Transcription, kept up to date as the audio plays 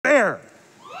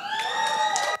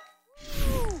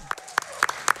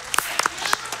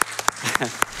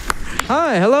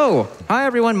Hi, hello. Hi,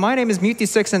 everyone. My name is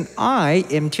MuteD6, and I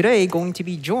am today going to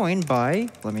be joined by,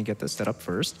 let me get this set up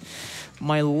first,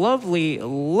 my lovely,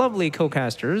 lovely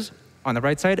co-casters. On the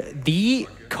right side, the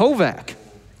Kovaak.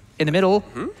 In the middle,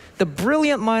 the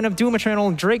brilliant mind of Doom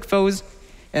Eternal, drakephose.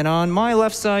 And on my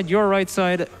left side, your right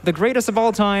side, the greatest of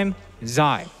all time,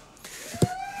 xiae.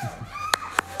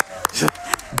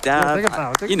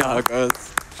 You know how it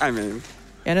goes. I mean.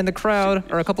 And in the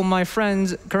crowd are a couple of my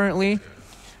friends currently.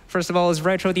 First of all is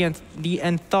Retro, the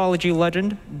anthology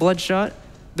legend, Bloodshot,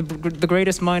 the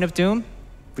greatest mind of Doom.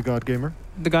 The God Gamer.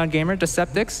 The God Gamer,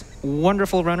 Deceptix,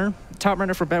 wonderful runner, top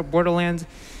runner for Borderlands,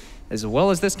 as well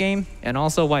as this game, and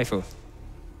also Waifu.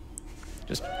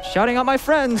 Just shouting out my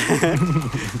friends.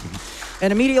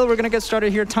 And immediately we're gonna get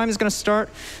started here. Time is gonna start,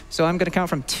 so I'm gonna count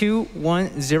from 2,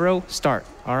 1, 0, start.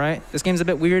 All right, this game's a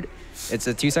bit weird. It's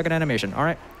a 2-second animation. All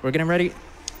right, we're getting ready.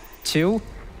 2,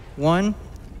 1,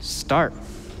 start.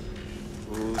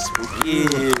 Ooh, spooky.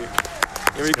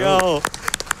 Here we go.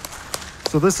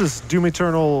 So this is Doom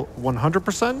Eternal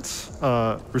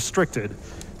 100% restricted.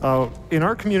 In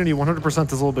our community,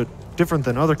 100% is a little bit different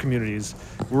than other communities.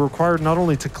 We're required not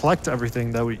only to collect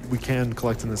everything that we can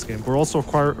collect in this game, but we're also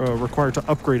required to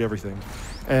upgrade everything.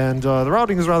 And the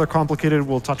routing is rather complicated.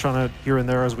 We'll touch on it here and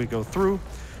there as we go through.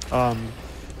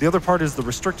 The other part is the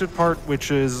restricted part, which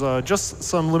is just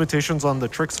some limitations on the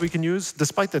tricks we can use.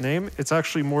 Despite the name, it's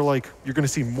actually more like you're going to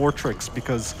see more tricks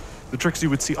because the tricks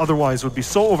you would see otherwise would be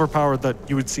so overpowered that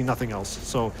you would see nothing else.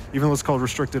 So even though it's called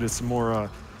restricted, it's more,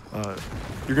 you're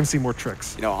going to see more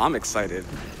tricks. You know, I'm excited.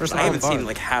 I haven't seen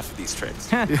like half of these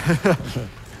tricks.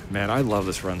 Man, I love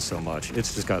this run so much.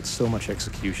 It's just got so much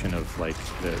execution of like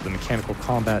the mechanical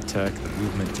combat tech, the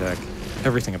movement tech.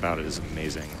 Everything about it is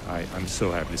amazing. I'm so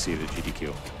happy to see it at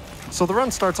GDQ. So the run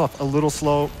starts off a little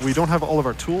slow. We don't have all of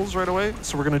our tools right away,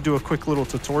 so we're going to do a quick little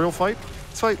tutorial fight.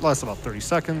 This fight lasts about 30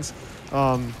 seconds.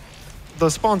 The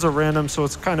spawns are random, so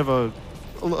it's kind of a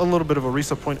little bit of a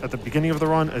reset point at the beginning of the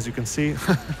run, as you can see.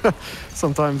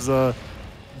 Sometimes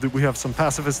we have some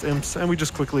pacifist imps, and we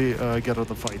just quickly get out of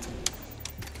the fight.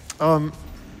 And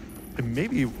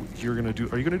maybe you're going to do...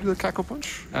 Are you going to do the Kako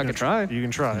Punch? I can try. You can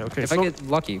try, okay. If I get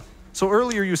lucky. So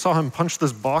earlier you saw him punch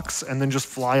this box and then just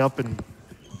fly up and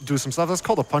do some stuff. That's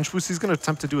called a punch boost. He's going to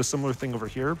attempt to do a similar thing over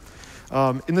here.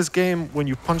 In this game, when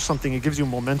you punch something, it gives you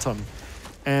momentum.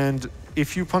 And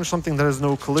if you punch something that has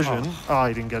no collision... Oh,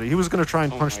 I didn't get it. He was going to try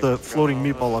and punch the floating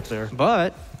meatball up there.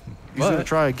 But he's going to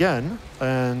try again,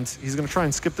 and he's going to try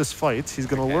and skip this fight. He's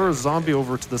going to lure a zombie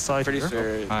over to the side here.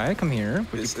 Sure. Hi, come here.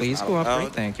 Would you please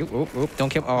cooperate? Thank you. Oop, oop, don't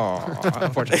kill... Oh,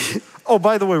 unfortunately. Oh,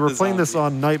 by the way, we're playing this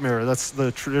on Nightmare. That's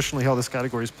traditionally how this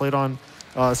category is played on.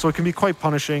 So it can be quite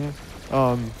punishing.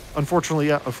 Unfortunately,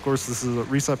 yeah, of course, this is a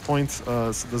reset point.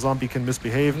 So the zombie can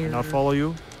misbehave and not follow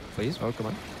you. Please. Oh, come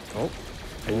on. Oh.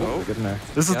 Oh, good in there.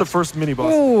 This is the first mini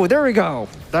boss. Oh, there we go.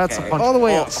 That's a punch. All the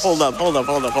way up. Hold up.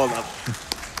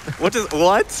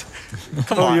 What?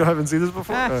 Come on. Oh, you haven't seen this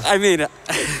before? I mean...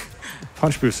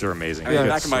 Punch boosts are amazing. Yeah,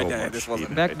 back in my day, this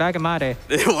wasn't... Back in my day.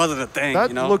 It wasn't a thing, that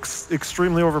you know? looks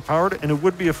extremely overpowered, and it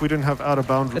would be if we didn't have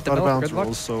out-of-bounds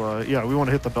rules. So yeah, we want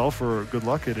to hit the bell for good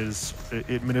luck.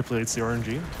 It manipulates the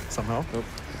RNG somehow. Oh.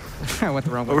 I went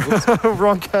the wrong way.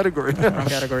 Wrong category. Wrong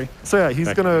category. So yeah,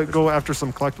 he's going to go after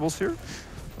some collectibles here.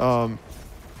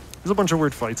 There's a bunch of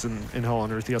weird fights in Hell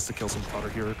on Earth. He has to kill some fodder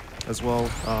here as well.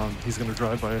 He's going to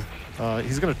drive by.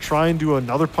 He's going to try and do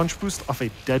another punch boost off a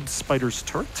dead spider's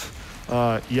turret.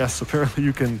 Yes, apparently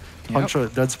you can punch a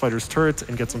dead spider's turret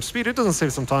and get some speed. It doesn't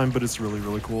save some time, but it's really,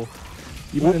 really cool.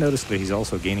 You might have noticed that he's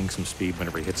also gaining some speed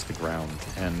whenever he hits the ground,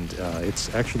 and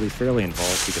it's actually fairly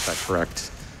involved to get that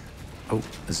correct. Oh,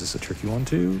 is this a tricky one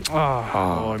too? Oh,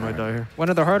 I might die here. One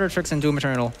of the harder tricks in Doom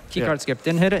Eternal. Keycard skip.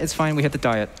 Didn't hit it. It's fine. We hit the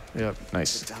diet. Yeah.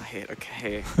 Nice. Diet,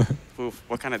 okay. Oof,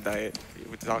 what kind of diet are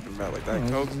we talking about? Like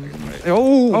Diet Coke?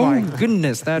 Oh my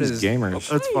goodness, that is gamers.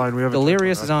 That's fine. We have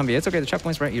delirious zombie. It's okay. The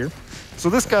checkpoint's right here. So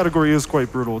this category is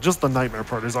quite brutal. Just the nightmare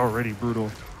part is already brutal.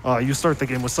 You start the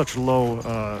game with such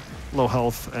low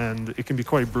health, and it can be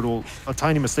quite brutal. A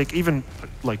tiny mistake, even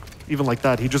like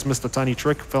that, he just missed a tiny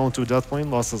trick, fell into a death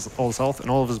plane, lost all his health, and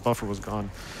all of his buffer was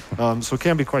gone. So it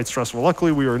can be quite stressful.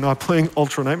 Luckily, we are not playing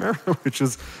Ultra Nightmare, which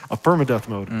is a permadeath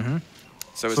mode. Mm-hmm.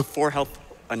 So is 4 health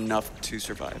enough to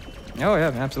survive? Oh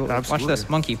yeah, absolutely. Watch this,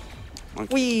 monkey.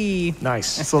 Whee!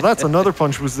 Nice. So that's another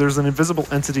punch. There's an invisible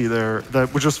entity there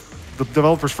that was just the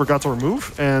developers forgot to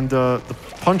remove, and the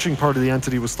punching part of the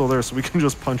entity was still there, so we can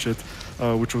just punch it,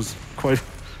 which was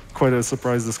quite a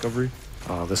surprise discovery.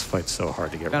 Oh, this fight's so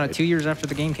hard to get Found right. it 2 years after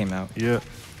the game came out. Yeah.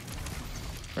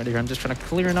 Right here, I'm just trying to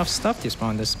clear enough stuff to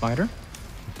spawn this spider.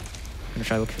 I'm gonna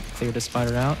try to clear this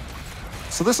spider out.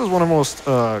 So this is one of the most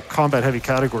combat-heavy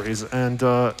categories, and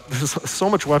there's so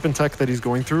much weapon tech that he's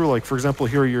going through. Like, for example,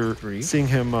 here you're seeing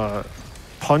him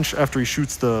punch after he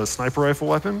shoots the sniper rifle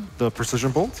weapon, the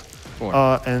precision bolt.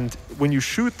 And when you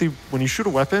shoot a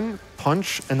weapon,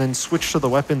 punch, and then switch to the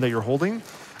weapon that you're holding,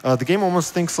 the game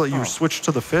almost thinks that you switch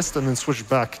to the fist and then switch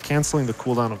back, canceling the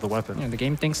cooldown of the weapon. Yeah, the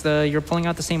game thinks that you're pulling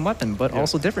out the same weapon, but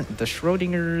also different. The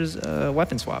Schrodinger's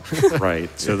weapon swap. Right.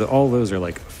 So all those are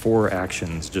like 4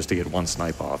 actions just to get 1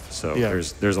 snipe off. So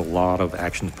there's a lot of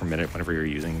actions per minute whenever you're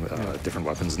using different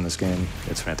weapons in this game.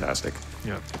 It's fantastic.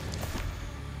 Yeah.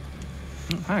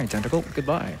 Hi, Tentacle.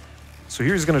 Goodbye. So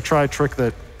here he's going to try a trick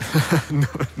that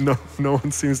no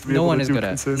one seems to be able to do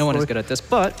consistently. No one is good at this,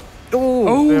 but...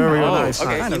 Oh, there we go. Nice.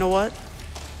 Okay, you know what?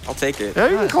 I'll take it. Yeah,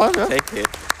 you can climb it. Take it.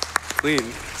 Clean.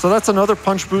 So that's another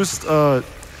punch boost.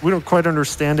 We don't quite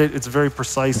understand it. It's very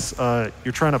precise.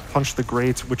 You're trying to punch the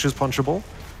grate, which is punchable.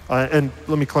 And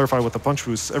let me clarify with the punch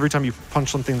boost. Every time you punch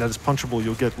something that is punchable,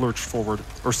 you'll get lurched forward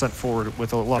or sent forward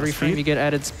with a lot of speed. Every frame you get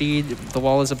added speed, the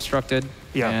wall is obstructed,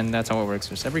 and that's how it works.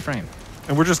 Just every frame.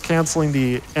 And we're just canceling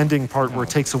the ending part where it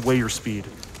takes away your speed.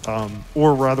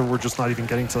 Or rather, we're just not even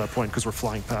getting to that point because we're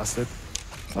flying past it.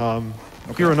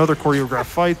 Here, another choreographed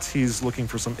fight. He's looking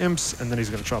for some imps, and then he's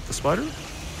going to chop the spider. I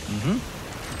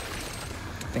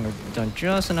think I've done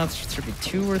just enough. There should be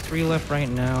 2 or 3 left right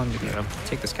now. I'm going to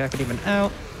take this Cacodemon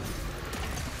out.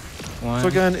 1. So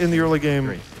again, in the early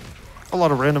game, a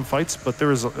lot of random fights, but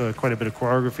there is quite a bit of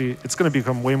choreography. It's going to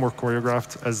become way more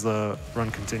choreographed as the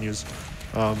run continues.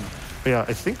 But yeah,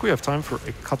 I think we have time for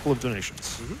a couple of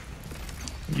donations.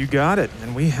 You got it.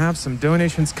 And we have some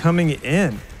donations coming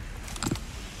in.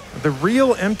 The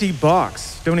Real Empty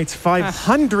Box donates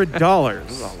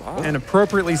 $500 and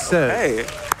appropriately says,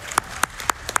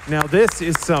 now this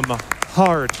is some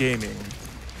hard gaming.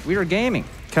 We are gaming.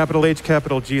 Capital H,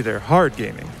 capital G there. Hard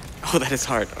gaming. Oh, that is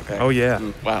hard. Okay. Oh, yeah.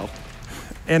 Wow.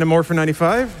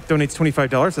 Anamorpher95 donates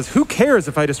 $25. Says, who cares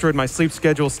if I destroyed my sleep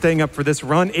schedule staying up for this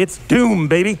run? It's doom,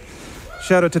 baby.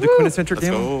 Shout out to the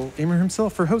quintessential gamer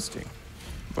himself for hosting.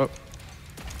 Oh,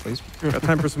 please. Got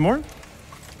time for some more?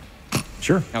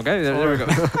 Sure. Okay, there we go.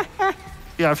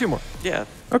 Yeah, a few more. Yeah.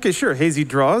 Okay, sure. Hazy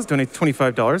Draws donates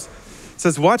 $25.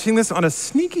 Says, watching this on a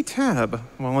sneaky tab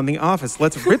while in the office.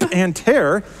 Let's rip and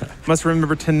tear. Must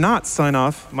remember to not sign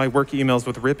off my work emails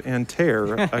with rip and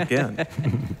tear again.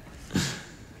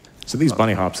 So these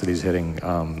bunny hops that he's hitting,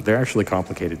 they're actually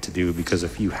complicated to do because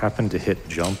if you happen to hit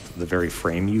jump the very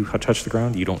frame you touch the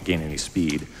ground, you don't gain any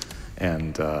speed.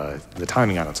 And the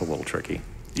timing on it's a little tricky.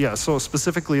 Yeah, so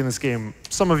specifically in this game,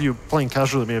 some of you playing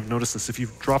casually may have noticed this. If you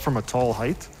drop from a tall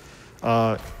height,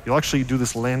 you'll actually do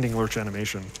this landing lurch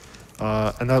animation.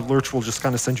 And that lurch will just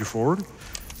kind of send you forward.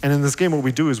 And in this game, what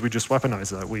we do is we just weaponize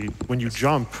that. When you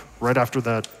jump right after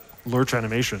that lurch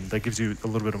animation, that gives you a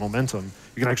little bit of momentum,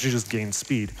 you can actually just gain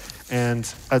speed.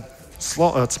 And at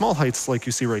small heights, like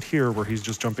you see right here, where he's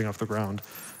just jumping off the ground,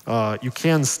 you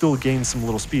can still gain some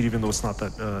little speed, even though it's not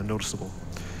that noticeable.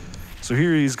 So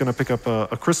here he's going to pick up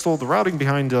a crystal. The routing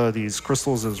behind these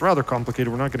crystals is rather complicated.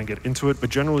 We're not going to get into it, but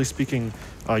generally speaking,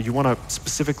 you want to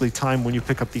specifically time when you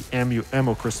pick up the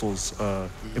ammo crystals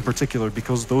in particular,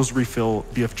 because those refill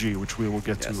BFG, which we will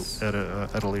get to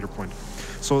at a later point.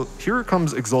 So here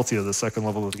comes Exaltia, the second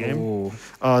level of the game.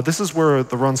 This is where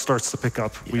the run starts to pick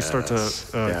up. We start to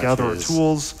gather our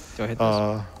tools. Go ahead.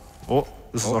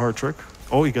 This is a hard trick.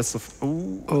 Oh, he gets the...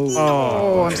 I'm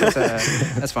so sad.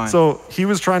 That's fine. So he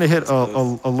was trying to hit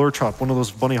a lurch hop, one of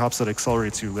those bunny hops that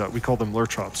accelerates you. We call them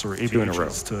lurch hops, or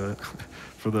ABHs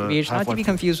for the not to be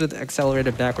confused with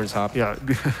accelerated backwards hop. Yeah.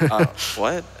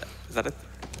 What? Is that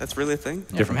that's really a thing?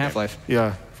 Yeah, from Half-Life.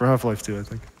 Yeah, for Half-Life 2, I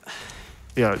think.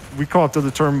 Yeah, we call it the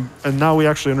term, and now we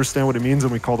actually understand what it means,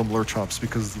 and we call them lurch hops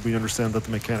because we understand that the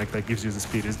mechanic that gives you the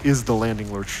speed is the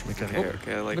landing lurch mechanic.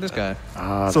 Okay, I like Look at this guy.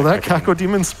 So that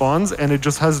Cacodemon spawns, and it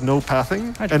just has no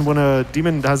pathing, and when a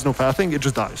demon has no pathing, it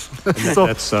just dies. So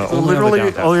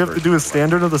literally, all you have to do is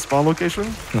stand into the spawn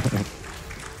location,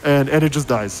 and it just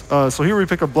dies. So here we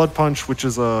pick up Blood Punch, which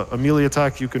is a melee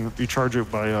attack. You can recharge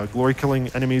it by glory killing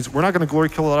enemies. We're not going to glory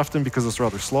kill it often because it's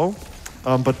rather slow.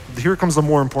 But here comes the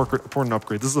more important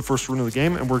upgrade. This is the first rune of the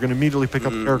game, and we're going to immediately pick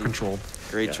up air control.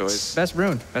 Great choice. Best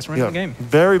rune in the game.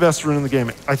 Very best rune in the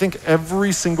game. I think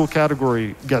every single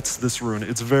category gets this rune.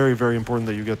 It's very, very important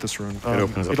that you get this rune.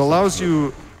 It allows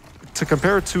you to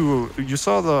compare it to, you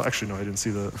saw the, actually no, I didn't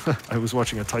see the, I was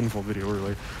watching a Titanfall video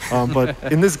earlier. But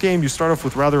in this game, you start off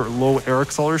with rather low air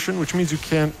acceleration, which means you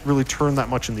can't really turn that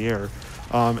much in the air.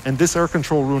 And this air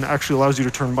control rune actually allows you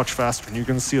to turn much faster. And you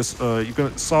can see us,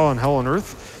 saw on Hell on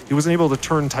Earth, he wasn't able to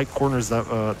turn tight corners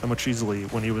that much easily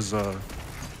when he was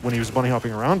when he was bunny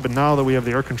hopping around. But now that we have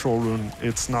the air control rune,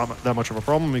 it's not that much of a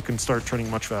problem. We can start turning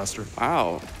much faster.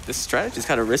 Wow, this strategy is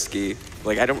kind of risky.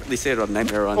 Like, I don't really say it on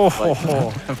Nightmare Run.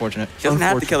 Unfortunate. He doesn't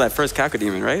have to kill that first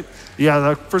Cacodemon, right? Yeah,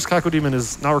 that first Cacodemon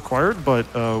is not required, but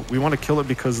we want to kill it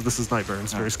because this is Nightmare and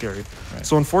it's very scary. Right.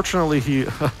 So unfortunately, he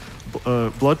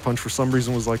Blood Punch for some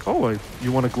reason was like, oh,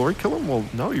 you want to glory kill him? Well,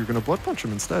 no, you're going to Blood Punch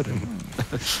him instead.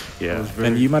 Yeah,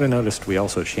 and you might have noticed we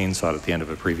also chainsawed at the end of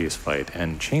a previous fight,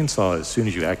 and chainsaw, as soon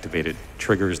as you activate it,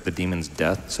 triggers the demon's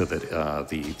death so that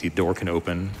the door can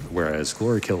open, whereas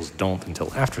glory kills don't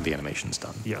until after the animation's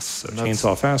done. Yes. So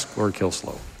chainsaw fast, glory kill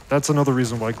slow. That's another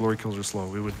reason why glory kills are slow.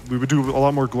 We would do a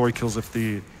lot more glory kills if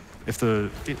the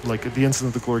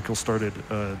instant the glory kill started,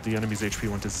 the enemy's HP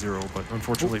went to 0, but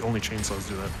unfortunately only chainsaws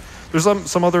do that. There's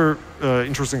some other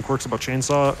interesting quirks about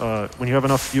chainsaw. When you have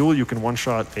enough fuel, you can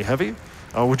one-shot a heavy,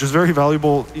 which is very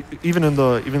valuable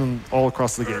even all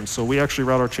across the game. So we actually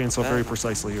route our chainsaw very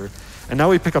precisely here. And now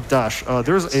we pick up dash.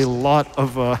 There's a lot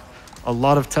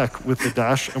of tech with the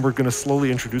dash, and we're going to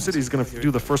slowly introduce it. He's going to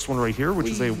do the first one right here, which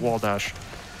is a wall dash.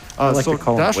 I like so to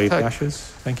call them wave tech, dashes.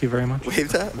 Thank you very much. Wave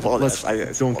that? Wall dash.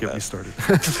 Don't get me started.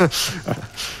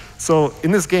 So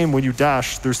in this game, when you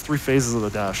dash, there's 3 phases of the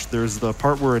dash. There's the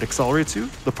part where it accelerates you,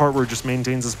 the part where it just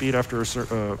maintains the speed after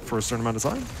for a certain amount of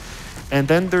time, and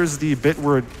then there's the bit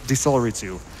where it decelerates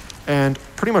you. And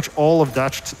pretty much all of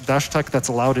dash tech that's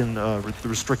allowed in the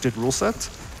restricted rule set,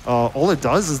 all it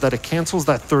does is that it cancels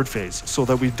that 3rd phase so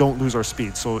that we don't lose our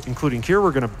speed. So including here,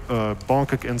 we're going to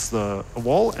bonk against the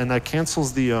wall, and that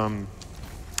cancels the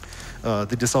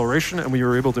deceleration, and we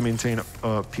were able to maintain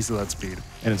a piece of that speed.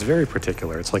 And it's very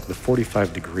particular. It's like the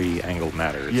 45-degree angle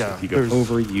matters. Yeah, if you go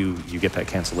over, you get that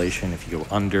cancellation. If you go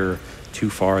under too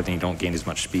far, then you don't gain as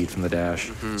much speed from the dash.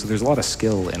 So there's a lot of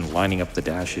skill in lining up the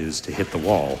dashes to hit the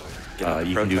wall.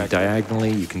 You can do them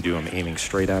diagonally. You can do them aiming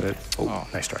straight at it. Oh,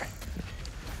 nice try.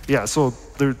 Yeah, so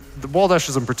the wall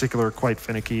dashes in particular are quite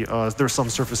finicky. There's some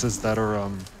surfaces that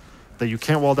are that you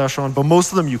can't wall dash on, but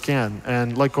most of them you can.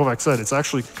 And like Kovaak said, it's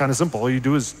actually kind of simple. All you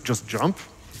do is just jump,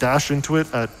 dash into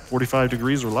it at 45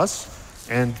 degrees or less,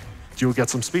 and you'll get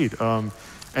some speed.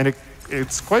 And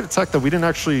it's quite a tech that we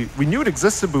knew it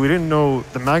existed, but we didn't know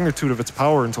the magnitude of its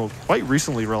power until quite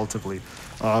recently, relatively.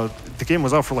 The game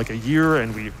was out for like a year,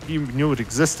 and we knew it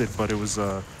existed, but it was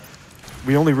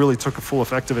we only really took a full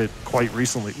effect of it quite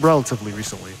recently, relatively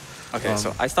recently. Okay,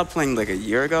 so I stopped playing like a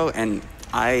year ago, and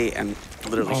I am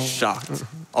literally shocked.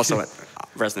 Also,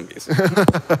 rest in peace.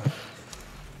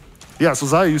 Yeah, so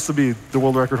xiae used to be the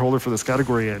world record holder for this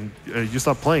category, and you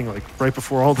stopped playing like right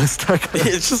before all this tech.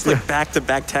 It's just like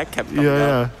back-to-back tech kept coming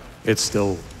yeah. up. It's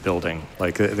still building.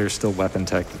 Like there's still weapon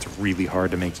tech that's really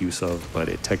hard to make use of, but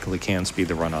it technically can speed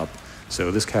the run up. So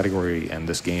this category and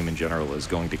this game in general is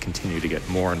going to continue to get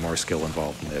more and more skill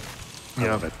involved in it. I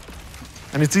love it.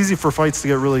 And it's easy for fights to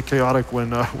get really chaotic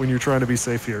when you're trying to be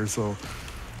safe here. So,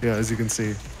 yeah, as you can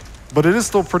see. But it is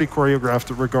still pretty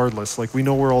choreographed regardless. Like, we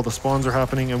know where all the spawns are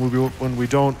happening, and when we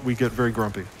don't, we get very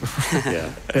grumpy.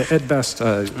 Yeah. At best,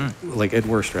 like at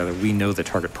worst, rather, we know the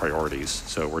target priorities.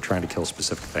 So we're trying to kill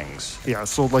specific things. Yeah,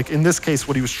 so like in this case,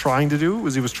 what he was trying to do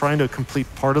was he was trying to complete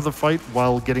part of the fight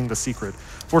while getting the secret.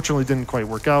 Fortunately, it didn't quite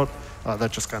work out.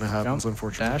 That just kind of happens,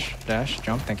 unfortunately. Dash,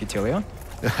 jump. Thank you, Tilio.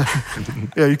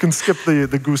 Yeah, you can skip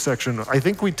the goo section. I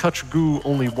think we touched goo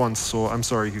only once, so I'm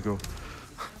sorry, Hugo.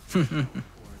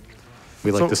 We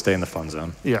like to stay in the fun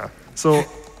zone. Yeah. So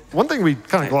one thing we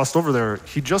kind of glossed over there,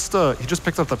 he just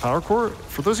picked up the power core.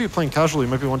 For those of you playing casually,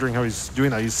 you might be wondering how he's doing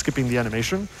that. He's skipping the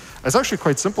animation. It's actually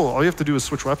quite simple. All you have to do is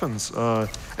switch weapons.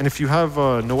 And if you have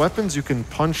no weapons, you can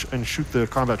punch and shoot the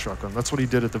combat shotgun. That's what he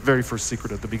did at the very first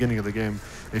secret at the beginning of the game,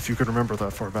 if you could remember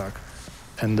that far back.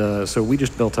 And so we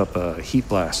just built up a heat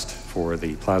blast for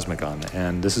the plasma gun,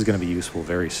 and this is going to be useful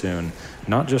very soon,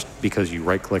 not just because you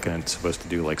right-click and it's supposed to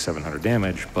do like 700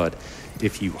 damage, but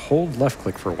if you hold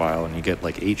left-click for a while and you get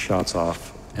like 8 shots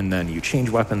off, and then you change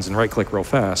weapons and right-click real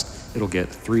fast, it'll get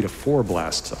 3 to 4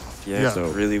 blasts off. Yeah, so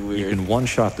really weird. You can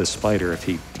one-shot this spider if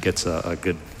he gets a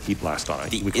good heat blast on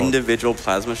it. The individual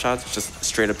plasma shots just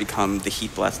straight up become the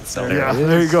heat blast itself. Yeah,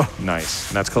 there you go. Nice.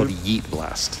 And that's called Yeet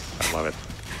Blast. I love it.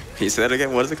 Can you say that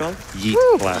again? What is it called?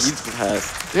 Yeet Blast. Yeet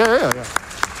blast. Yeah.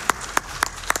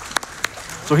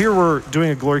 So here we're doing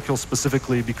a glory kill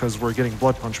specifically because we're getting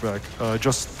blood punch back.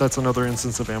 That's another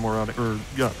instance of ammo routing,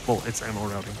 it's ammo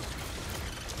routing.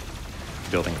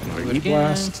 Building another Yeet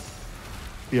Blast.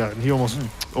 Yeah, and he almost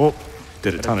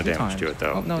did a ton of damage to it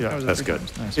though. Oh, no, Yeah, that's good.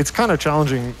 Nice. It's kind of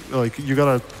challenging. Like you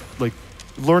gotta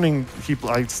learning heat.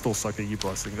 I still suck at heat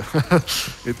blasting.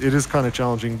 It is kind of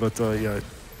challenging, but yeah,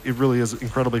 it really is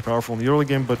incredibly powerful in the early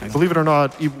game. But believe it or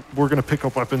not, we're going to pick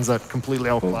up weapons that completely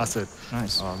outclass it.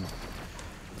 Nice.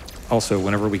 Also,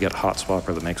 whenever we get Hot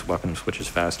Swapper that makes weapon switches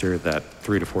faster, that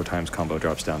 3 to 4 times combo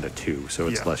drops down to 2, so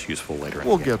it's less useful later.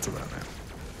 We'll get to that, man.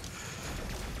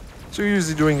 So you're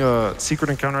usually doing a secret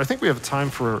encounter. I think we have time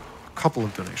for a couple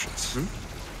of donations.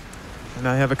 And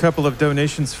I have a couple of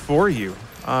donations for you.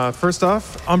 First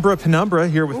off, Umbra Penumbra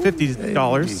here with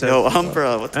 $50. Says, Yo,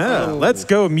 Umbra, what's up? let's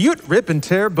go mute, rip, and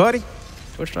tear, buddy.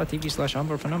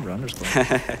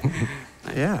 Twitch.tv/umbrapenumbra_.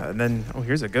 Yeah, and then,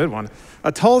 here's a good one.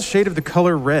 A tall shade of the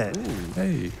color red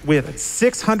with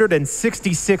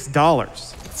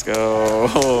 $666. Let's go.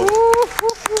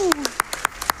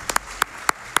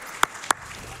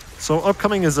 So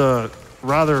upcoming is a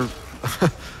rather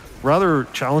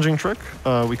challenging trick.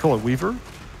 We call it Weaver.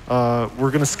 We're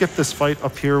going to skip this fight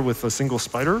up here with a single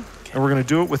spider, and we're going to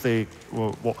do it with a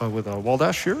wall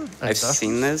dash here. I've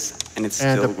seen this, and it's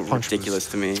still ridiculous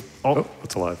to me. Oh,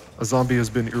 It's alive. a zombie has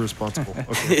been irresponsible.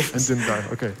 Okay, and didn't die.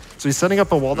 Okay, so he's setting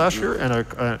up a wall dash here and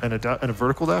a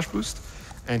vertical dash boost,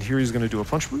 and here he's going to do a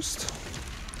punch boost.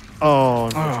 Oh,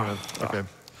 unfortunate. Okay.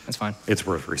 That's fine. It's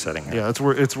worth resetting here. Yeah, it's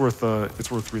worth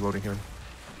reloading here.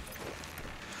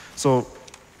 So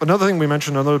another thing we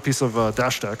mentioned, another piece of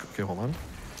dash tech. Okay, hold on.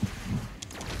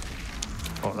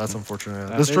 Oh, that's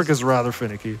unfortunate. This trick is rather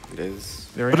finicky, It is.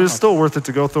 but it's still worth it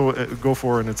to go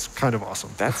for, and it's kind of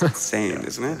awesome. That's insane,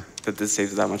 isn't it? That this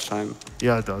saves that much time.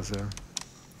 Yeah, it does. Yeah.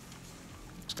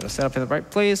 Just gotta set up in the right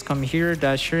place. Come here,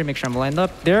 dash here, make sure I'm lined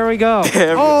up. There we go.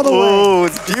 There we- All the way. Oh,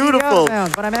 it's beautiful.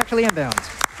 Outbounds, but I'm actually inbounds.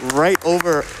 Right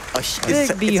over it's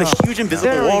a huge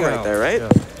invisible There we wall go. right there, right?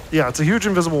 Yeah, it's a huge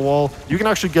invisible wall. You can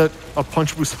actually get a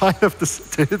punch boost high enough to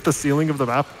hit the ceiling of the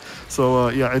map. So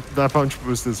that punch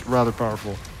boost is rather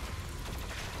powerful.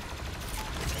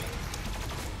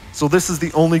 So this is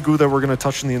the only goo that we're going to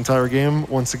touch in the entire game.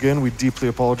 Once again, we deeply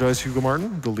apologize, Hugo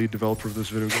Martin, the lead developer of this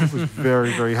video game, was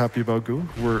very, very happy about goo.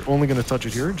 We're only going to touch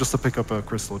it here just to pick up a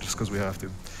crystal, just because we have to.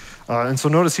 And so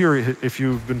notice here, if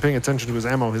you've been paying attention to his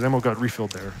ammo got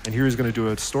refilled there. And here he's going to do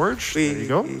a storage. There you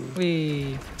go.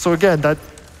 So again, there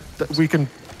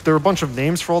are a bunch of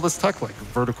names for all this tech, like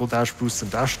vertical dash boosts and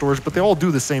dash storage, but they all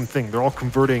do the same thing. They're all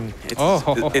converting. It's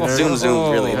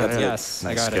zoom, really. That's it. Yes,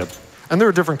 I got it. And there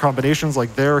are different combinations.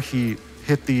 Like there, he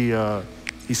hit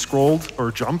he scrolled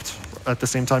or jumped at the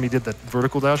same time he did that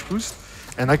vertical dash boost.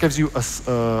 And that gives you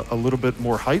a little bit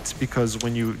more height, because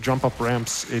when you jump up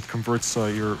ramps, it converts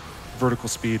your vertical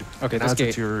speed Okay, and this adds it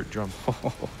gate. to your jump.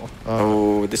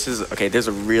 This is, okay, there's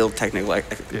a real technical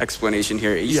explanation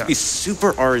here. It used to be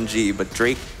super RNG, but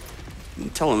Drake,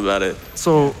 tell him about it.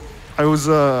 So I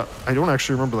don't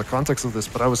actually remember the context of this,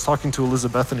 but I was talking to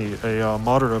Elizabethany, a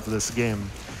modder of this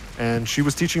game, and she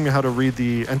was teaching me how to read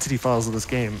the entity files of this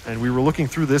game. And we were looking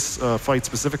through this fight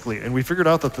specifically, and we figured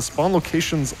out that the spawn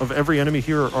locations of every enemy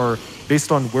here are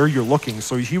based on where you're looking.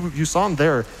 So you saw him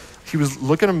there. He was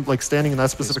looking at him like standing in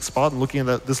that specific spot and looking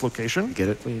at this location. Get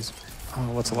it, please?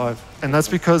 Oh, what's alive? And that's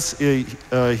because he's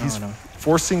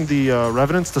forcing the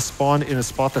revenants to spawn in a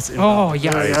spot that's inbound. Oh,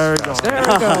 yes. There we go. There we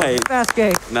go. Nice. Fast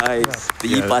gate. Nice. The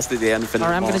E blasted the infinite.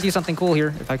 All right, I'm going to do something cool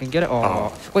here, if I can get it.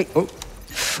 Oh, wait. Oh,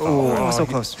 so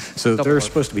close. So Double there are load.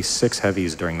 supposed to be 6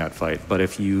 heavies during that fight, but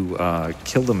if you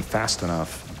kill them fast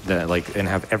enough and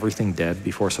have everything dead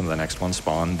before some of the next ones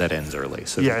spawn, that ends early.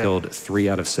 So you killed 3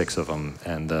 out of 6 of them,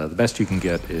 and the best you can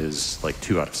get is like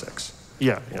 2 out of 6.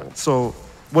 Yeah. So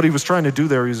what he was trying to do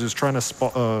there is he was trying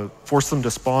to force them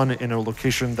to spawn in a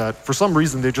location that, for some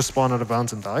reason, they just spawn out of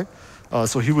bounds and die.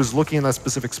 So he was looking in that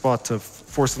specific spot to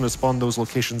force them to spawn those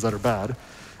locations that are bad,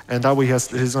 and that way he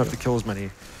doesn't have to kill as many.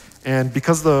 And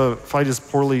because the fight is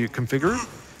poorly configured,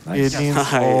 it means,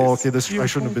 oh, okay, I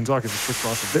shouldn't have been talking. This trick's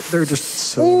awesome. They're just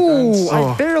so Ooh, dense.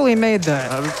 I barely made that.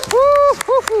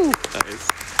 Nice.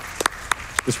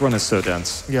 This run is so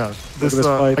dense. Yeah. Look at this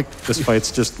fight. This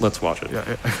fight's just, let's watch it.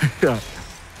 Yeah.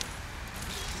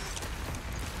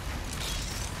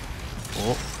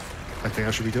 Oh, I think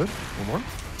I should be good. One more.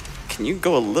 Can you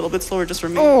go a little bit slower just for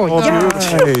me? Oh, yeah.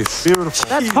 Nice. Beautiful.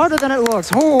 That's harder than it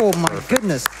looks. Oh, my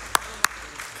goodness.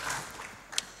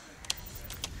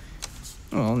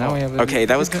 Well, now we have. Okay,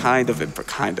 that was kind of.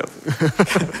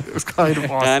 It was kind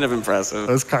of awesome. Kind of impressive.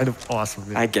 That was kind of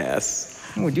awesome. Yeah. I guess.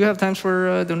 We do have times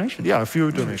for donations. Yeah, a few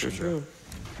donations.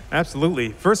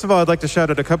 Absolutely. First of all, I'd like to shout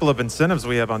out a couple of incentives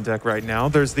we have on deck right now.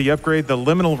 There's the upgrade the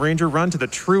Liminal Ranger run to the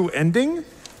True Ending.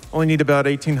 Only need about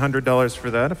 $1,800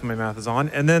 for that, if my math is on.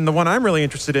 And then the one I'm really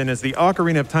interested in is the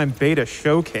Ocarina of Time Beta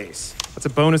Showcase. That's a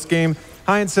bonus game.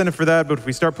 High incentive for that, but if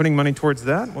we start putting money towards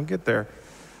that, we'll get there.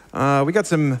 We got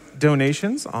some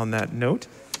donations on that note.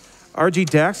 RG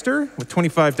Daxter with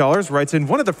 $25 writes in,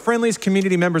 one of the friendliest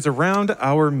community members around,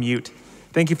 our Mute.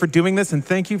 Thank you for doing this, and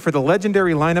thank you for the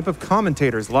legendary lineup of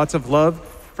commentators. Lots of love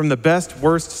from the best,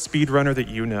 worst speedrunner that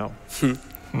you know.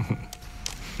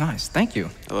 Nice, thank you.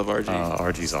 I love RG.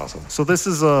 RG's awesome. So this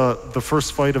is the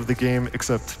first fight of the game,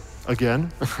 except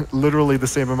again, literally the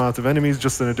same amount of enemies,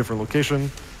 just in a different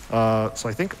location. So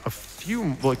I think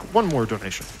one more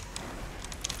donation.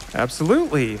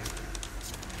 Absolutely.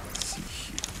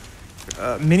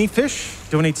 Minifish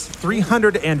donates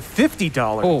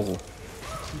 $350. Oh,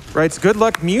 Writes, good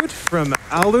luck, Mute, from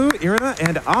Alu, Irina,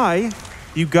 and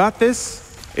you got this.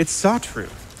 It's so true.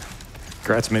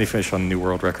 Congrats, Minifish, on new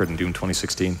world record in Doom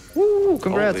 2016. woo,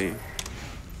 congrats. Holy.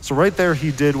 So right there,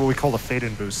 he did what we call a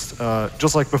fade-in boost.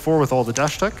 Just like before with all the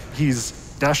dash tech, he's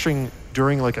dashing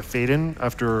during like a fade-in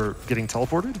after getting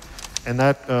teleported. And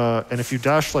and if you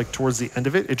dash like towards the end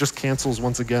of it, it just cancels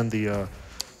once again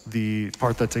the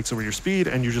part that takes over your speed,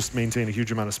 and you just maintain a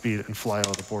huge amount of speed and fly out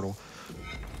of the portal.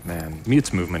 Man,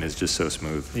 Mute's movement is just so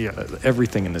smooth. Yeah.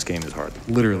 Everything in this game is hard.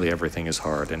 Literally everything is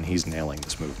hard, and he's nailing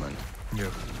this movement.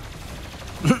 Yeah.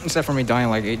 Except for me dying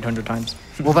like 800 times.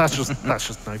 Well, that's just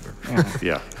Nightmare.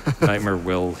 Yeah. Nightmare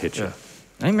will hit you. Yeah.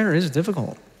 Nightmare is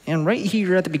difficult. And right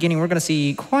here at the beginning, we're going to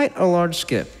see quite a large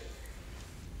skip.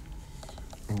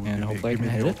 And hopefully I can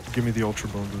hit it. Give me the Ultra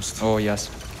Bone boost. Oh, yes.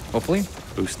 Hopefully.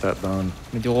 Boost that bone.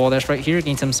 We do a wall dash right here,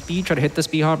 gain some speed, try to hit the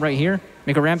speed hop right here,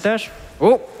 make a ramp dash.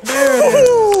 Oh, there it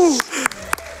is.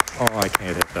 Oh, I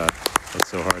can't hit that. That's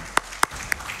so hard.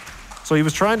 So he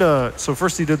was trying to. So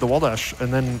first he did the wall dash,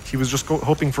 and then he was just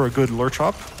hoping for a good lurch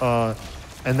hop,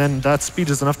 and then that speed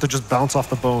is enough to just bounce off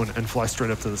the bone and fly straight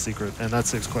up to the secret, and that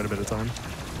saves quite a bit of time.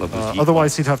 Love those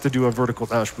Otherwise, he'd have to do a vertical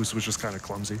dash boost, which is kind of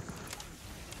clumsy.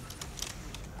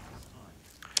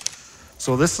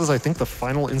 So this is, I think, the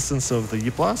final instance of the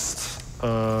Yeet Blast.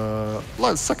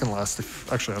 Second last.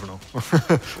 Actually, I don't know.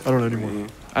 I don't know anymore.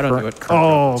 I don't do it.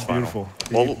 Oh, It's final. beautiful.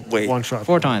 Well, wait. One shot.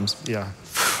 4 times. Yeah.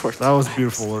 That was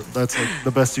beautiful. That's like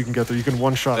the best you can get there. You can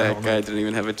one shot That out. guy didn't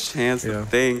even have a chance Yeah. to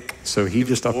think. So he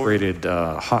just upgraded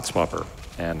Hot Swapper.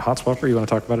 And Hot Swapper, you want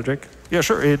to talk about it, Jake? Yeah,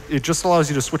 sure. It just allows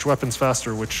you to switch weapons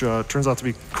faster, which turns out to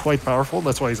be quite powerful.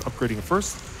 That's why he's upgrading it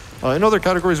first. In other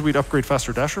categories, we'd upgrade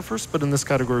Faster Dasher first, but in this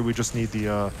category, we just need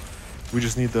the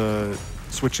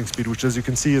switching speed, which, as you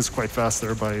can see, is quite fast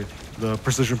there by the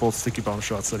precision bolt sticky bomb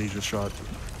shots that he just shot.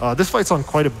 This fight's on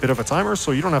quite a bit of a timer,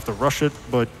 so you don't have to rush it.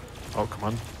 But come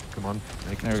on,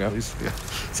 Mancubus, There we go. please. Yeah.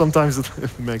 Sometimes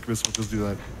Mancubus will just do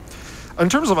that. In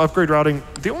terms of upgrade routing,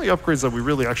 the only upgrades that we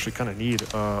really actually kind of need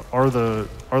are the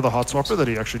Hot Swapper that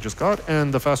he actually just got,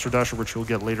 and the Faster Dasher, which he'll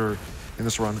get later in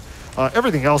this run.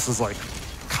 Everything else is like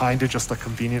kind of just a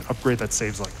convenient upgrade that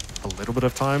saves like a little bit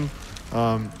of time.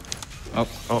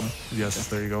 Yes,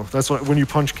 there you go. That's what, when you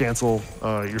punch cancel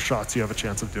your shots, you have a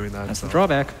chance of doing that. That's the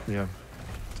drawback. Yeah.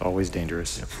 It's always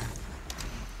dangerous. Yep.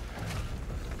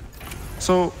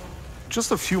 So,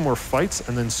 just a few more fights,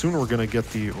 and then soon we're gonna get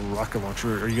the rocket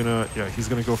launcher. Are you gonna? Yeah, he's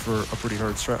gonna go for a pretty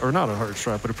hard strat, or not a hard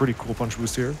strat, but a pretty cool punch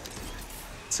boost here.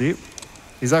 See,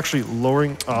 he's actually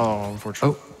lowering. Oh,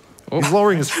 unfortunately. He's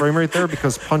lowering his frame rate there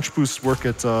because punch boosts work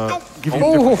at giving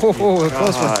you different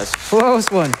Close one.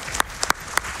 Close one.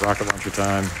 Rocket launcher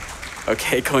time.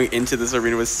 Okay, going into this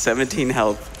arena with 17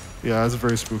 health, Yeah, that's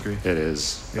very spooky. It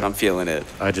is. but I'm feeling it.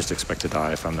 I just expect to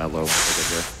die if I'm that low when I get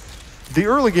here. The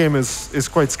early game is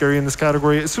quite scary in this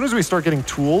category. As soon as we start getting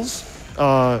tools,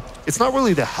 it's not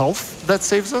really the health that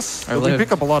saves us. We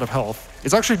pick up a lot of health.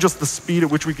 It's actually just the speed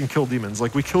at which we can kill demons.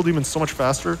 Like, we kill demons so much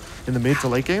faster in the mid to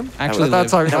late game. Actually,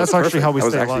 that's actually how we That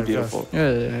was stay actually alive. beautiful.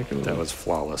 Yeah, That was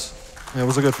flawless. Yeah, it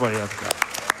was a good fight, yeah.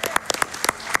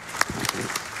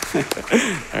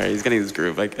 All right, he's getting his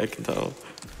groove. I can tell.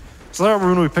 So that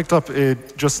rune we picked up,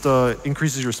 it just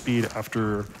increases your speed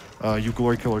after you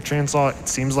glory kill or chainsaw. It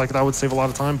seems like that would save a lot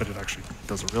of time, but it actually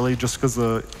doesn't really, just because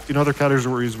in other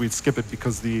categories we'd skip it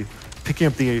because picking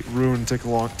up the rune takes a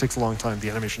long time. The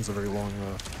animation's a very long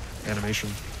animation.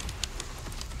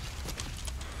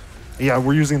 Yeah,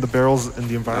 we're using the barrels in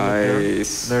the environment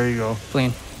Nice. here. There you go.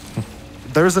 clean.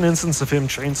 There's an instance of him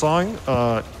chainsawing.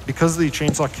 Because the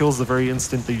chainsaw kills the very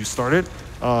instant that you start it,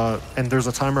 and there's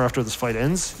a timer after this fight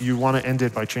ends, you want to end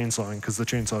it by chainsawing because the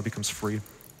chainsaw becomes free.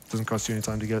 Doesn't cost you any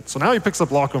time to get. So now he picks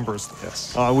up Lock on Burst,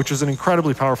 Yes. which is an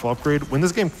incredibly powerful upgrade. When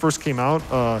this game first came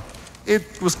out,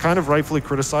 it was kind of rightfully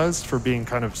criticized for being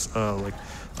kind of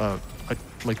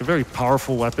like a very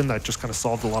powerful weapon that just kind of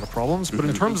solved a lot of problems. But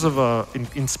in terms of in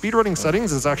speedrunning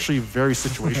settings, it's actually very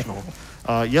situational.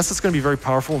 Yes, it's going to be very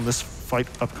powerful in this fight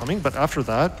upcoming, but after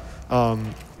that,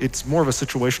 it's more of a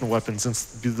situational weapon since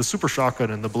the super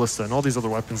shotgun and the ballista and all these other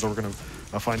weapons that we're going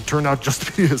to find turn out just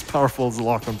to be as powerful as the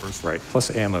lock-on burst. Right.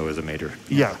 Plus ammo is a major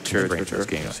Yeah. constraint in this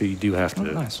game. So you do have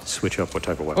to switch up what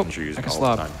type of weapons you're using all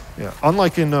the time. Yeah.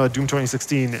 Unlike in Doom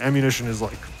 2016, ammunition is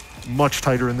like much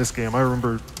tighter in this game. I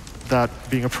remember that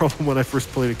being a problem when I first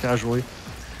played it casually.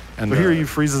 And But here he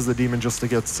freezes the demon just to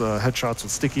get headshots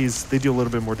with stickies. They do a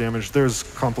little bit more damage. There's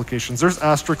complications. There's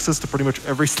asterisks to pretty much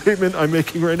every statement I'm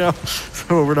making right now,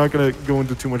 so we're not going to go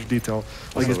into too much detail.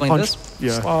 Like his punch,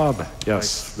 Slob.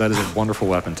 Yes, that is a wonderful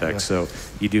weapon tech. So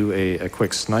you do a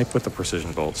quick snipe with the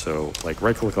precision bolt. So like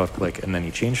right click, left click, and then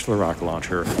you change to the rocket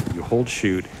launcher. You hold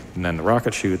shoot, and then the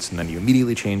rocket shoots, and then you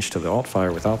immediately change to the alt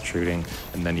fire without shooting,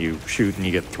 and then you shoot, and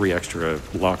you get 3 extra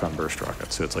lock-on burst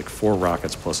rockets. So it's like 4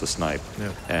 rockets plus a snipe.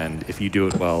 Yeah. And if you do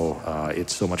it well,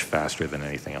 it's so much faster than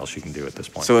anything else you can do at this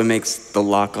point. So it makes the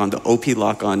lock-on, the OP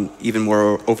lock-on, even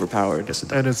more overpowered. Yes, it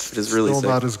does. and it's really still sick.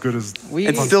 not as good as...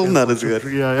 It's still not as good.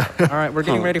 Yeah. All right, we're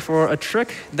getting ready for a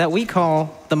trick that we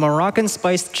call the Moroccan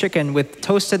spiced chicken with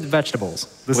toasted vegetables.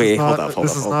 This Wait, is not, hold up.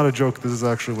 This is not a joke. This is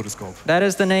actually what it's called. That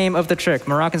is the name of the trick,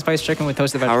 Moroccan spiced chicken with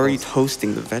toasted vegetables. How are you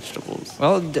toasting the vegetables?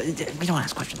 Well, we don't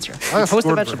ask questions here. I asked Toasted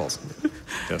Gordon. vegetables.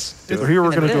 Yes. So here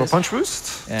we're And going to it do a is. punch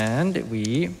boost. And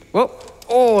we... Whoa!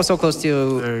 Oh, so close There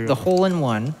to you the go.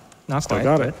 hole-in-one. Not quite.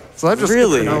 got it. So I just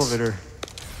Really? skipped an Nice. elevator.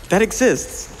 That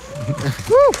exists.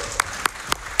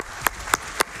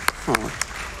 Oh.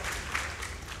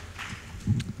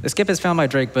 The skip is found by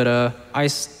Drake, but I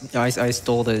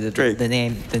stole Drake. the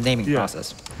naming Yeah.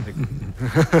 process.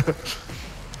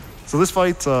 So this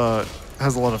fight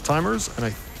has a lot of timers, and I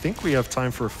think we have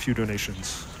time for a few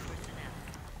donations.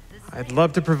 I'd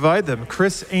love to provide them.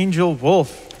 Chris Angel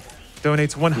Wolf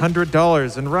donates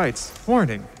 $100 and writes,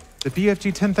 "Warning, the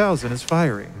BFG 10,000 is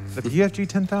firing. The BFG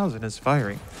 10,000 is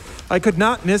firing. I could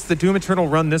not miss the Doom Eternal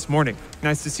run this morning.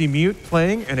 Nice to see Mute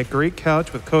playing and a great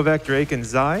couch with Kovaak, Drake, and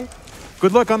Xiae.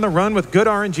 Good luck on the run with good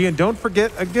RNG, and don't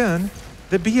forget, again,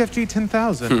 the BFG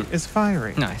 10,000 is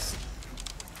firing." Nice.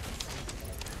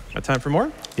 Got time for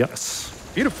more? Yes.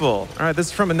 Beautiful. All right, this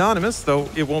is from Anonymous, though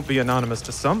it won't be anonymous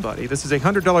to somebody. This is a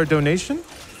 $100 donation.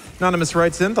 Anonymous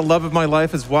writes in, "The love of my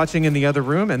life is watching in the other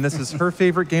room, and this is her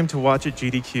favorite game to watch at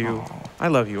GDQ. I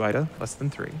love you, Ida. Less than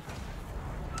 3.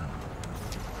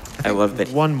 I love that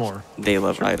One more. they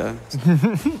love Ida.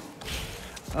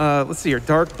 Let's see here.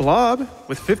 Dark Blob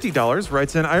with $50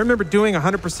 writes in, "I remember doing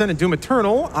 100% in Doom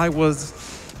Eternal. I was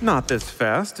not this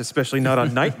fast, especially not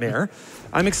on Nightmare.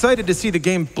 I'm excited to see the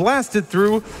game blasted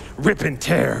through rip and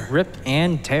tear." Rip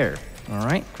and tear. All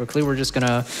right, quickly, we're just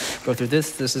gonna go through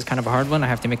this. This is kind of a hard one. I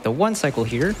have to make the 1 cycle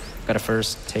here. Gotta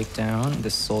first take down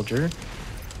this soldier.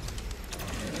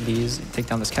 Take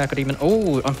down this Cackle Demon.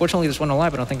 Oh, unfortunately, there's one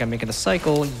alive. I don't think I'm making the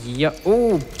cycle. Yeah.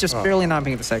 Oh, just barely not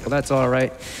making the cycle. That's all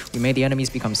right. We made the enemies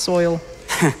become soil.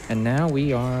 And now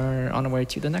we are on our way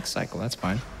to the next cycle. That's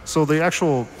fine. So we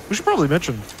should probably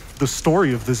mention the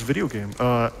story of this video game.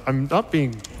 I'm not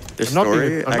being... The I'm not story,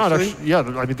 being, I'm not actually? actually... Yeah,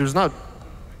 I mean, there's not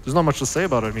much to say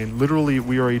about it. I mean, literally,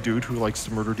 we are a dude who likes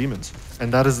to murder demons.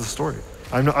 And that is the story.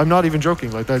 I'm not even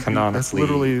joking. Like that. That's Canonically,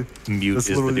 literally... Mute that's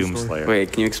is the literally Doom story. Slayer.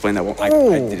 Wait, can you explain that one? I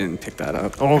Oh. didn't pick that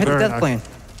up. Oh, Hit a very death nice. plane.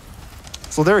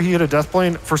 So there he hit a death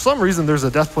plane. For some reason, there's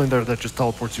a death plane there that just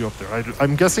teleports you up there.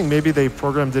 I'm guessing maybe they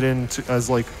programmed it in as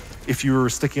like, if you were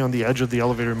sticking on the edge of the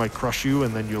elevator, it might crush you,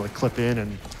 and then you like clip in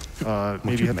and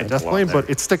maybe hit the death plane. But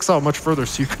it sticks out much further,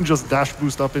 so you can just dash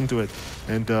boost up into it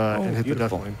and hit beautiful. the death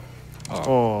plane.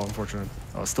 Oh, unfortunate.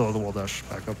 Still have the wall dash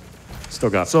back up. Still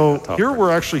got So that top here part.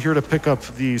 we're actually here to pick up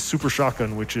the super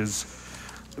shotgun, which is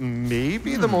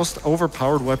maybe the most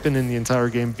overpowered weapon in the entire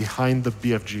game behind the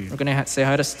BFG. We're gonna say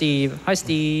hi to Steve. Hi,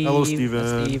 Steve. Hello, Hi,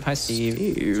 Steven. Steve. Hi, Steve.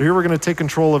 So here we're going to take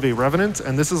control of a Revenant,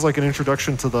 and this is like an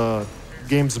introduction to the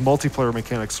game's multiplayer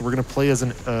mechanics. So we're going to play as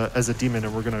a demon,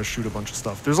 and we're going to shoot a bunch of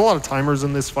stuff. There's a lot of timers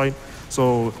in this fight,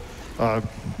 so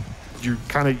you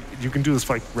can do this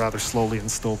fight rather slowly and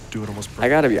still do it almost I perfect.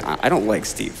 gotta be honest, I don't like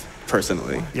Steve,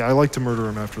 personally. Yeah, I like to murder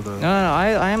him after the... No,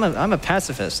 I'm a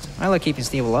pacifist. I like keeping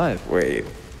Steve alive. Wait,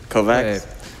 Kovac? Wait.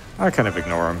 I kind of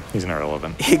ignore him. He's an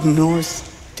irrelevant. Ignore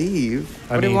Steve.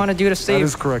 What do you want to do to That Steve?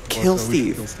 is correct. Kill Martha.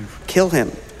 We should Steve. Kill Steve. Kill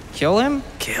him. Kill him?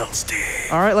 Kill Steve.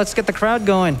 All right, let's get the crowd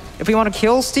going. If we want to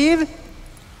kill Steve,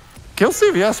 Kill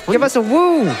Steve, yes, please. give us a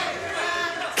woo.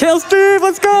 Kill Steve,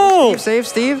 let's go! Save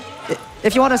Steve.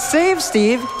 If you want to save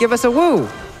Steve, give us a woo.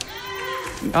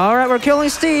 All right, we're killing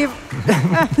Steve.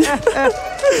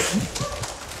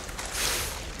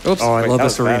 Oops. Oh, I Wait, love that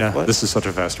this was fast. arena. What? This is such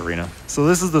a fast arena. So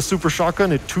this is the super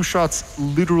shotgun. It 2 shots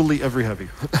literally every heavy.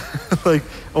 Like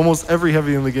almost every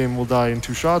heavy in the game will die in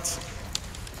 2 shots.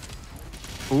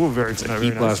 Ooh, very, It's a very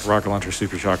heat blast, nice. rocket launcher,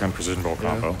 super shotgun, precision bolt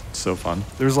combo. It's so fun.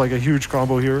 There's like a huge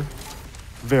combo here.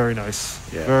 Very nice.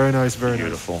 Yeah. Very nice, very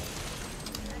Beautiful.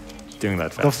 Doing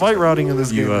that fast. nice. The fight routing in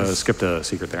this game You is... skipped a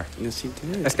secret there. Yes, you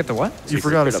did. I skipped a what? You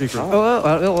forgot a secret secret.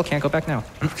 up Oh, can't go back now.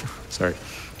 Sorry.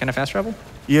 Can I fast travel?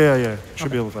 Yeah.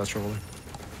 Should be able to fast travel there.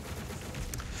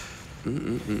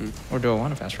 Or do I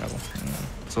want to fast travel?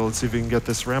 So let's see if we can get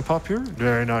this ramp hop here.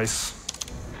 Very nice.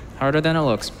 Harder than it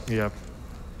looks. Yeah.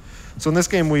 So in this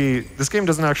game, this game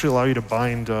doesn't actually allow you to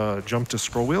bind jump to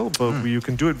scroll wheel, but you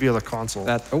can do it via the console.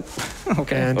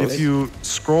 Okay. And if you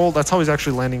scroll, that's how he's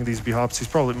actually landing these B-hops. He's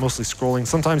probably mostly scrolling.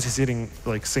 Sometimes he's hitting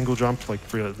like single jump, like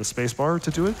for the space bar to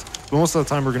do it. But most of the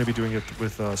time, we're going to be doing it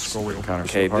with scroll wheel. Counter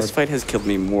Okay, so hard. this fight has killed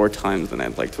me more times than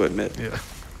I'd like to admit. Yeah.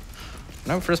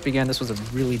 When I first began, this was a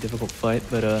really difficult fight,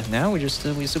 but now we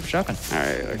super shotgun. All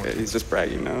right, okay, he's just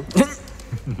bragging now.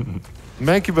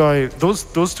 Mancubi,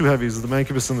 those two heavies, the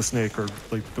Mancubus and the Snake, or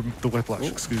like the Whiplash,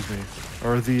 excuse me,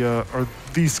 are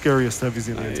the scariest heavies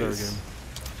in the entire Nice. game.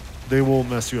 They will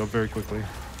mess you up very quickly.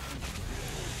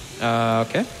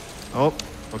 Okay. Oh,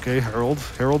 okay, Harold.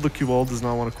 Harold the Cubald does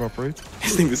not want to cooperate.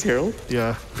 His name is Harold?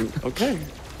 Yeah, Okay.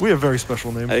 we have very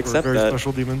special names I for accept very that.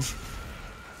 special demons.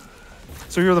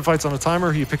 So here the fight's on a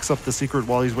timer. He picks up the secret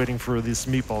while he's waiting for this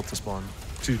meatball to spawn.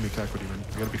 Excuse me, Caco Demon.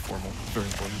 You gotta be formal. Very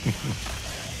important.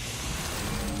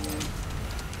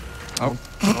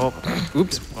 Oh,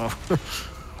 Oops. wow.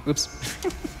 Oops.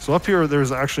 So up here,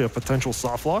 there's actually a potential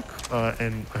soft lock,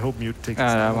 and I hope Mute takes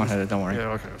this I down. won't hit it. Don't worry.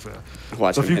 Yeah, okay. So, yeah.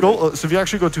 Watch So him if you hit go, it. so if you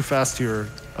actually go too fast here,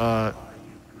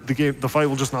 the fight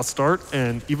will just not start,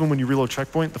 and even when you reload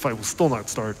checkpoint, the fight will still not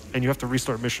start, and you have to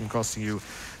restart mission, costing you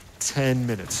 10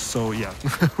 minutes. So yeah,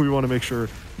 we want to make sure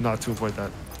not to avoid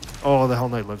that. Oh, the Hell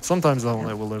Knight lived. Sometimes the Hell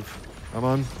Knight will live. Come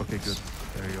on. Okay, good.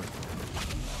 There you go.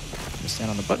 Just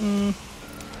stand on the button.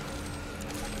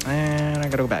 And I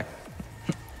gotta go back.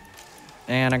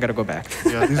 And I gotta go back.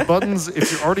 Yeah, these buttons,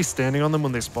 if you're already standing on them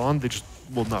when they spawn, they just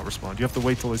will not respond. You have to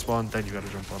wait till they spawn, then you gotta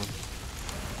jump on them.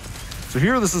 So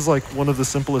here, this is like one of the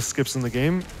simplest skips in the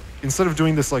game. Instead of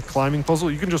doing this like climbing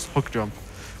puzzle, you can just hook jump.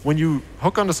 When you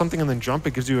hook onto something and then jump,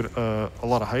 it gives you a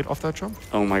lot of height off that jump.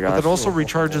 Oh my But gosh. that also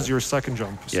recharges your second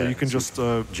jump, so Yeah, you can so just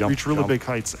jump, reach really jump. big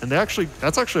heights. And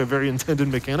that's actually a very intended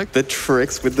mechanic. The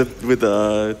tricks with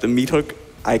the meat hook,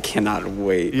 I cannot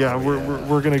wait. Yeah,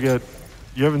 we're gonna get.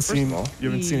 You haven't seen all,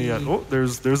 it yet. Oh,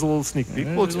 there's a little sneak peek.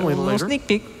 We'll explain it later. Sneak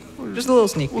peek. Just a little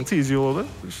sneak We'll peek. tease you a little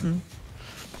bit.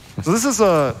 So this is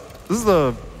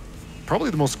the probably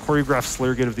the most choreographed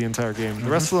Slayer gate of the entire game. The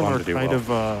rest of them Fun are to do kind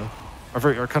well. of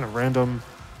are kind of random.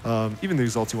 Even the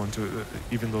Exalty one too,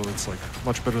 even though it's like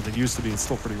much better than it used to be, it's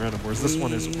still pretty random. Whereas this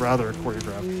one is rather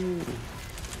choreographed.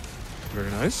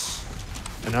 Very nice.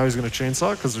 And now he's gonna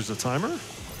chainsaw because there's a timer.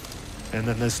 And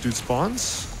then this dude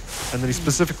spawns. And then he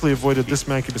specifically avoided this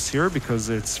Mancubus here because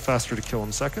it's faster to kill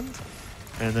him second.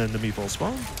 And then the meatballs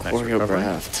spawn. Nice Oreo recovery.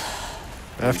 graft.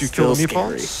 After you kill the Still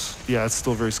meatballs, yeah, it's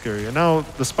still very scary. And now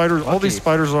the spiders, all these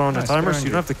spiders are on a Nice, timer, good so on you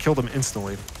you. don't have to kill them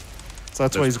instantly. So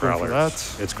that's why Those he's going for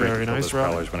prowlers. that. It's great Very to kill nice those route.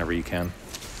 prowlers whenever you can.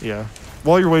 Yeah.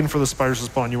 While you're waiting for the spiders to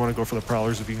spawn, you want to go for the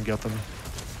prowlers if you can get them.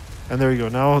 And there you go.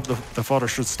 Now the fodder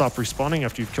should stop respawning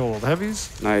after you've killed all the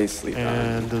heavies, Nicely done.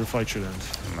 and the fight should end.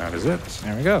 And that is it.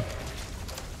 There we go.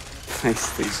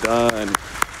 Nicely done.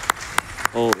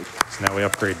 Holy. So now we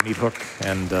upgrade Meat Hook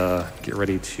and get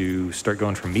ready to start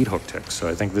going for Meat Hook ticks. So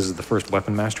I think this is the first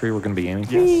weapon mastery we're going to be aiming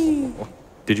for. Yes.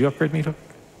 Did you upgrade Meat Hook?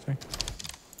 Sorry.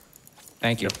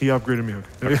 Thank you. He upgraded me.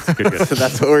 Good, good. So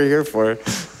that's what we're here for.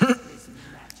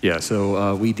 Yeah,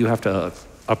 so we do have to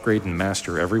upgrade and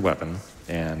master every weapon,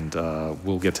 and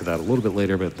we'll get to that a little bit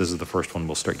later, but this is the first one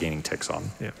we'll start gaining ticks on.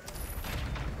 Yeah.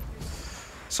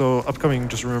 So upcoming,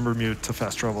 just remember Mute to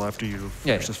fast travel after you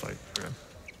finish yeah. this fight. Okay.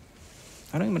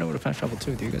 I don't even know what a fast travel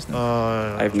to. Do you guys know?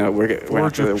 I have no. We're going to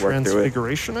Forge have of to work through it.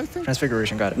 Transfiguration, I think.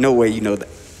 Transfiguration, got it. No way you know that.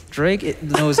 Drake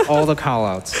knows all the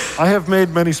callouts. I have made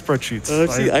many spreadsheets.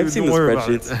 I've seen Don't the worry about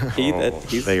it. spreadsheets.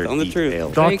 He's They are telling the truth.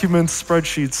 detailed. Documents,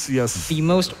 spreadsheets, yes. The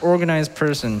most organized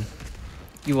person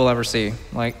you will ever see.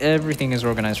 Like, everything is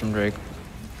organized from Drake.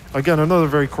 Again, another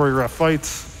very choreographed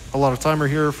fight. A lot of timer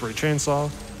here for a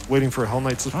chainsaw. Waiting for a Hell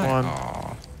Knight to spawn.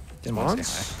 Aw. Didn't want to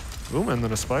say Spawns. Boom, and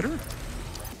then a spider.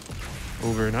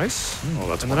 Oh, very nice. Oh,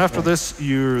 that's And then one after point. this,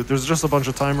 there's just a bunch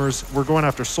of timers. We're going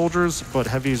after soldiers, but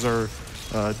heavies are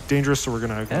dangerous, so we're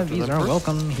going to go hi. after Heavies them are first.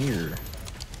 welcome here.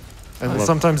 And then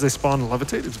sometimes they spawn and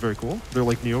levitate. It's very cool. They're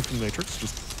like Neo from the Matrix,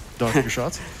 just dodge your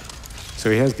shots. So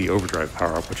he has the overdrive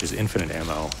power-up, which is infinite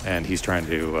ammo, and he's trying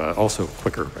to also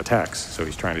quicker attacks. So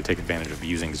he's trying to take advantage of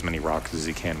using as many rocks as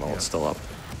he can while it's still up.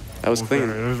 That was It clean.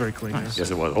 was very clean. Yes.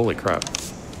 Yes, it was. Holy crap.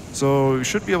 So you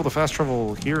should be able to fast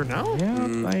travel here now.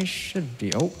 Yeah, I should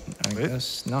be. Oh, I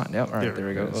guess not. Yeah, all right, there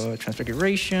we go.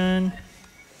 Transfiguration.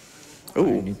 I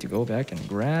Ooh, need to go back and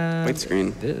grab white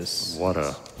screen. this. What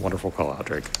a wonderful call out,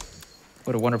 Drake.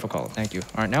 What a wonderful call. Thank you.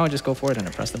 All right, now I just go for it and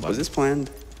I press the button. Was this planned?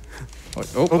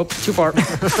 Oh, too far.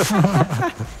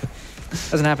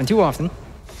 Doesn't happen too often.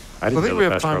 I didn't think know we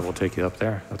the have fast time- travel will take you up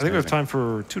there. I think we have time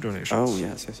for 2 donations. Oh,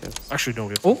 yes. Actually, no,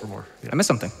 we have time Oh, for more. Yeah. I missed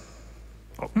something.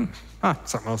 Something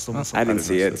else. Still missing. I didn't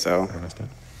see it, so. I missed it.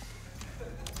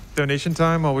 Donation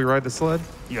time while we ride the sled.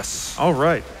 Yes. All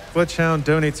right. Glitchhound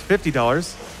donates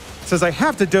 $50. Says, I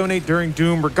have to donate during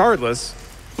Doom regardless,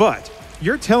 but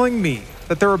you're telling me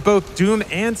that there are both Doom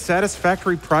and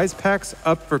Satisfactory prize packs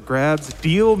up for grabs.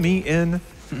 Deal me in.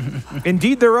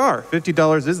 Indeed, there are.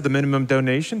 $50 is the minimum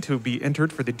donation to be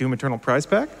entered for the Doom Eternal prize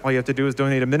pack. All you have to do is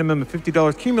donate a minimum of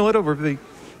 $50 cumulative over the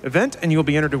event, and you'll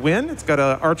be entered to win. It's got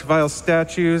a Archvile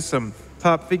statue, some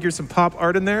pop figures, some pop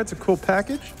art in there. It's a cool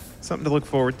package. Something to look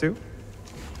forward to.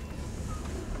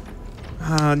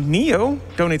 Neo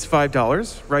donates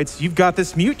 $5. Writes, you've got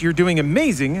this mute. You're doing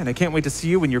amazing, and I can't wait to see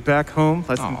you when you're back home.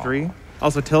 Less than 3.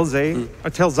 Also, tell Zai,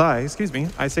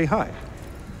 I say hi.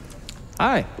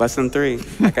 Hi. Less than 3.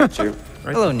 I got you.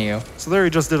 Right. Hello, Neo. So there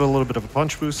he just did a little bit of a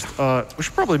punch boost. We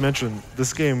should probably mention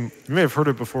this game. You may have heard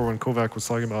it before when Kovaak was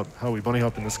talking about how we bunny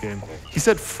hop in this game. He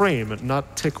said frame,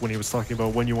 not tick, when he was talking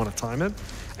about when you want to time it.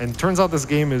 And turns out this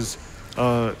game is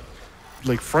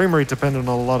like frame rate dependent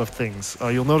on a lot of things.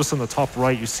 You'll notice in the top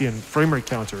right you see a frame rate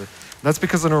counter. And that's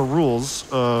because in our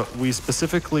rules we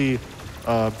specifically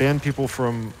ban people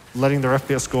from letting their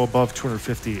FPS go above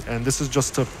 250, and this is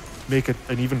just to make it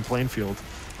an even playing field.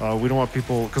 We don't want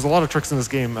people, because a lot of tricks in this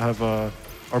game have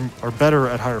are better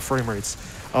at higher frame rates.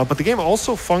 But the game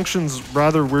also functions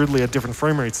rather weirdly at different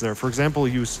frame rates there. For example,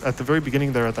 at the very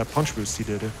beginning there at that punch boost he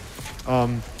did,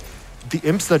 the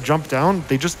imps that jump down,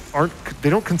 they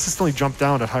don't consistently jump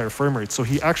down at higher frame rates. So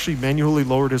he actually manually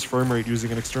lowered his frame rate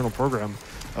using an external program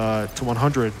to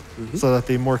 100 so that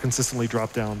they more consistently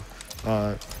drop down.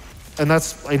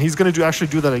 And he's going to actually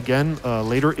do that again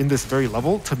later in this very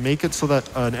level to make it so that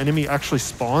an enemy actually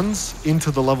spawns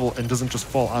into the level and doesn't just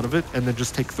fall out of it and then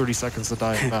just take 30 seconds to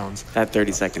die in bounds. That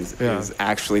 30 seconds is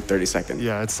actually 30 seconds.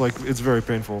 Yeah, it's very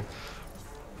painful.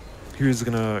 Here's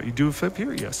you do a fib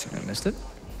here? Yes. I missed it.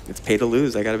 It's pay to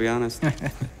lose, I gotta be honest.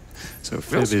 So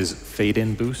fib is fade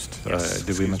in boost. Yes,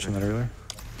 Did we mention that earlier?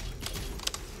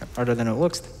 Harder than it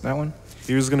looks, that one.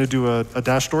 He was going to do a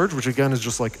dash storage, which again is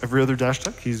just like every other dash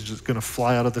tech. He's just going to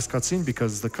fly out of this cutscene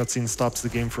because the cutscene stops the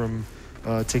game from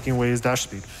taking away his dash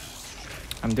speed.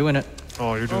 I'm doing it.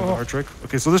 Oh, you're doing the hard trick?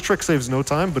 Okay, so this trick saves no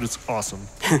time, but it's awesome.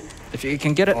 If you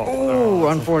can get it. Oh,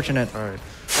 unfortunate. All right.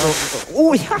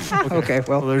 Oh, yeah. Okay,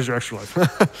 well. Well, there's your extra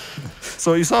life.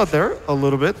 So you saw it there a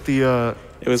little bit.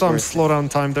 It was saw him worth slow down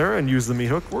time there and use the meat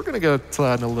hook. We're going to get to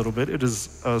that in a little bit. It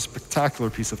is a spectacular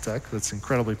piece of tech that's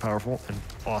incredibly powerful and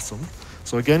awesome.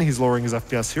 So again, he's lowering his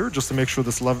FPS here just to make sure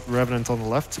this Revenant on the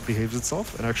left behaves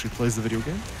itself and actually plays the video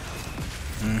game.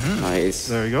 Nice.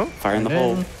 There you go. Fire in the And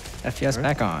hole. then FPS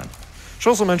back on. Should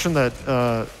also mention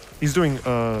that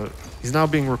he's now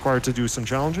being required to do some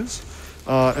challenges.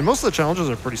 And most of the challenges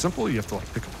are pretty simple. You have to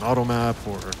pick up an auto map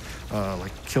or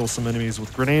kill some enemies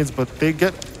with grenades, but they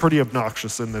get pretty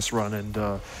obnoxious in this run, and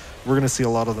we're going to see a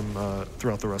lot of them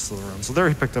throughout the rest of the run. So there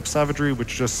he picked up Savagery,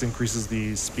 which just increases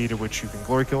the speed at which you can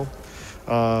glory kill.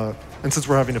 And since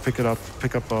we're having to pick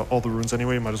up all the runes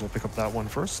anyway, might as well pick up that one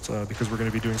first, because we're going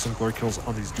to be doing some glory kills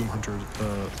on these Doom Hunter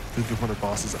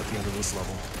bosses at the end of this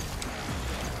level.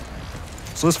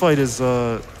 So this fight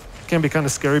can be kind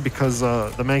of scary because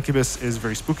the Mancubus is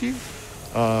very spooky,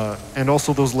 and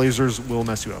also those lasers will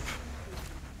mess you up.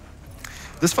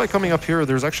 This fight coming up here,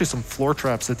 there's actually some floor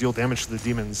traps that deal damage to the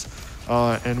demons,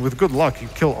 and with good luck, you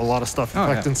kill a lot of stuff. In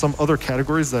fact, in some other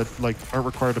categories that aren't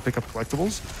required to pick up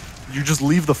collectibles, you just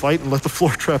leave the fight and let the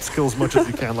floor traps kill as much as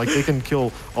you can. They can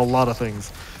kill a lot of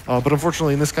things. But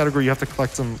unfortunately, in this category, you have to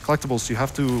collect some collectibles, so you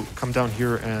have to come down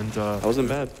here and That wasn't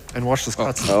bad. and watch this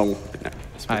cutscene. Oh,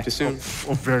 spoke too soon.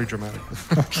 Oh, very dramatic.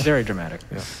 Very dramatic.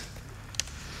 Yeah.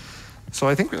 So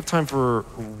I think we have time for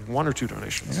 1 or 2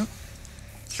 donations. Yeah.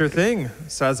 Sure thing.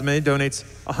 Sazame donates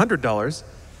 $100.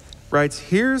 Writes,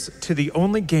 here's to the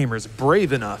only gamers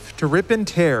brave enough to rip and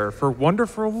tear for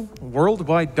wonderful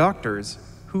worldwide doctors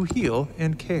who heal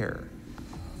and care.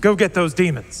 Go get those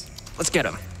demons. Let's get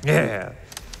him. Yeah.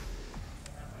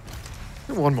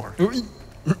 One more.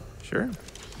 Sure.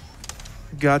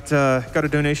 Got a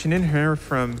donation in here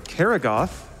from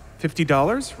Karagoth,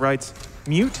 $50. Writes,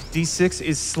 MuteD6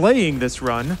 is slaying this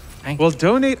run. We'll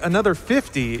donate another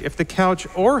 $50 if the couch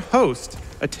or host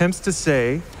attempts to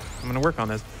say, I'm going to work on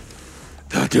this,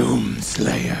 The Doom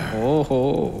Slayer.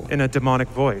 Oh. In a demonic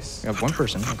voice. You have one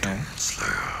person. Okay.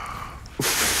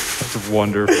 That's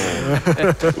wonderful.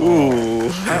 Ooh. All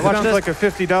right, watch Sounds this. like a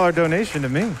 $50 donation to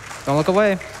me. Don't look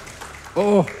away.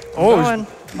 Oh, Going.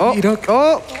 Oh. Yeetuk.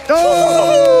 Oh.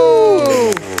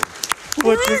 Oh.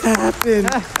 What just happened?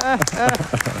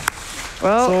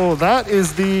 Well, so that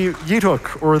is the yeet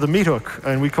hook, or the meat hook,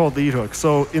 and we call it the yeet hook.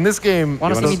 So in this game...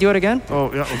 want to see me do it again?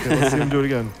 Oh, yeah, okay, let's see him do it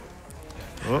again.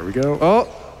 There we go. Oh.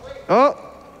 Oh.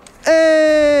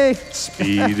 Hey.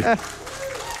 Speed.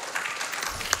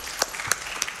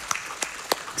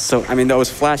 So, I mean, that was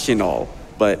flashy and all,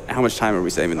 but how much time are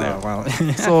we saving there? Oh, wow.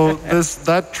 So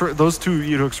those two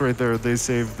yeet hooks right there, they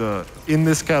saved, in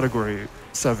this category,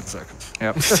 7 seconds.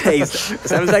 Yep. 7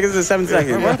 seconds is 7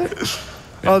 seconds.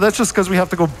 That's just because we have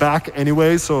to go back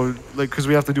anyway, so because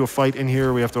we have to do a fight in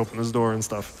here, we have to open this door and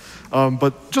stuff.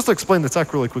 But just to explain the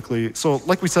tech really quickly, so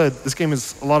like we said, this game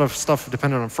is a lot of stuff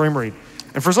dependent on frame rate.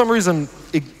 And for some reason,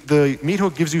 the meat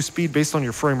hook gives you speed based on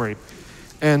your frame rate.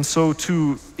 And so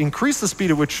to increase the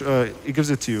speed at which it gives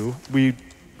it to you, we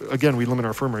limit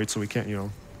our frame rate, so we can't,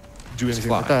 do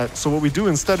anything like that. So what we do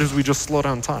instead is we just slow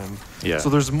down time. Yeah. So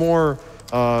there's more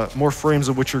frames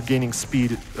at which you're gaining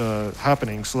speed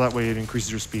happening, so that way it increases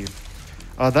your speed.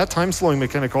 That time slowing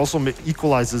mechanic also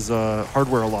equalizes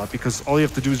hardware a lot, because all you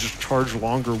have to do is just charge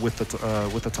longer with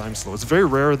the time slow. It's very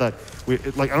rare that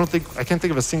I can't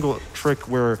think of a single trick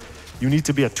where you need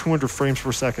to be at 200 frames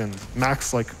per second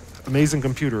max, amazing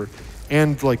computer,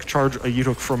 and charge a yeet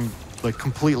hook from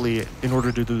completely in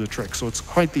order to do the trick. So it's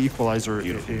quite the equalizer.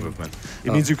 Beautiful movement.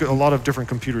 It means a lot of different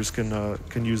computers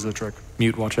can use the trick.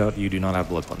 Mute, watch out. You do not have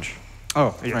blood punch.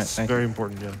 Oh, Yes, right. Thank very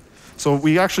important, yeah. So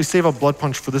we actually save up blood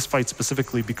punch for this fight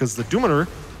specifically because the Doom Hunter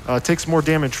takes more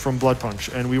damage from blood punch,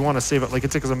 and we want to save it. It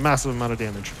takes a massive amount of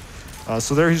damage.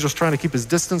 So there he's just trying to keep his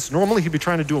distance. Normally he'd be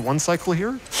trying to do a 1 cycle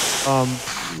here,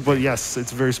 but yes,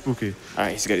 it's very spooky. All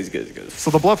right, he's good.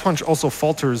 So the blood punch also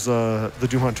falters the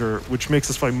Doom Hunter, which makes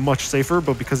this fight much safer,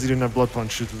 but because he didn't have blood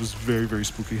punch, it was very, very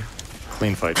spooky.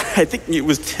 Clean fight. I think it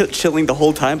was chilling the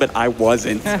whole time, but I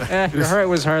wasn't. Your heart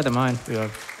was harder than mine. Yeah.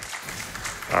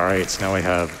 All right, so now we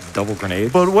have double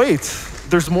grenades. But wait,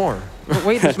 there's more. But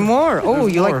wait, there's more. Oh,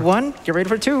 There's you more. like one? Get ready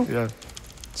for two. Yeah.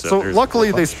 So So there's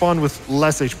luckily blood they punch. spawn with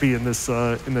less HP in this,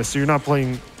 so you're not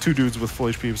playing 2 dudes with full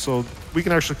HP. So we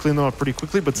can actually clean them up pretty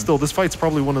quickly. But still, this fight's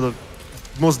probably one of the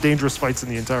most dangerous fights in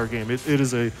the entire game. It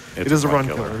is a run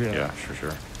killer. Yeah.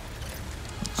 Sure.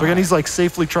 So again, he's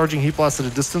safely charging heat blast at a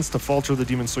distance to falter the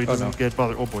demon, so he doesn't get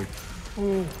bothered. Oh boy.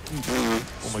 Oh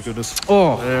my goodness.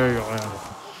 Oh. There you go. Yeah.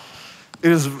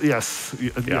 It is yes.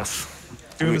 Yes.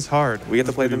 Doom is hard. We get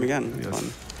to play them again. It's Yes.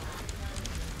 fun.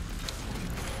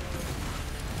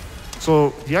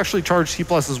 So he actually charged heat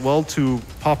blast as well to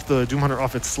pop the Doom Hunter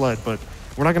off its sled, but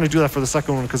we're not going to do that for the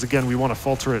second one because again we want to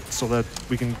falter it so that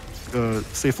we can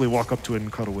safely walk up to it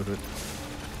and cuddle with it.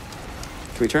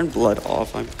 Can we turn blood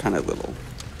off? I'm kind of a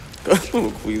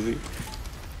little queasy.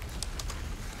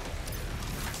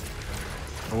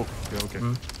 Oh, yeah, okay.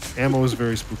 Ammo is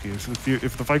very spooky. So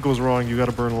if the fight goes wrong, you got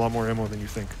to burn a lot more ammo than you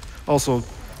think. Also,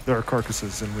 there are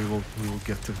carcasses, and we will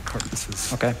get to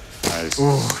carcasses. Okay. Nice.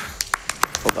 Oh,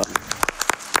 Hold on.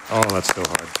 Oh, that's so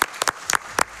hard.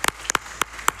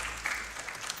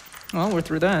 Well, we're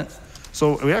through that.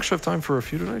 so we actually have time for a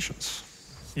few donations.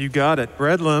 You got it.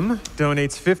 Breadlam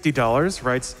donates $50,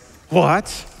 writes,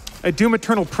 "What? A Doom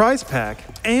Eternal prize pack,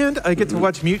 and I get to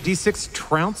watch MuteD6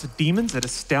 trounce demons at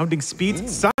astounding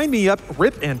speeds. Sign me up,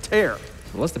 rip and tear."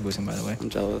 What's the boosting, by the way? I'm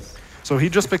jealous. So he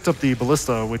just picked up the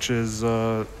Ballista, which is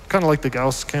kind of like the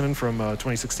Gauss cannon from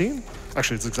 2016.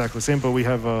 Actually, it's exactly the same, but we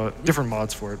have different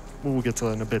mods for it. We'll get to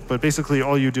that in a bit. But basically,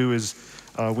 all you do is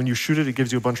when you shoot it, it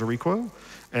gives you a bunch of recoil,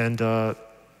 and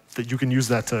that you can use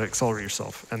that to accelerate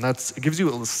yourself. And it gives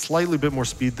you a slightly bit more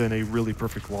speed than a really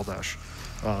perfect wall dash.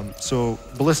 So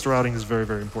Ballista routing is very,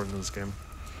 very important in this game.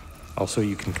 Also,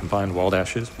 you can combine wall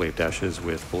dashes, wave dashes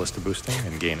with ballista boosting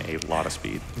and gain a lot of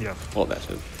speed. Yeah. Well, that's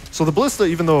it. So the Ballista,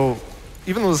 even though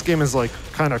this game is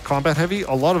kind of combat heavy,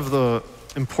 a lot of the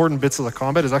important bits of the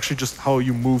combat is actually just how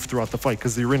you move throughout the fight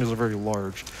because the arenas are very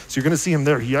large. So you're going to see him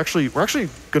there. We're actually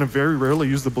going to very rarely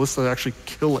use the Ballista to actually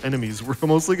kill enemies. We're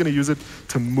mostly going to use it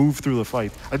to move through the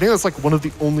fight. I think that's one of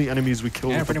the only enemies we kill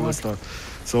with the pretty much. Ballista.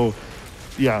 So,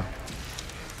 yeah.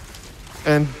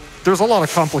 And there's a lot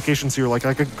of complications here.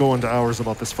 I could go into hours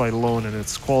about this fight alone and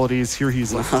its qualities. Here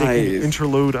he's taking Nice.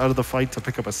 interlude out of the fight to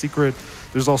pick up a secret.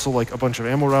 There's also a bunch of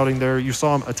ammo routing there. You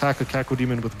saw him attack a Kako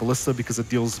Demon with Ballista because it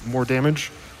deals more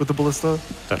damage with the Ballista.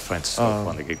 That fight's so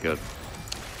fun to get good.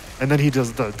 And then he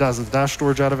does the dash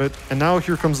storage out of it. And now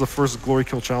here comes the first glory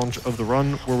kill challenge of the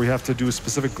run, where we have to do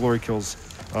specific glory kills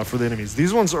for the enemies.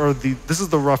 These ones are this is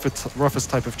the roughest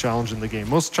type of challenge in the game.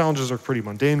 Most challenges are pretty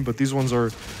mundane, but these ones are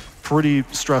pretty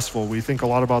stressful. We think a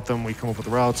lot about them. We come up with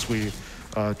routes. We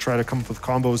try to come up with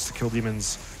combos to kill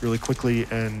demons really quickly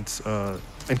and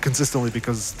consistently,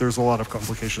 because there's a lot of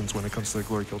complications when it comes to the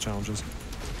glory kill challenges.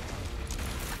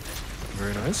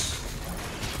 Very nice.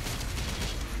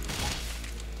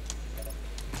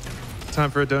 Time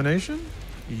for a donation?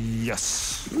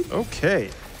 Yes. Okay.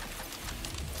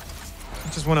 I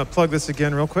just want to plug this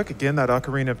again real quick. Again, that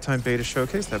Ocarina of Time beta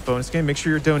showcase, that bonus game. Make sure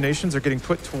your donations are getting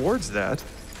put towards that.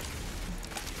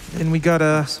 And we got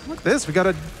look at this. We got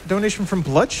a donation from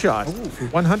Bloodshot.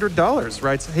 $100,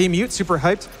 writes, "Hey Mute, super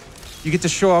hyped. You get to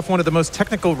show off one of the most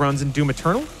technical runs in Doom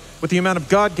Eternal. With the amount of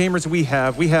God gamers we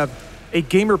have a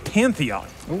gamer pantheon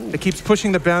that keeps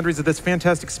pushing the boundaries of this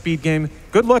fantastic speed game.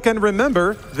 Good luck, and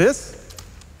remember this."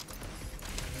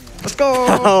 Let's go.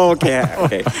 Oh,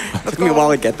 okay. Took me a while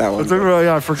to get that one.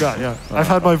 Yeah, I forgot. Yeah, I've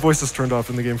had my voices turned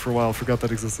off in the game for a while. I forgot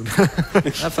that existed.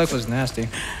 That flick was nasty.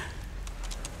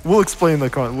 We'll explain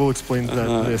that.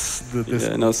 This.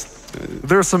 Yeah, no,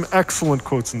 There are some excellent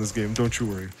quotes in this game. Don't you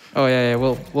worry. Oh yeah.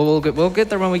 We'll get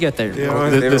there when we get there. Yeah,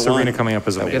 This arena coming up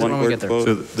is Get amazing. there when we get there.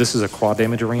 So this is a quad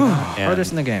damage arena. and Hardest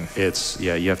in the game. It's,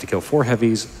 you have to kill 4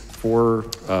 heavies, 4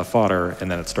 fodder, and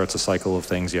then it starts a cycle of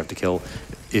things you have to kill.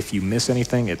 If you miss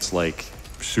anything, it's like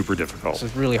super difficult. This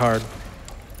is really hard.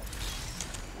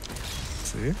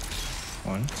 See?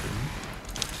 1, 2.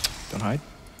 Don't hide.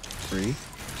 3,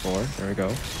 4. There we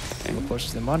go. We'll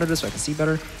push the monitor so I can see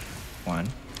better. 1.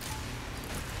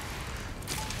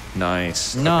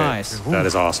 Nice. Nice. Okay. That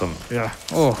is awesome. Yeah.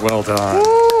 Oh, Well done.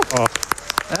 Oh,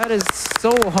 that is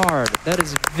so hard. That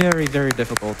is very, very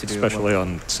difficult to do. especially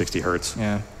on 60 hertz.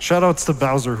 Yeah. Shout outs to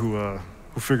Bowser who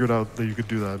figured out that you could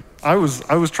do that. I was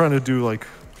trying to do I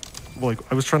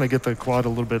was trying to get the quad a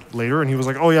little bit later, and he was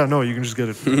like, "Oh yeah, no, you can just get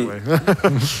it anyway."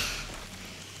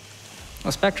 Oh,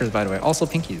 Spectres, by the way, also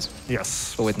pinkies,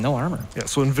 Yes. but with no armor. Yeah.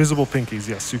 So invisible pinkies.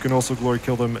 Yes, you can also glory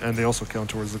kill them, and they also count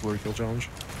towards the glory kill challenge.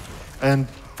 And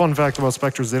fun fact about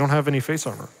Spectres, they don't have any face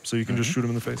armor, so you can just shoot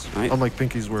them in the face. Right. Unlike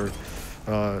pinkies, where,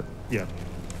 yeah.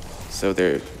 So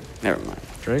they're, never mind.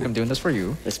 Drake, I'm doing this for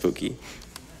you. They're spooky.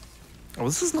 Oh,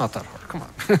 this is not that hard. Come on.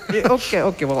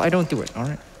 Okay, well, I don't do it. All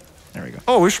right. There we go.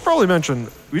 Oh, we should probably mention,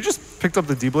 we just picked up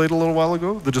the D-Blade a little while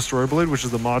ago, the Destroyer Blade, which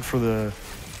is the mod for the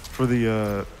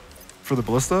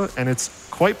ballista, and it's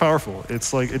quite powerful.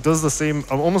 It's like, it does the same,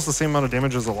 almost the same amount of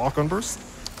damage as a lock-on burst.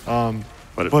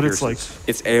 But it's like,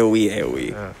 It's AoE.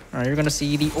 yeah. All right, you're going to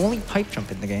see the only pipe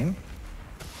jump in the game.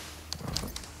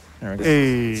 There we go.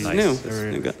 Hey. This is Nice. new. This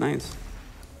is new. Got nice.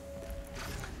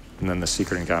 And then the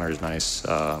secret encounter is nice.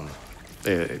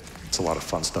 It's a lot of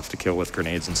fun stuff to kill with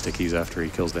grenades and stickies after he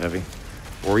kills the heavy.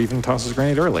 Or even tosses a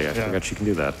grenade early. I forgot you can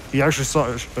do that. He actually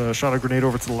shot a grenade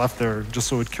over to the left there, just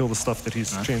so it would kill the stuff that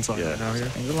he's chainsawing right now here.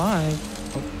 He's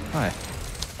alive. Oh, hi.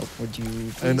 Oh, would you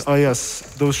please? And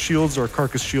yes, those shields are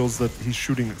carcass shields that he's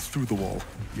shooting through the wall.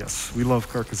 Yes, we love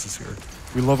carcasses here.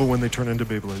 We love it when they turn into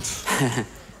Beyblades.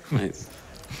 Nice.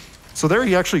 So there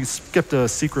he actually skipped a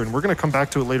secret, and we're going to come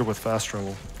back to it later with fast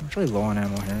travel. I'm actually low on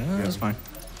ammo here. That's fine.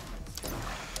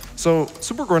 So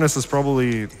Super Gornis is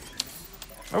probably,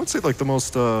 I would say, like the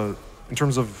most in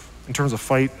terms of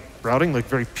fight routing, like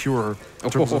very pure in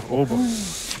terms of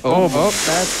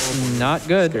That's not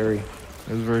good. Scary.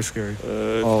 It was very scary.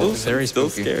 Very still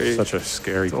spooky. scary. Such a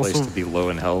scary place also- to be low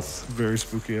in health. Very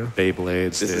spooky, yeah.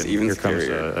 Beyblades. This is even Here comes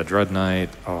scarier. a Dread Knight.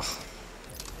 Oh,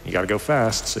 you got to go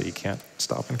fast so you can't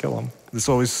stop and kill him. This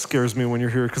always scares me when you're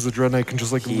here because the Dread Knight can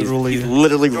just like He's literally.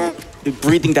 literally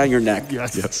breathing down your neck.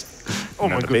 Yes. Yes. Oh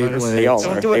my And the goodness. They all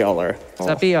Don't are. do it. They all are.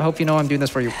 Steppy, I hope you know I'm doing this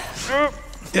for you.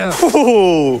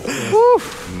 Ooh.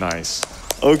 Nice.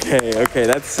 Okay,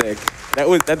 that's sick.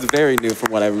 That's very new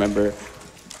from what I remember.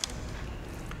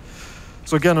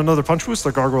 So again, another punch boost.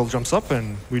 The gargoyle jumps up,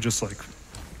 and we just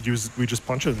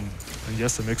punch it, and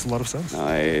yes, it makes a lot of sense.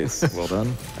 Nice. Well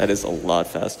done. That is a lot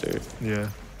faster. Yeah.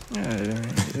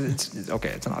 It's okay.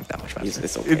 It's not that much faster.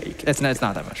 It's okay. You can- It's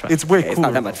not that much faster. It's way cooler. It's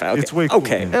not that much faster. It's way cooler.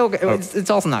 Okay. It's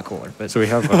also not cooler, but So we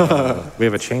have a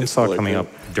chainsaw really coming good.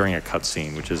 up during a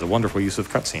cutscene, which is a wonderful use of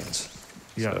cutscenes.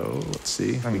 Yeah. So let's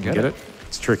see if we me can get get it. it.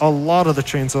 It's tricky. A lot of the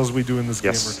chainsaws we do in this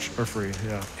Yes. game are free.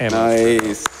 Yeah.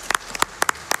 Nice.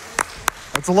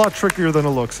 It's a lot trickier than it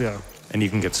looks. Yeah. And you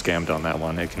can get scammed on that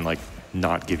one. It can like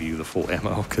not give you the full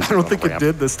ammo because I don't think it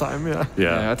did this time. Yeah.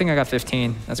 yeah, I think I got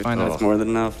 15. That's fine. That's more than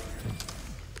enough.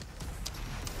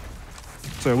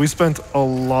 So we spend a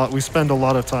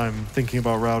lot of time thinking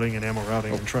about routing and ammo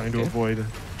routing and trying to avoid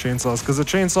chainsaws, because a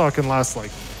chainsaw can last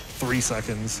like 3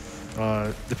 seconds,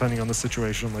 depending on the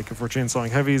situation. Like if we're chainsawing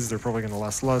heavies, they're probably going to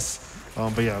last less.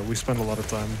 But yeah, we spend a lot of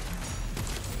time.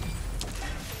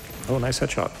 Oh, nice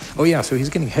headshot. Oh yeah, so he's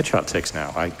getting headshot ticks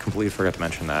now. I completely forgot to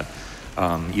mention that.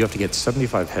 You have to get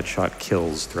 75 headshot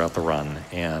kills throughout the run,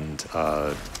 and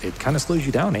it kind of slows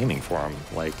you down aiming for them.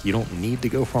 Like, you don't need to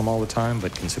go for them all the time,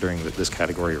 but considering that this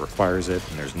category requires it,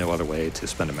 and there's no other way to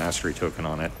spend a mastery token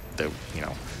on it, that, you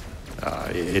know,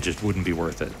 it just wouldn't be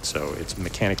worth it. So it's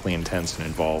mechanically intense and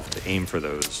involved to aim for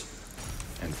those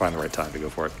and find the right time to go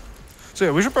for it. So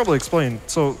yeah, we should probably explain.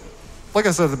 So, like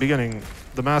I said at the beginning,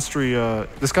 the mastery,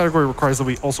 this category requires that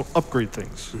we also upgrade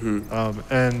things.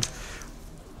 And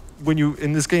when you,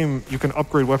 in this game, you can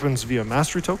upgrade weapons via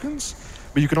mastery tokens,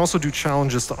 but you can also do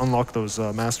challenges to unlock those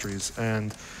masteries.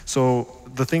 And so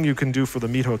the thing you can do for the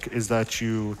meat hook is that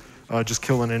you just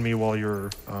kill an enemy while you're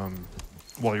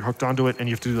hooked onto it, and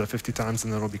you have to do that 50 times,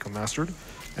 and then it'll become mastered,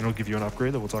 and it'll give you an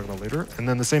upgrade that we'll talk about later. And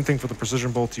then the same thing for the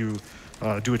precision bolt. You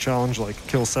do a challenge like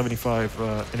kill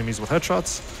 75 enemies with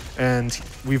headshots, and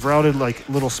we've routed like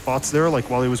little spots there. Like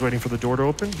while he was waiting for the door to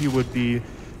open, he would be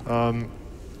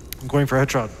going for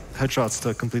headshots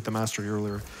to complete the mastery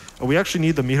earlier. We actually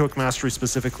need the meat hook mastery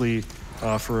specifically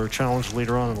for a challenge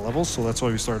later on in the levels, so that's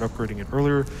why we started upgrading it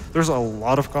earlier. There's a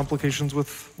lot of complications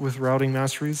with routing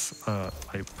masteries.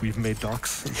 We've made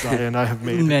docs, xiae and I have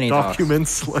made many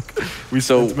documents. Like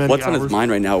So spent many what's on hours. his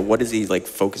mind right now? What is he like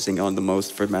focusing on the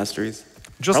most for masteries?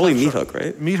 Just Probably headshot. meat hook,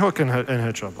 right? Meat hook and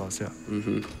headshot blast, yeah.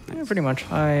 Yeah, pretty much.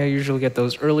 I usually get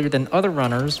those earlier than other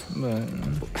runners. But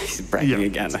He's bragging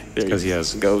again. Because he has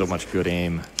so much good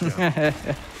aim. I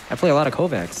play a lot of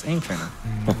kovaaks, aim trainer.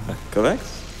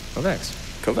 Kovacs? Kovaaks.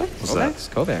 Kovacs?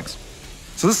 Kovaaks.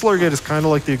 So this Slayer Gate is kind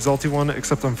of like the Exalti one,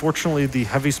 except unfortunately the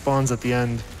heavy spawns at the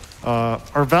end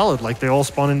are valid. Like they all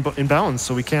spawn in balance,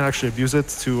 so we can't actually abuse it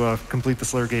to complete the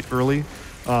Slayer Gate early.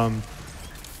 Not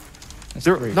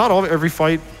every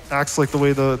fight acts like the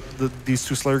way these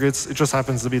two Slayer Gates. It just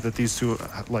happens to be that these two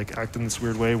like act in this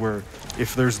weird way where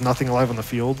if there's nothing alive on the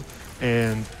field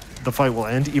and the fight will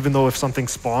end, even though if something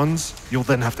spawns, you'll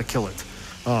then have to kill it.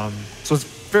 So it's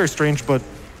very strange, but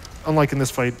unlike in this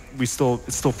fight, it's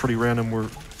still pretty random. Where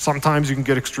sometimes you can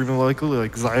get extremely likely,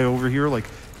 like xiae over here, like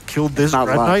killed this Not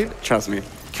Dread luck, Knight, trust me.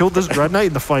 killed this Dread Knight,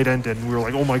 and the fight ended. And we were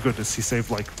like, oh my goodness, he saved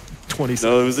like 20 seconds.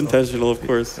 No, it was intentional, of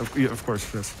course. Yeah, of course,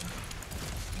 yes.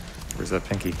 Where's that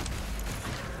pinky?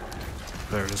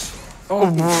 There it is. Oh,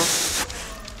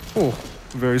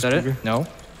 Very is that spooky. it? No.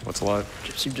 What's alive?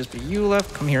 Just be you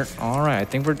left. Come here. All right. I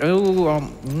think we're.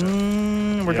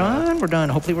 We're done. We're done.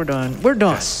 Hopefully we're done. We're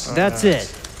done. Yes. That's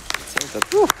Yes. it.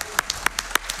 Whew.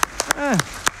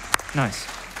 Nice.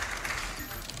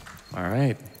 All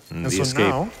right. And the so escape.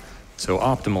 now, So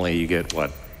optimally, you get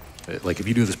what? Like if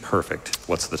you do this perfect,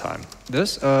 what's the time?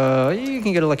 This, you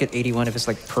can get it like at 81 if it's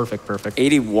like perfect.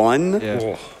 81? Yeah.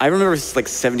 Oh. I remember like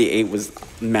 78 was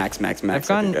max. I've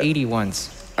gotten 80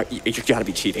 once. You gotta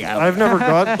be cheating. I've never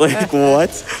got Like,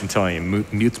 what? I'm telling you,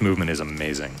 Mute's movement is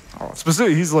amazing.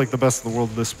 specifically. He's like the best in the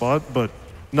world at this spot, but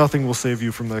nothing will save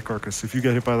you from that carcass. If you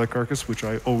get hit by that carcass, which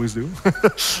I always do,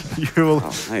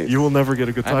 nice. you will never get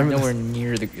a good time. I'm in this. nowhere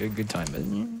near the good time, but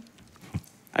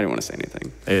I didn't want to say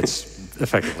anything. It's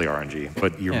effectively RNG,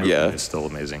 but your movement Yeah. is still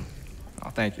amazing. oh,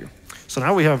 thank you. So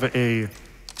now we have a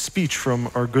speech from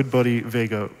our good buddy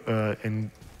Vega,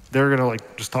 and they're gonna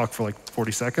like just talk for like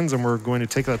 40 seconds, and we're going to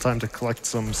take that time to collect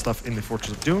some stuff in the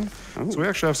Fortress of Doom. So we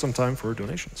actually have some time for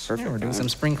donations. Perfect. Yeah, we're doing some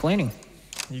spring cleaning.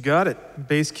 You got it.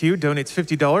 Base Q donates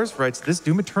 $50, writes, "This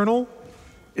Doom Eternal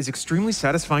is extremely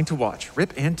satisfying to watch.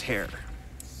 Rip and tear."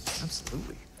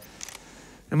 Absolutely.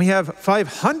 And we have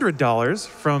 $500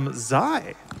 from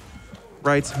xiae,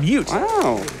 writes, "Mute."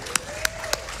 Wow.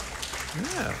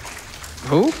 Yeah.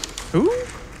 Who? Who?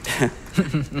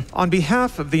 On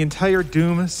behalf of the entire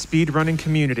Doom speedrunning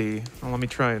community, let me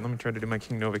try to do my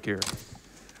King Novik here.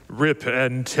 Rip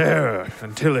and tear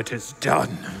until it is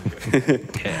done.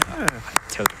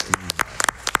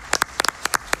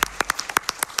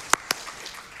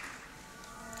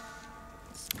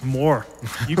 More.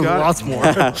 You got it. Lots more.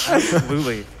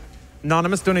 Absolutely.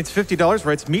 Anonymous donates $50,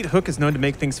 writes, "Meat Hook is known to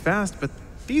make things fast, but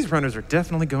these runners are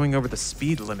definitely going over the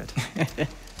speed limit."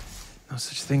 No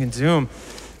such thing in Doom.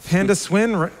 Panda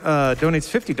Swin donates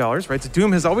 $50, writes,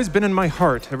 "Doom has always been in my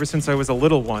heart ever since I was a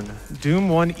little one. Doom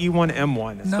 1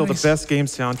 E1M1 is still the Nice. best game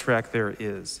soundtrack there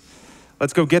is.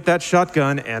 Let's go get that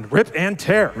shotgun and rip and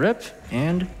tear." Rip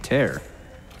and tear.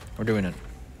 We're doing it.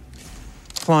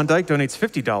 Klondike donates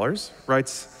 $50,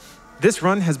 writes, "This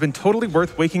run has been totally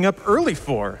worth waking up early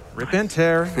for. Rip and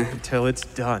tear until it's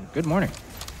done." Good morning.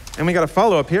 And we got a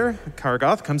follow-up here.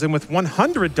 Kargoth comes in with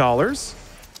 $100.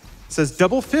 Says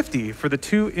double 50 for the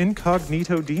 2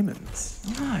 incognito demons.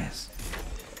 Nice.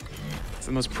 It's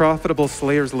the most profitable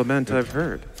Slayer's Lament I've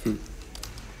heard.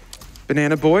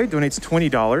 Banana Boy donates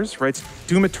 $20. Writes,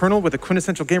 Doom Eternal with a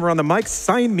quintessential gamer on the mic.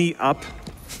 Sign me up.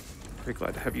 Very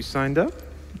glad to have you signed up.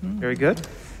 Very good.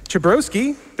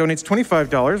 Chabrowski donates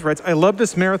 $25. Writes, I love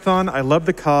this marathon. I love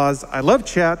the cause. I love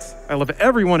chat. I love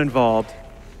everyone involved.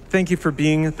 Thank you for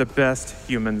being the best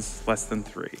humans, less than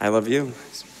 3. I love you.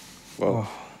 Whoa.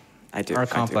 I do. Our I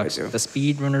complex, do. the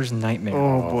speedrunner's nightmare.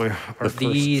 Oh boy, our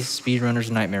The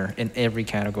speedrunner's nightmare in every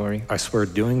category. I swear,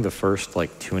 doing the first like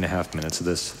 2.5 minutes of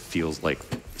this feels like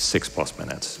 6+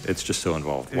 minutes. It's just so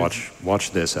involved.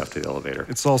 Watch this after the elevator.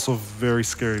 It's also very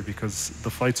scary because the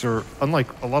fights are,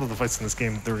 unlike a lot of the fights in this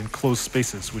game, they're in closed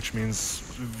spaces, which means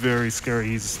very scary.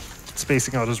 He's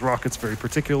spacing out his rockets very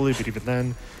particularly, but even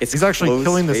then, he's actually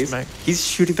killing this man. He's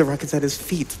shooting the rockets at his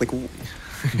feet. Like,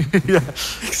 Yeah,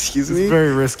 excuse it's me?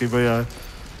 very risky, but yeah.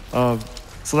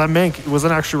 So that mank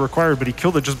wasn't actually required, but he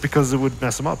killed it just because it would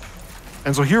mess him up.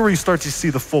 And so here we start to see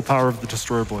the full power of the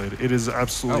Destroyer Blade. It is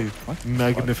absolutely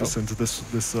magnificent,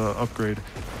 this upgrade.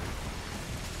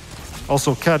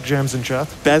 Also, Cat jams in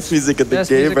chat. Best music of the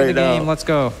Best game music right in the game. now. Let's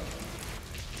go.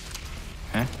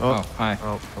 Huh? Oh. Hi.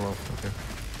 Oh, hello. Okay.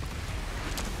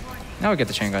 Now we get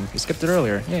the chain gun. You skipped it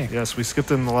earlier. Yay. Yes, we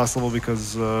skipped it in the last level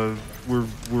because we're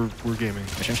gaming.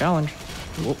 Mission challenge.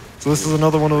 So this is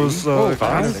another one of those.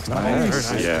 Nice.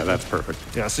 Nice. Yeah, that's perfect.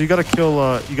 Yeah, so you gotta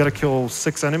kill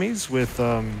 6 enemies with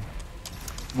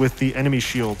the enemy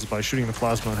shields by shooting the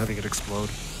plasma and having it explode.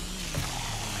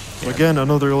 So again,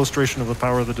 another illustration of the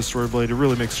power of the Destroyer Blade. It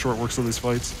really makes short works of these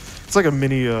fights. It's like a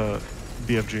mini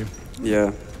BFG.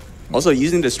 Yeah. Also,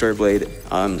 using Destroyer Blade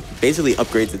basically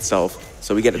upgrades itself,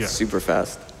 so we get it Yeah. super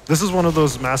fast. This is one of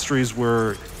those masteries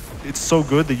where it's so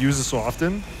good, they use it so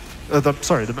often. Let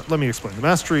me explain. The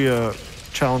mastery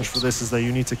challenge for this is that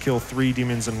you need to kill 3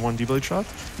 demons in 1 D-Blade shot.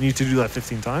 You need to do that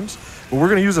 15 times. But we're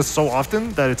going to use it so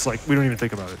often that it's like, we don't even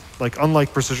think about it. Like,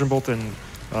 unlike Precision Bolt and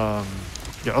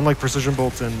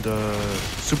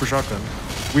Super Shotgun,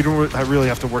 we don't really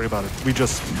have to worry about it. We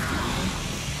just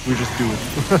do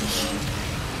it.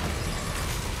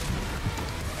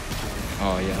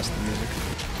 Oh yes, the music.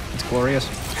 It's glorious.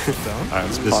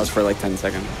 Pause for like 10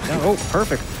 seconds. Oh,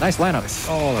 perfect. Nice lineup.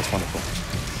 Oh, that's wonderful.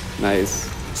 Nice.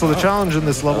 So the challenge in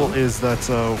this level is that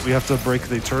we have to break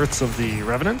the turrets of the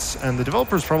Revenants, and the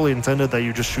developers probably intended that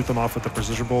you just shoot them off with the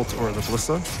Precision Bolt or the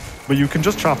Ballista, but you can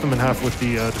just chop them in half with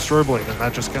the Destroyer Blade, and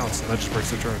that just counts, and that just breaks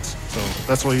the turrets. So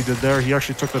that's what he did there. He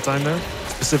actually took the time there,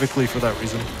 specifically for that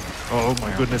reason. Oh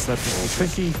my goodness, that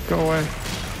Pinky, go away.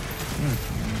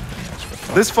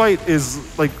 This fight is,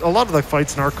 like, a lot of the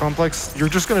fights in our complex, you're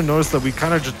just going to notice that we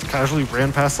kind of just casually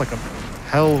ran past, like, a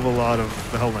hell of a lot of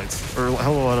the Hell Knights, or a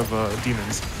hell of a lot of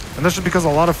demons. And that's just because a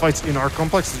lot of fights in our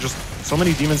complex, there's just so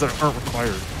many demons that aren't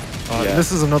required. And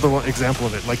this is another example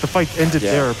of it. Like, the fight ended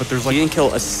there, but there's, like... You didn't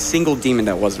kill a single demon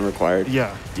that wasn't required.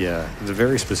 Yeah. Yeah, the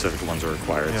very specific ones are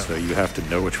required, so you have to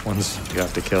know which ones you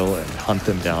have to kill and hunt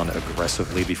them down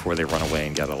aggressively before they run away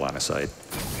and get a line of sight.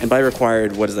 And by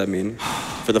required, what does that mean?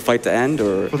 For the fight to end,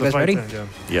 or...? For the guys fight ready? to end, yeah.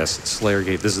 Yes, Slayer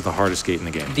Gate, this is the hardest gate in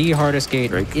the game. The hardest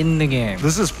gate in the game.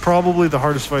 This is probably the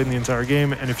hardest fight in the entire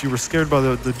game, and if you were scared by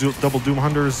the double Doom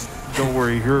Hunters, don't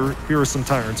worry, here are some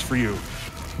tyrants for you.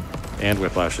 And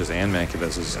Whiplashes, and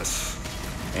Mancubuses,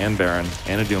 and Baron,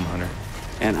 and a Doom Hunter.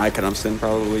 And Iconumson,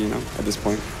 probably, at this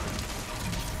point.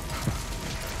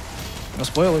 No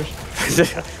spoilers.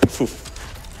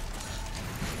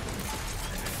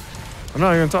 I'm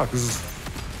not even gonna talk. This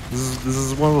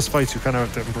is one of those fights you kind of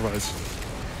have to improvise.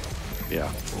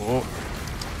 Yeah. Oh.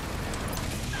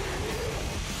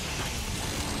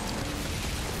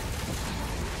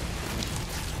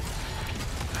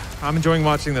 I'm enjoying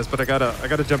watching this, but I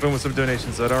gotta jump in with some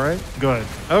donations. Is that all right? Go ahead.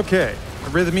 Okay.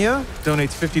 Arrhythmia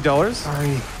donates $50.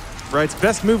 Sorry. Writes,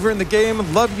 best mover in the game.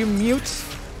 Love you, Mute.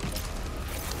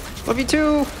 Love you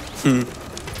too.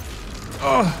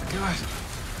 Oh, God.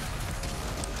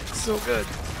 So good.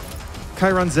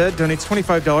 Chiron Z donates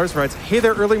 $25. Writes, hey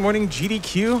there, early morning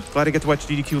GDQ. Glad I get to watch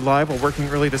GDQ live while working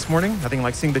early this morning. Nothing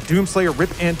like seeing the Doomslayer rip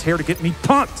and tear to get me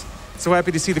pumped. So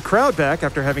happy to see the crowd back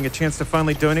after having a chance to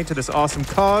finally donate to this awesome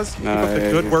cause. Keep up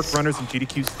the good work, runners and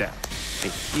GDQ staff.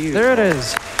 Thank you. There it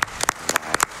is.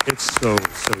 It's so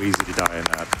easy to die in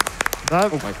that.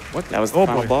 What? That was the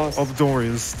final boss. Oh, don't worry.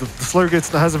 The Slayer Gate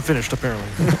hasn't finished, apparently.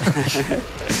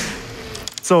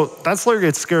 So that Slayer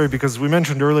Gate's scary because we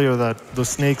mentioned earlier that the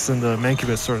snakes and the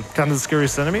Mancubus are kind of the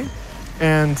scariest enemy.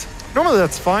 And normally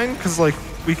that's fine because, like,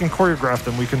 choreograph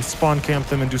them. We can spawn camp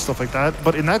them and do stuff like that.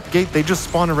 But in that gate, they just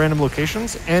spawn in random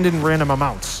locations and in random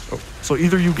amounts. Oh. So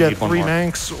either you get need one 3 more.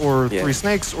 Manx or 3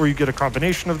 snakes, or you get a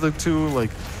combination of the 2.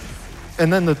 Like,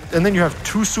 and then you have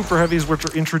 2 super heavies which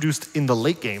are introduced in the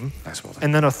late game, Nice, well done.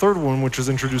 and then a 3rd one which is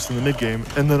introduced in the mid game,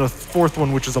 and then a 4th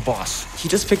one which is a boss. He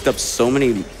just picked up so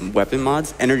many weapon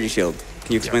mods. Energy shield.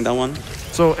 Can you explain that one?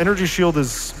 So energy shield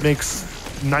makes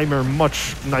Nightmare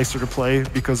much nicer to play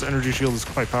because energy shield is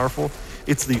quite powerful.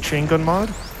 It's the chain gun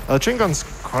mod. Chain gun's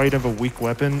kind of a weak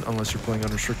weapon unless you're playing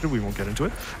unrestricted. We won't get into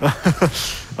it.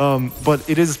 But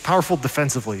it is powerful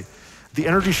defensively. The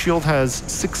energy shield has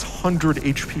 600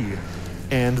 HP,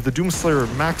 and the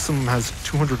Doomslayer maximum has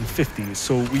 250.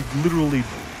 So we literally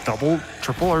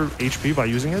triple our HP by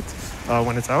using it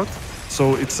when it's out.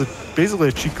 So it's basically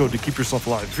a cheat code to keep yourself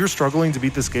alive. If you're struggling to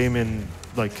beat this game in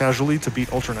like casually to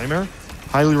beat Ultra Nightmare,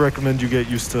 highly recommend you get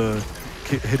used to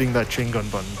hitting that chain gun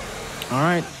button. All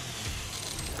right.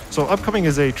 So upcoming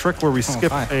is a trick where we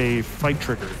skip hi. a fight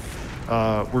trigger.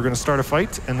 We're going to start a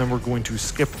fight, and then we're going to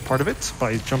skip part of it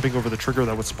by jumping over the trigger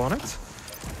that would spawn it.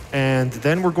 And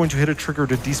then we're going to hit a trigger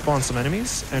to despawn some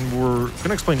enemies, and we're going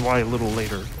to explain why a little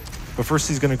later. But first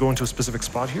he's going to go into a specific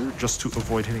spot here just to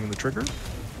avoid hitting the trigger.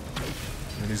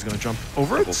 And he's going to jump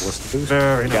over it. ballistic boost.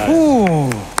 Very nice. Got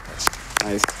it.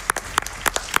 Nice.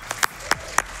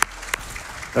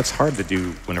 That's hard to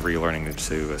do whenever you're learning to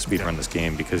speedrun this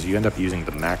game because you end up using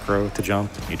the macro to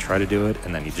jump. You try to do it,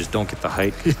 and then you just don't get the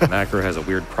height. The macro has a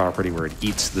weird property where it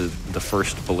eats the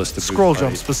first ballistic boost Scroll jump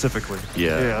height. specifically.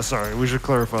 Yeah. Yeah, sorry. We should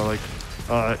clarify. Like,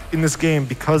 in this game,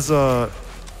 because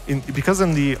in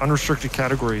the unrestricted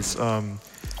categories,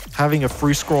 having a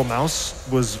free scroll mouse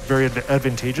was very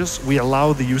advantageous. We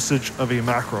allow the usage of a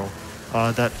macro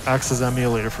that acts as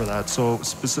emulator for that. So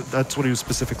that's what he was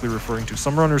specifically referring to.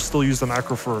 Some runners still use the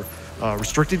macro for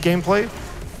restricted gameplay.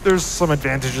 There's some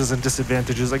advantages and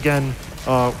disadvantages. Again,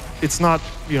 it's not,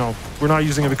 we're not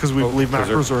using it because we believe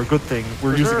macros are a good thing.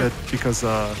 We're using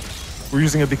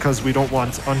it because we don't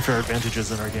want unfair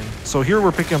advantages in our game. So here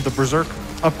we're picking up the Berserk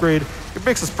upgrade. It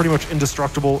makes us pretty much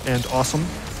indestructible and awesome,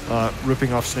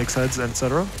 ripping off snakes' heads,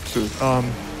 etc.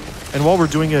 And while we're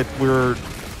doing it, we're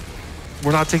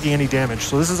not taking any damage.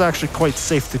 So this is actually quite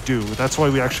safe to do. That's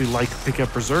why we actually like picking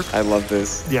up Berserk. I love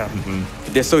this. Yeah.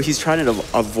 So he's trying to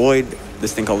avoid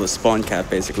this thing called the spawn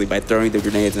cap, basically, by throwing the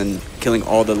grenades and killing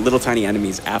all the little tiny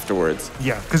enemies afterwards.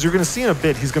 Yeah, because you're going to see in a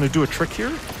bit, he's going to do a trick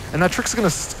here, and that trick's going to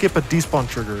skip a despawn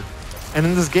trigger. And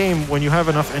in this game, when you have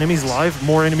enough enemies live,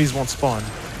 more enemies won't spawn.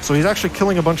 So he's actually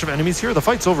killing a bunch of enemies here. The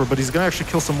fight's over, but he's going to actually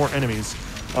kill some more enemies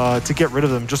to get rid of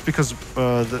them, just because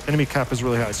the enemy cap is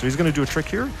really high. So he's going to do a trick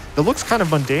here that looks kind of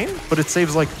mundane, but it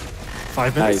saves like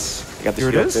 5 minutes. Nice. You got the Here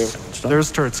it shield is. too.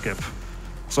 There's turret skip.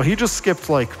 So he just skipped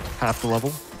like half the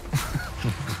level.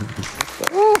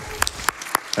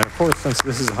 And of course, since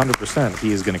this is 100%,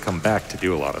 he is going to come back to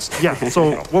do a lot of stuff. Yeah,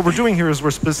 so what we're doing here is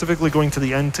we're specifically going to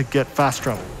the end to get fast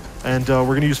travel. And we're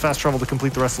going to use fast travel to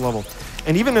complete the rest of the level.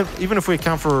 And even if we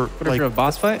account for What, a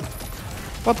boss fight?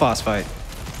 What boss fight?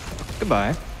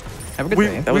 Goodbye. Have a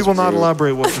good day. we will not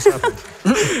elaborate what just happened.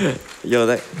 Yo,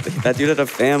 that dude had a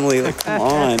family. Like, come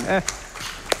on.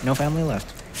 No family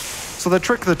left. So the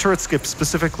trick, the turret skip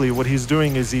specifically, what he's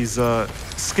doing is he's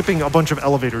skipping a bunch of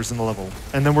elevators in the level.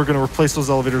 And then we're going to replace those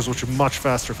elevators with much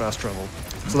faster fast travel.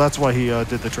 So that's why he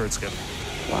did the turret skip.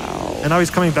 Wow. And now he's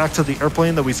coming back to the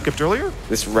airplane that we skipped earlier.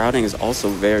 This routing is also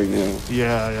very new.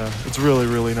 Yeah. It's really,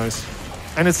 really nice.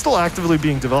 And it's still actively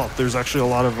being developed. There's actually a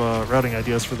lot of routing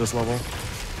ideas for this level.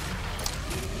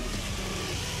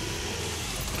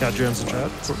 Cat jams in chat,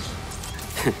 of course.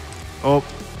 Oh,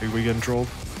 are we getting trolled?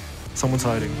 Someone's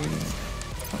hiding.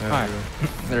 Hi.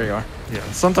 There you are. Yeah,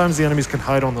 sometimes the enemies can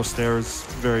hide on those stairs.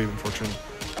 Very unfortunate.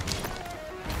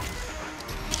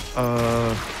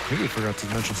 I think we forgot to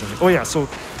mention something. Oh yeah, so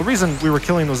the reason we were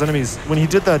killing those enemies, when he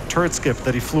did that turret skip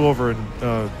that he flew over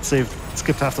and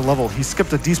skipped half the level, he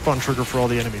skipped a despawn trigger for all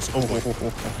the enemies. Oh boy,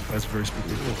 that's very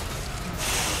spooky.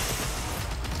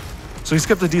 So he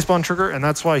skipped the despawn trigger, and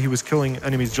that's why he was killing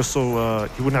enemies, just so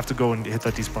he wouldn't have to go and hit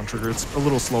that despawn trigger. It's a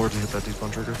little slower to hit that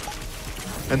despawn trigger.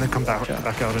 And then come back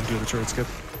out and do the turret skip.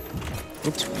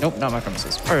 Oops. Nope, not my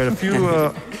premises. All right, a few,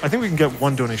 I think we can get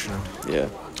one donation now. Yeah.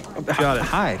 Got it.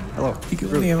 Hi. Hello.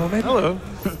 Hello.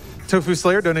 Tofu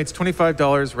Slayer donates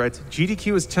 $25, writes,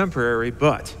 GDQ is temporary,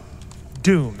 but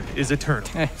Doom is eternal.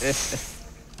 Serious.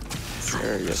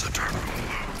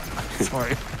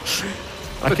 Sorry. I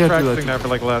I've been can't do practicing that. that for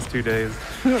like the last 2 days.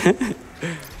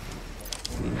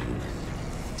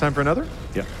 Time for another?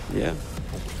 Yeah. Yeah.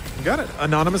 Got it.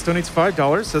 Anonymous donates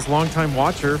 $5, says longtime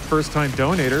watcher, first time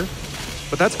donator.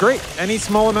 But that's great. Any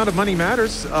small amount of money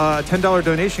matters. A $10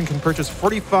 donation can purchase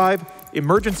 45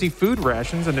 emergency food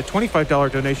rations, and a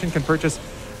 $25 donation can purchase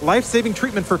life-saving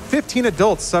treatment for 15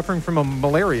 adults suffering from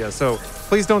malaria. So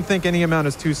please don't think any amount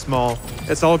is too small.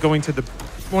 It's all going to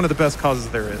one of the best causes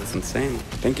there is. That's insane.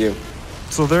 Thank you.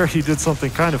 So there he did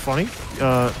something kind of funny.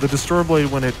 The Destroyer Blade,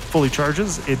 when it fully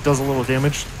charges, it does a little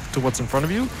damage to what's in front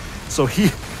of you. So he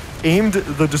aimed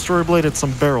the Destroyer Blade at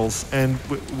some barrels, and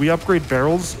we upgrade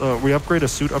barrels. We upgrade a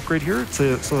suit upgrade here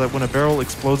so that when a barrel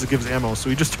explodes, it gives ammo. So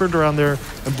he just turned around there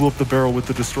and blew up the barrel with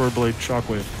the Destroyer Blade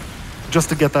shockwave, just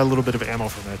to get that little bit of ammo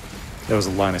from it. That was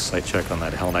a line of sight check on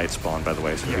that Hell Knight spawn, by the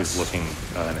way. So he was looking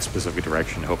in a specific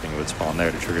direction, hoping it would spawn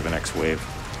there to trigger the next wave.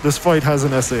 This fight has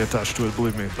an essay attached to it,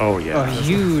 believe me. Oh yeah, A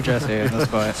huge essay in this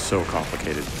fight. so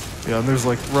complicated. Yeah, and there's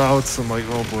like routes and like,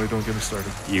 oh boy, don't get me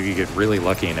started. You get really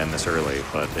lucky and end this early,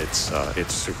 but it's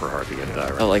super hard to get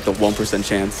that right. Oh, like the 1%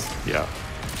 chance. Yeah.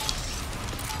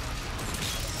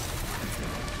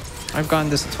 I've gotten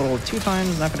this a total of 2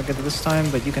 times, not gonna get to this time,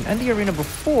 but you can end the arena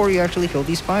before you actually kill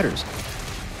these spiders.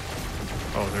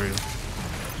 Oh, there you go.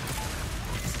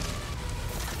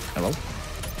 Hello?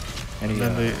 Any, And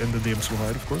then the imps will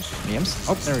hide, of course. Memes?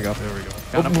 Oh, there we go. There we go.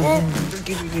 Got him.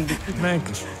 Man,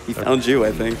 He found you,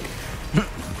 I think.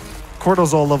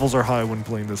 cortisol levels are high when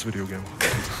playing this video game.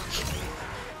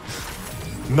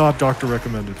 Not doctor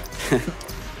recommended. I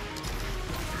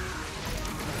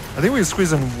think we can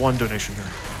squeeze in 1 donation here.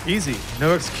 Easy.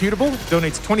 No Executable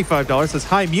donates $25. Says,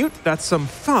 hi, Mute. That's some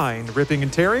fine ripping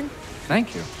and tearing.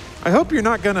 Thank you. I hope you're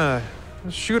not gonna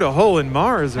shoot a hole in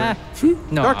Mars. Or...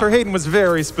 No. Dr. Hayden was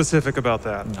very specific about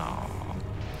that. No.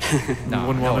 You No.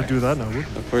 wouldn't want to do that now, would you?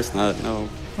 Of course not. No.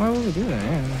 Why would we do that?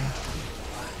 Yeah.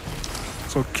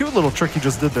 So cute little trick he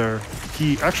just did there.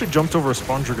 He actually jumped over a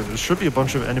spawn trigger. There should be a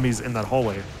bunch of enemies in that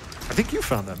hallway. I think you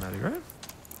found that, Maddie,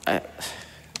 right?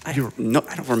 I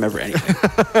don't remember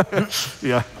anything.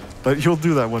 Yeah, but you'll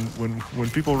do that when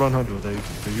people run Hundo.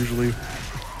 They usually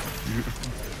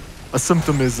a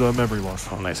symptom is memory loss.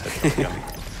 Oh, nice head. Yeah.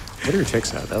 What are your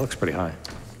ticks at? That looks pretty high.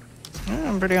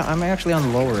 Yeah, I'm actually on the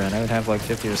lower end. I would have like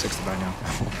 50 or 60 by now.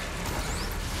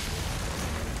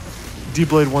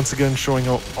 D-Blade once again showing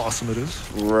how awesome it is.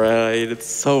 Right. It's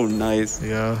so nice.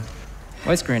 Yeah.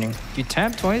 White screening. If you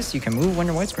tap twice, you can move when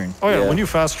you're white screen. Oh yeah, Yeah. when you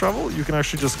fast travel, you can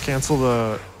actually just cancel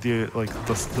the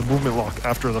movement lock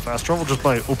after the fast travel just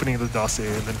by opening the dossier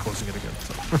and then closing it again.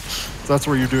 So, so that's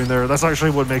what you're doing there. That's actually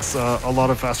what makes a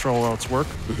lot of fast travel routes work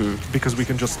because we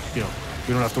can just we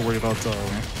don't have to worry about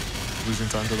losing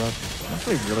time to that. I'm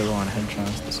actually really low on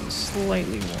headshots. This is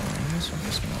slightly warm, so I'm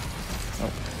just gonna.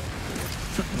 Oh,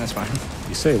 that's fine.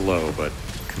 You say low, but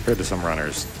compared to some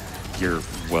runners, you're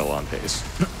well on pace.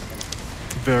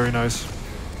 Very nice.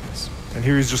 And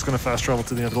here he's just going to fast travel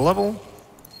to the end of the level.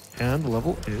 And the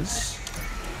level is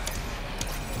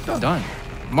Done.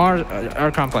 Mars, our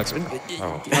complex.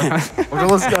 Oh. Okay,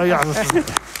 let's go. Yeah,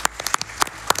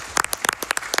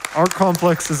 our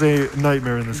complex is a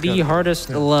nightmare in this The game. hardest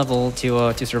level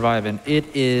to survive in.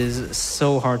 It is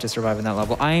so hard to survive in that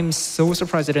level. I'm so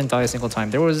surprised I didn't die a single time.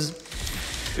 There was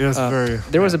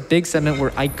a big segment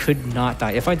where I could not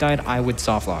die. If I died, I would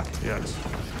soft lock. Yes.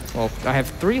 Well, I have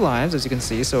 3 lives, as you can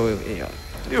see, so It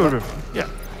would have been. Yeah,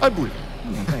 I believe.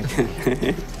 thanks.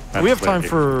 We have time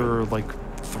for like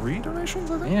 3 donations,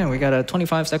 I think? Yeah, we got a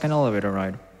 25-second elevator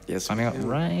ride. Yes. Coming up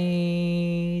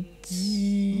right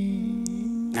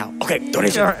Now. Okay.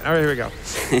 Donation. All right, here we go.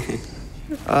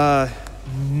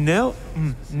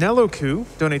 Neloku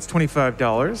donates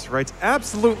 $25. Writes,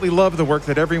 absolutely love the work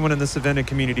that everyone in this event and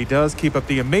community does. Keep up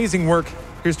the amazing work.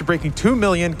 Here's to breaking 2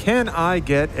 million. Can I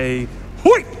get a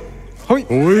hoit? Hoit.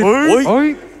 Oi!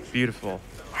 Oi! Beautiful.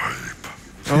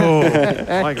 Oh,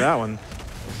 I like that one.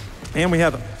 And we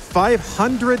have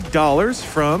 $500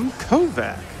 from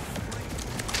Kovaak.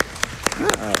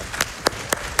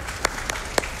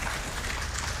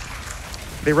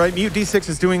 They write, MuteD6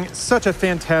 is doing such a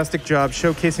fantastic job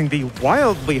showcasing the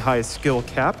wildly high skill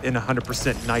cap in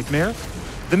 100% Nightmare.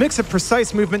 The mix of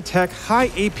precise movement tech, high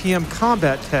APM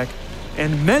combat tech,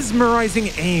 and mesmerizing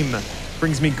aim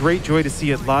brings me great joy to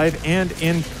see it live and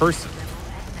in person.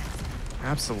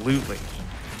 Absolutely.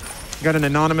 Got an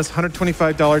anonymous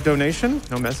 $125 donation.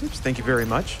 No message. Thank you very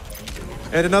much.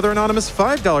 And another anonymous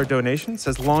 $5 donation.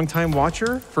 Says longtime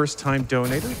watcher, first time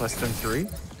donator, less than 3.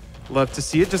 Love to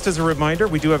see it. Just as a reminder,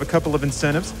 we do have a couple of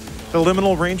incentives. The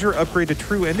Liminal Ranger upgrade to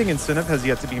true ending incentive has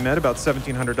yet to be met. About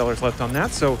 $1,700 left on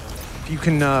that. So if you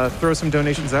can throw some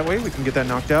donations that way, we can get that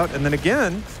knocked out. And then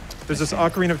again, There's this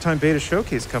Ocarina of Time beta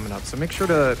showcase coming up, so make sure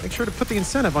to put the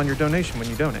incentive on your donation when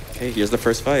you donate. Okay, here's the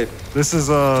first fight. This is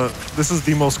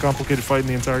the most complicated fight in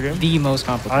the entire game. The most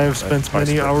complicated. I have spent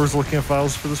many hours looking at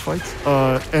files for this fight,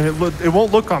 and it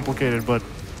won't look complicated, but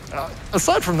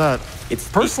aside from that, I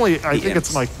think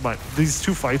it's these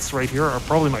two fights right here are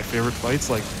probably my favorite fights.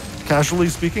 Like, casually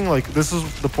speaking, like this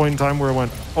is the point in time where I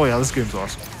went, oh yeah, this game's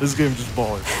awesome. This game just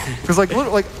baller. Because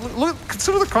look,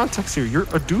 consider the context here. You're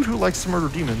a dude who likes to murder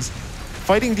demons,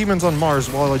 fighting demons on Mars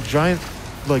while a giant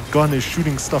gun is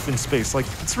shooting stuff in space. Like,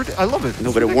 it's I love it.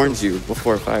 No, but it warns you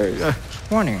before it fires. Yeah.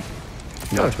 Warning.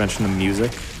 Not to mention the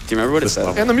music. Do you remember what it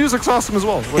said? And the music's awesome as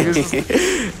well. Like, it's,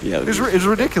 Yeah, it's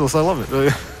ridiculous. I love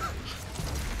it.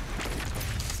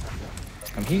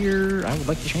 I'm here. I would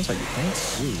like to chainsaw you.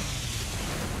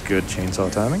 Thanks. Good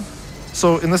chainsaw timing.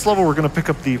 So in this level, we're going to pick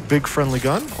up the big friendly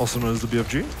gun, also known as the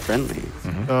BFG. Friendly.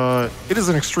 It is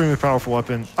an extremely powerful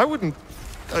weapon.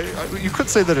 You could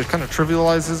say that it kind of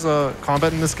trivializes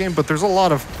combat in this game, but there's a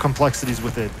lot of complexities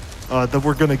with it that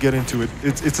we're going to get into.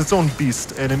 It's its own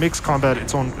beast, and it makes combat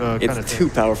its own kind of It's too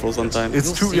powerful sometimes. It's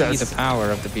You'll too, yeah. see the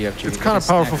power of the BFG. It's kind of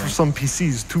powerful for some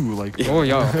PCs too. Like, Oh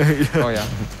yeah. Oh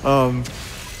yeah.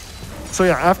 So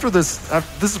yeah, after this,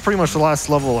 this is pretty much the last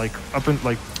level. Like up in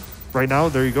right now,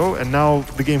 there you go. And now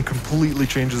the game completely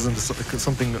changes into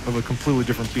something of a completely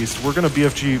different beast. We're gonna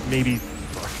BFG maybe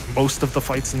most of the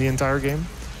fights in the entire game.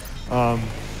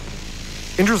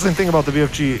 Interesting thing about the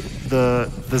BFG, the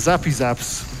zappy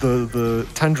zaps, the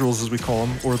tendrils as we call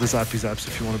them, or the zappy zaps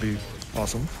if you want to be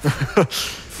awesome.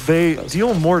 They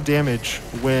deal more damage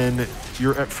when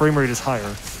your frame rate is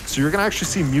higher. So you're gonna actually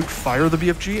see Mute fire the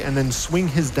BFG and then swing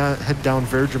his head down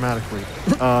very dramatically.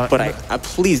 But I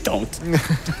please don't.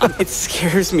 It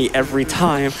scares me every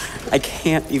time. I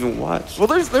can't even watch. Well,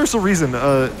 there's a reason,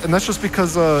 and that's just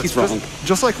because He's wrong.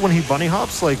 just like when he bunny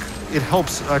hops, like it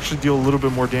helps actually deal a little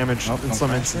bit more damage in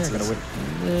some instances. Gotta wait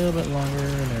a little bit longer.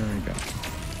 There we go.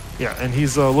 Yeah, and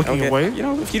he's looking away. You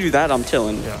know, if you do that, I'm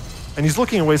chilling. Yeah, and he's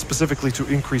looking away specifically to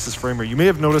increase his frame rate. You may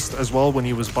have noticed as well when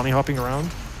he was bunny hopping around.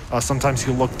 Sometimes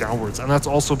he'll look downwards, and that's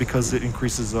also because it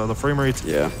increases the frame rate.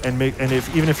 Yeah.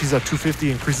 Even if he's at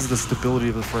 250, increases the stability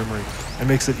of the frame rate and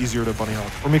makes it easier to bunny hop,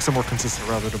 or makes it more consistent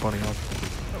rather to bunny hop.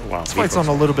 Wow. This fight's on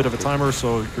a little bit of a timer,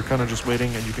 so you're kind of just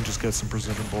waiting, and you can just get some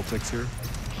precision bolt ticks here.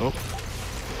 Oh.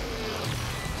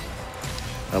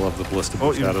 I love the ballista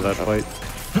boost out of that fight.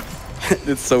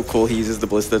 It's so cool. He uses the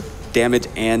ballista damage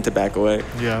and to back away.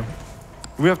 Yeah.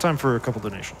 We have time for a couple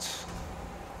donations.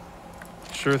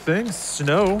 Sure thing.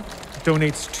 Snow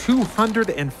donates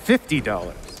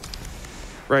 $250.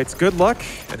 Writes, good luck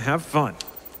and have fun.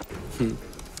 Thank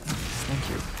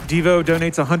you. Devo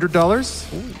donates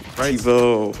 $100. Right.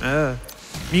 Devo.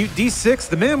 MuteD6,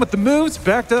 the man with the moves,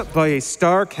 backed up by a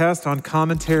star cast on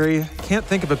commentary. Can't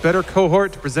think of a better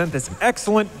cohort to present this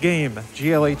excellent game.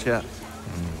 GLHF.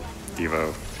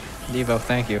 Devo. Devo,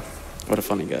 thank you. What a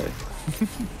funny guy.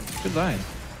 Good line.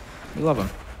 We love him.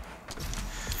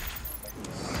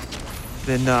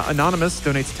 Then Anonymous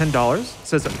donates $10.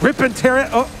 Says, rip and tear it.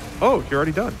 Oh, you're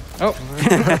already done. Oh.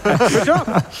 Good job.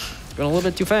 Going a little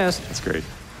bit too fast. That's great.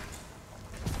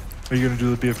 Are you gonna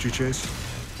do the BFG chase?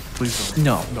 Please don't.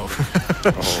 No. No.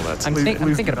 Oh, that's. I'm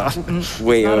thinking about it.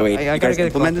 Wait. I You gotta guys get it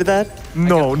implemented that?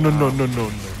 No.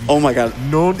 Oh my god.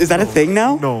 No. Is that a thing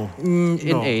now? No. in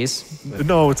No. Ace.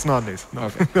 No, it's not an ace. No.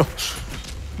 Okay. No.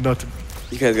 Not.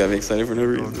 You guys got me excited for no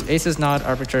reason. Ace is not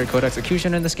arbitrary code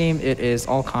execution in this game. It is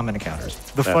all common encounters.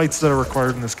 The fights that are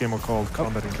required in this game are called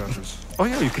combat encounters. Oh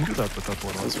yeah, you can do that with that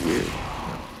portal. That's weird.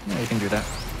 Yeah, you can do that.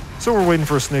 So we're waiting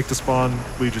for a snake to spawn.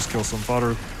 We just kill some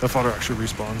fodder. That fodder actually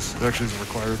respawns. It actually isn't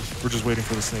required. We're just waiting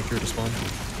for the snake here to spawn.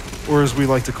 Or as we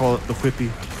like to call it, the whippy.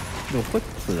 No whip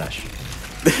flash.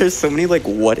 There's so many like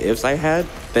what ifs I had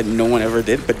that no one ever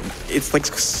did, but it's like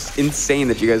insane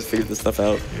that you guys figured this stuff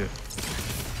out. Yeah.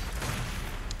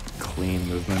 Clean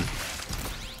movement.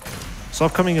 So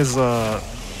upcoming is the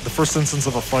first instance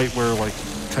of a fight where like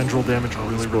tendril damage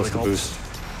really Ballista helps. boost.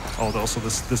 Oh, also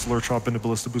this lurch hop into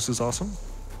ballista boost is awesome.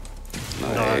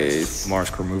 Nice. Mars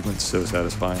core movement, so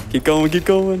satisfying. Keep going.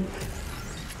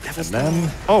 And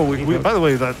then Oh, we by the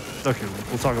way, okay,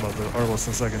 we'll talk about the Arbalest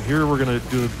in a second. Here we're gonna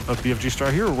do a BFG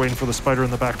strat here. We're waiting for the spider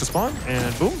in the back to spawn,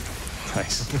 and boom.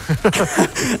 nice.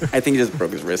 I think he just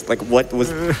broke his wrist. Like what was?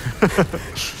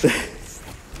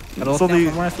 Gotta look So down the-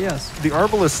 for more FPS. The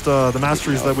Arbalest, the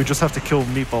mastery is that we just have to kill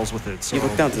meatballs with it. So He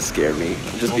looked down to scare me.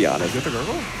 I'll just be honest. You get the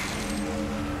gargoyle?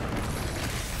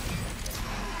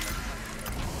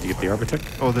 You get the Arbitic?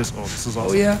 Oh, this is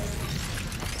awesome. yeah.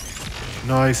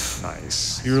 Nice.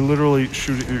 Nice. You're literally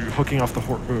hooking off the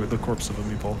corpse of a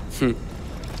meatball.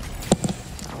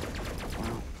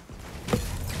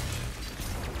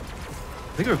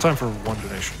 think we have time for one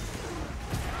donation.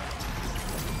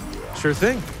 Sure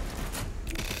thing.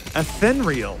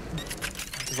 Athenreal.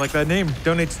 Just like that name.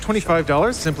 Donates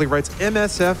 $25. Simply writes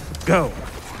MSF go.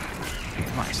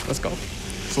 Nice. Let's go.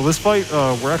 So this fight,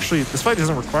 this fight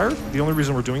isn't required. The only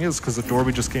reason we're doing it is because the door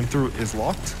we just came through is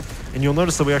locked. And you'll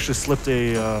notice that we actually slipped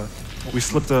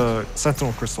a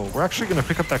sentinel crystal. We're actually going to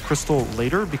pick up that crystal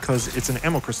later because it's an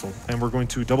ammo crystal, and we're going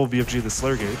to double BFG the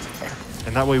Slayer Gate,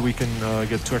 and that way we can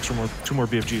get two more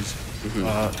BFGs.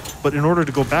 But in order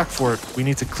to go back for it, we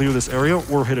need to clear this area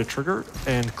or hit a trigger,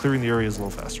 and clearing the area is a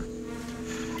little faster.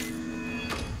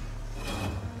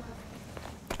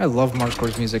 I love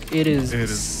Marscore's music. It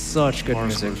is such good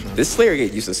music. This Slayer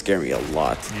Gate used to scare me a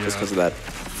lot just because of that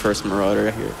first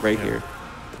Marauder right here.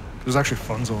 There's actually a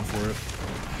fun zone for it.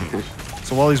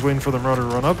 So while he's waiting for the Marauder to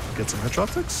run up, get some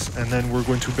headshot ticks, and then we're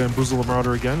going to bamboozle the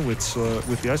Marauder again with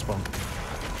the Ice Bomb.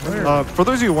 For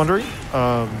those of you wondering,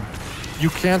 you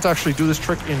can't actually do this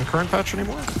trick in current patch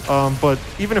anymore. But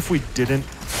even if we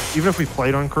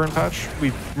played on current patch,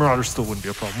 Marauders still wouldn't be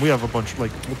a problem. We have a bunch,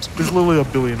 there's literally a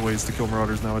billion ways to kill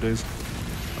Marauders nowadays.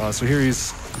 So here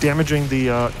he's damaging the,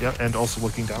 and also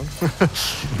looking down.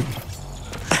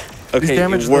 Okay,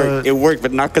 it worked,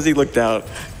 but not because he looked out.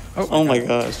 Oh my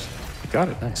gosh. You got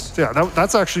it, nice. So yeah,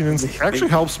 that's actually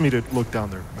helps me to look down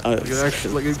there. It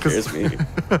scares me.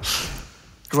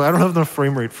 Because I don't have enough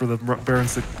frame rate for the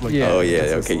Barons to Oh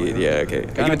yeah, okay, okay.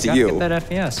 I give it to you. Get that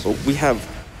FPS. Well, we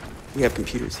have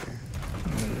computers here.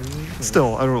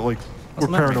 Still, I don't we're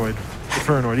paranoid. We're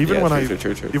paranoid. Even when I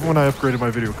upgraded my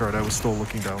video card, I was still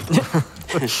looking down.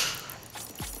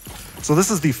 So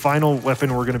this is the final weapon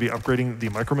we're going to be upgrading, the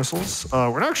micro missiles.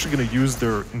 We're not actually going to use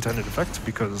their intended effect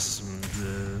because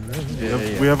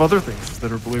we have other things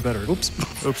that are way better. Oops.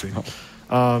 Oopsie.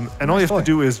 And all you have to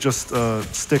do is just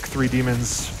stick 3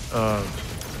 demons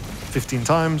 15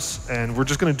 times, and we're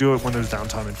just going to do it when there's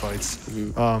downtime in fights.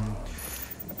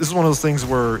 This is one of those things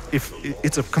where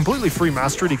it's a completely free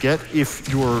mastery to get if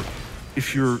you're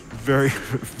very.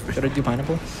 Should I do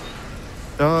pineapple?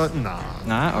 Nah.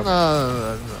 Nah.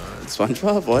 Okay.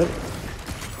 SpongeBob, what?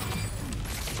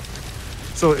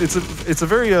 So it's a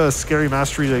very scary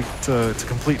mastery to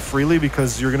complete freely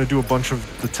because you're going to do a bunch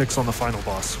of the ticks on the final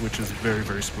boss, which is very,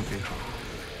 very spooky.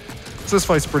 So this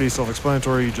fight's pretty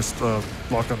self-explanatory. You just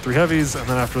lock on 3 heavies, and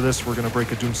then after this, we're going to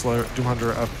break a Doom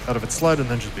Hunter out of its sled, and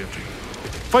then just BFG.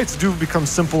 Fights do become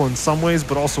simple in some ways,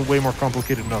 but also way more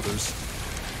complicated in others.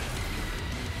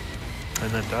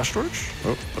 And then Dash Storage.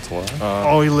 Oh, that's a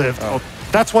lot. He lived. Oh,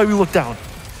 that's why we look down.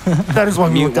 That is why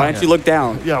we look down. Why don't you look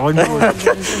down? Yeah, why don't you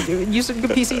look Use some good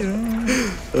PCs.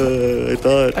 I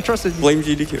thought. I trusted you. Blame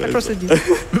GDQ. I trusted you.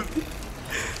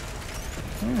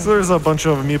 So there's a bunch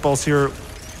of meatballs here.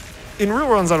 In real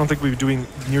runs, I don't think we'd be doing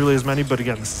nearly as many, but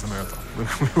again, this is a marathon.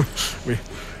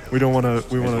 we don't want to.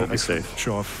 We want to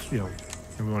show off, and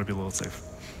we want to be a little safe.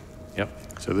 Yep.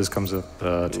 So this comes up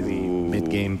to the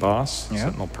mid-game boss,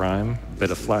 Sentinel Prime. Bit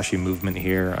of flashy movement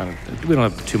here. We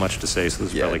don't have too much to say, so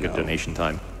this is probably good donation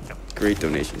time. Yep. Great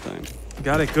donation time.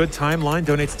 Got a good timeline.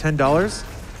 Donates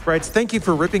 $10. Writes, thank you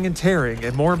for ripping and tearing,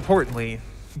 and more importantly,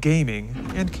 gaming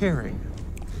and caring.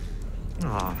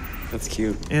 Aw. That's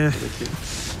cute. Yeah. Really cute.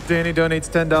 Danny donates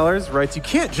 $10. Writes, you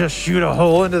can't just shoot a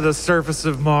hole into the surface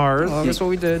of Mars. Oh, that's what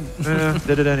we did.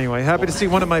 Did it anyway. Happy to see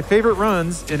one of my favorite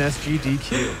runs in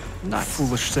SGDQ. Nice.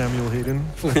 Foolish Samuel Hayden.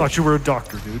 I thought you were a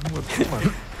doctor, dude. Come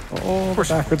on. Oh, the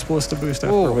backwards ballista boost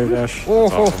after a wave dash.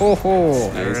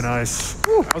 Awesome. Very nice.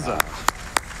 How's that?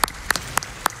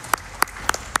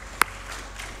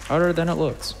 Harder than it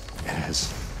looks. It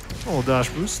is. Oh, dash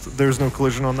boost. There's no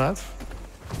collision on that.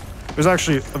 There's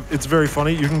actually, it's very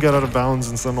funny. You can get out of bounds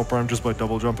in Sentinel Prime just by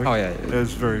double jumping. Oh, yeah.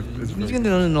 It's very. You can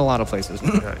do it in a lot of places.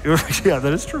 Yeah,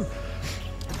 that is true.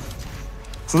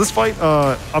 So this fight,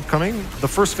 upcoming, the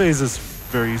first phase is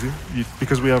very easy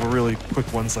because we have a really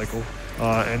quick 1 cycle,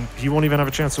 and he won't even have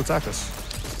a chance to attack us.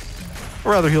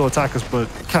 Or rather, he'll attack us, but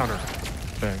counter.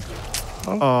 Bang.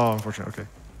 Oh, unfortunate. Okay.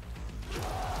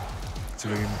 Let's see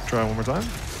if we can try one more time.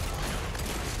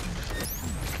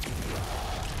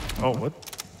 Oh, what?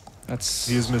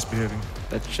 He is misbehaving.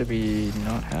 That should be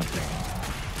not happening.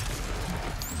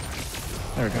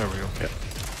 There we go. There we go. Yeah.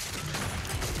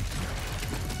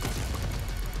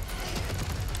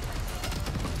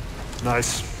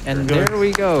 Nice. And there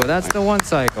we go. That's the 1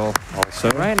 cycle. Also,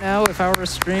 Right now, if I were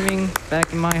streaming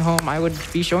back in my home, I would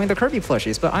be showing the Kirby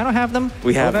plushies, but I don't have them.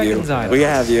 We have you. Inside. We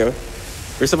have you.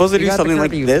 We're supposed to do something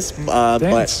like this, but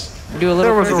We do a little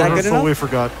There was Kirby. a good rehearsal. enough? We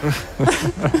forgot.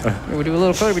 We do a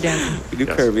little Kirby dance. we do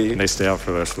Kirby. and they stay out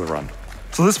for the rest of the run.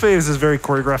 So this phase is very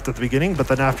choreographed at the beginning, but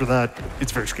then after that,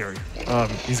 it's very scary.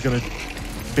 He's gonna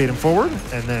bait him forward,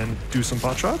 and then do some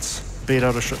pot shots. Bait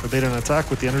out bait an attack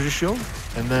with the energy shield,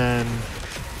 and then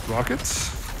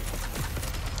rockets.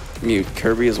 Mute,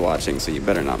 Kirby is watching, so you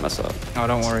better not mess up. Oh,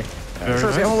 don't worry. Very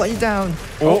Kirby, nice. I won't let you down.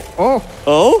 Oh,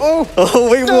 Oh,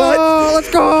 wait, what? Oh,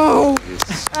 let's go!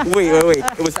 Wait.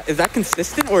 Is that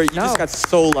consistent, or you No. just got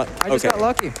so lucky? I just got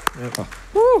lucky.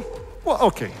 woo. Well,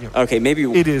 okay. Yeah. Okay, maybe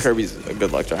It is. Kirby's a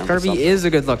good luck charm. or Kirby something. is a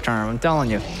good luck charm, I'm telling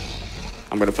you.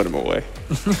 I'm gonna put him away.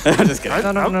 I'm just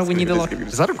kidding. No, we need a luck.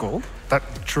 Is that a gold? That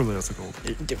truly is a gold.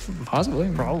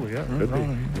 Possibly. Probably, yeah. Could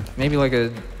be. Maybe like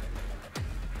a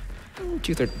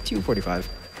 245,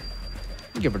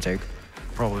 give or take.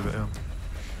 Probably, but yeah.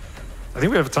 I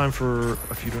think we have time for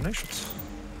a few donations.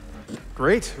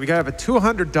 Great. We got a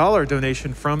 $200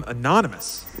 donation from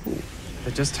Anonymous.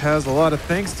 It just has a lot of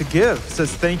thanks to give. It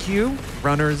says thank you,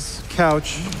 runners,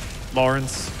 couch,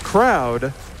 Lawrence,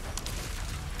 crowd.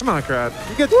 Come on, crowd.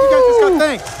 You guys just got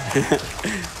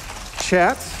thanked.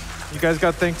 Chat, you guys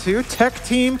got thanked too. Tech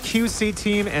team, QC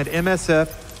team, and MSF.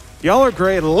 Y'all are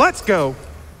great. Let's go.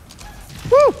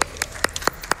 Woo!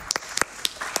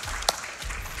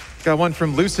 Got one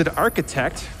from Lucid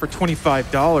Architect for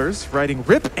 $25, writing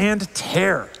rip and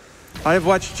tear. I have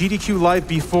watched GDQ live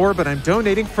before, but I'm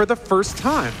donating for the first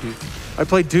time. I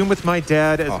played Doom with my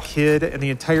dad as a kid, and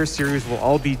the entire series will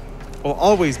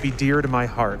always be dear to my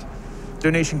heart.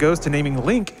 Donation goes to naming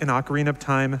Link in Ocarina of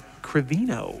Time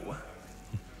Crivino.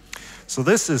 So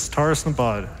this is Taurus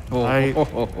Nabad,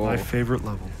 my favorite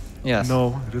level. Yes.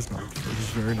 No, it is not. It is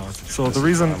very not. So the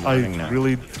reason I'm I learning now.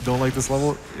 really don't like this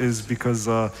level is because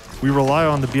we rely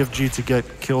on the BFG to get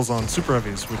kills on super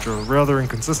heavies, which are rather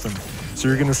inconsistent. So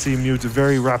you're going to see Mute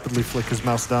very rapidly flick his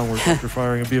mouse downwards after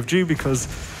firing a BFG because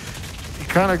you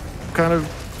kind of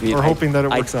are hoping that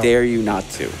it works I out. dare you not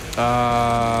to.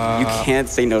 You can't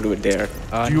say no to a dare.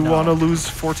 Do you no. want to lose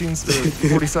 40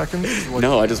 seconds? Like,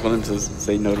 No, I just want him to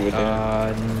say no to a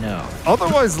dare. No.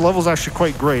 Otherwise, the level's actually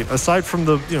quite great. Aside from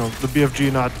the the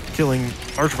BFG not killing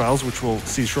Archviles, which we'll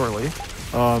see shortly,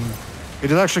 it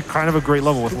is actually kind of a great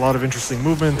level with a lot of interesting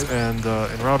movement and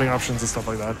routing options and stuff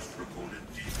like that.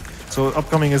 So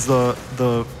upcoming is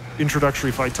the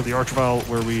introductory fight to the Archvile,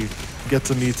 where we get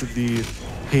to meet the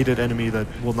hated enemy that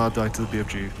will not die to the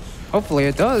BFG. Hopefully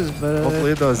it does, but...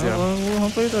 Hopefully it does, yeah. Well,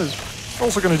 hopefully it does. We're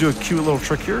also going to do a cute little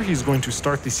trick here. He's going to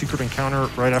start the secret encounter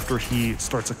right after he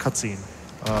starts a cutscene.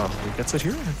 He gets it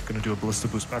here. I'm going to do a ballista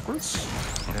boost backwards.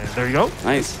 And there you go.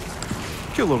 Nice.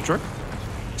 Cute little trick.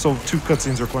 So 2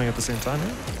 cutscenes are playing at the same time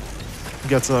here.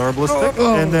 Gets our ballistic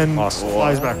and then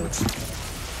flies backwards.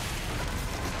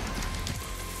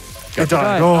 It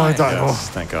died. Oh, it died. Yes,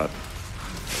 thank God.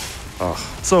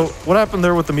 So what happened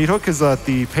there with the meat hook is that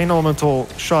the pain elemental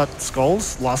shot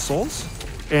skulls, lost souls,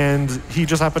 and he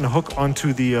just happened to hook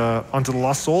onto the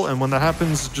lost soul. And when that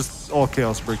happens, just all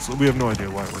chaos breaks. We have no idea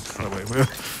why it works that way.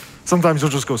 Sometimes you'll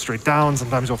just go straight down.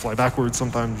 Sometimes you'll fly backwards.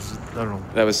 Sometimes I don't know.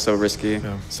 That was so risky.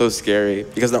 Yeah. So scary.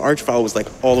 Because the Archvile was like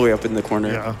all the way up in the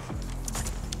corner. Yeah.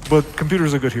 But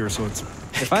computers are good here, so it's.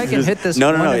 If I can hit this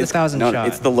No, one in a it's, thousand no, shot.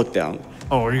 it's the look down.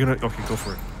 Oh, are you gonna? Okay, go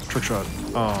for it. Trick shot.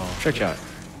 Oh, Trick shot.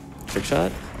 Trick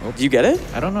shot? Do you get it?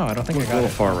 I don't know. I don't think I A got little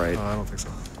it. far right. I don't think so.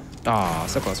 Aw,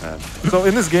 so close. So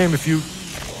in this game, if you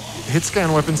hit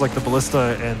scan weapons like the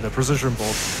ballista and the precision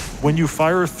bolt, when you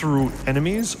fire through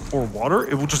enemies or water,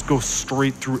 it will just go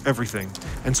straight through everything.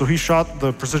 And so he shot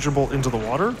the precision bolt into the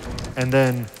water and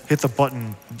then hit the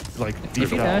button like deep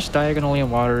If you down. dash diagonally in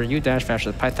water, you dash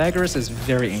faster. Pythagoras is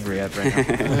very angry at right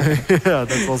now. Yeah,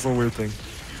 that's also a weird thing.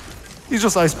 He's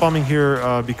just ice bombing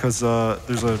here because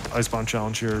there's an ice bomb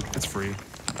challenge here. It's free.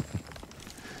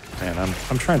 Man,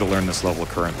 I'm trying to learn this level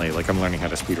currently. Like, I'm learning how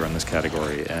to speedrun this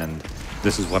category, and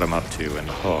this is what I'm up to. And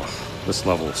this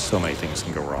level, so many things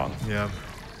can go wrong. Yeah.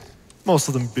 Most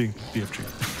of them being BFG.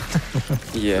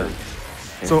 Yeah.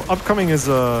 So upcoming is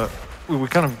we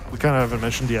kind of haven't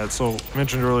mentioned yet. So I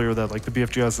mentioned earlier that like the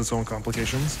BFG has its own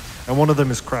complications, and one of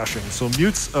them is crashing. So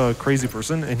Mute's a crazy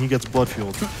person, and he gets blood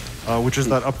fueled, which is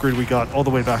that upgrade we got all the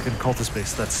way back in Cultist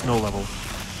Base, that snow level.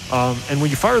 And when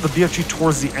you fire the BFG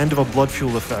towards the end of a blood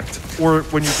fuel effect, or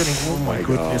when you're getting oh my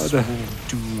goodness,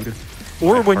 dude,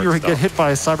 or when you get hit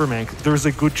by a Cybermank, there's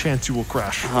a good chance you will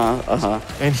crash.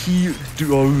 And he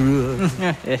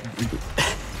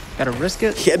Gotta risk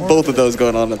it. He had both of those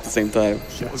going on at the same time.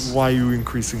 Why are you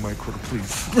increasing my quota,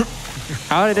 please?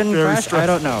 How I didn't Very crash, I stressful.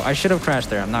 don't know. I should have crashed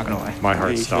there. I'm not gonna lie. My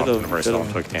heart you stopped should've- whenever I saw him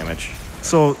should've. took damage.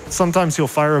 So sometimes he'll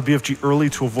fire a BFG early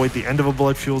to avoid the end of a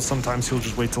blood fuel. Sometimes he'll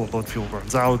just wait till a blood fuel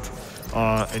runs out.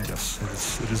 And yes,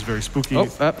 it is very spooky. Oh,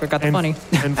 I got the funny.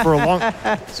 And for a long...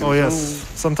 oh, yes.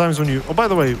 Sometimes when you... Oh, by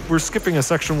the way, we're skipping a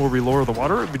section where we lower the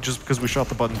water just because we shot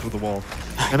the button through the wall.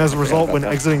 And as a result, when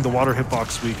exiting the water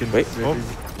hitbox, we can... Wait.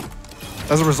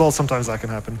 As a result, sometimes that can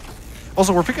happen.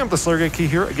 Also, we're picking up the Slayer Key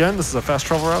here. Again, this is a fast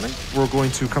travel routing. We're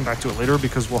going to come back to it later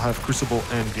because we'll have Crucible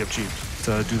and BFG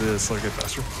to do the Slayer Gate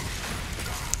faster.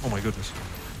 Oh my goodness.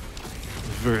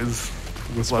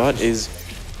 This spot is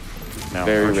Now,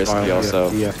 very risky also.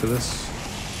 After this,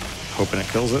 hoping it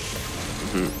kills it.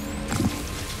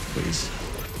 Please.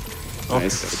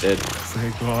 Nice, it did.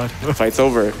 Thank God. Fight's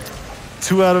over.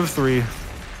 2 out of 3.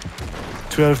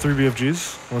 2 out of 3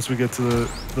 BFGs. Once we get to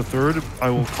the third, I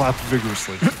will clap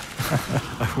vigorously.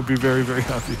 I will be very, very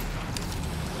happy.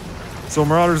 So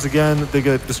Marauders, again, they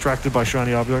get distracted by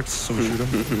shiny objects, so we shoot them.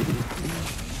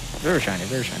 Very shiny,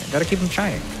 very shiny. Gotta keep them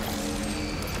shiny.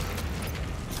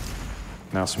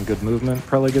 Now some good movement.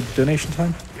 Probably good donation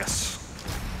time. Yes.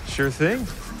 Sure thing.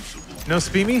 No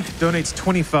Speemy donates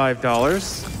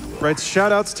 $25. Writes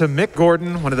shoutouts to Mick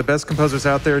Gordon, one of the best composers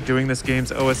out there doing this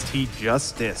game's OST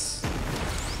justice.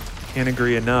 Can't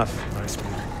agree enough. Nice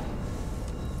one.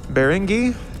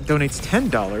 Berengi donates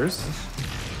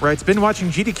 $10. Writes, been watching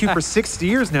GDQ for 6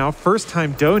 years now, first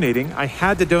time donating. I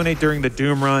had to donate during the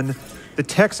Doom run. The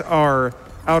techs are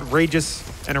outrageous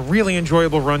and a really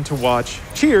enjoyable run to watch.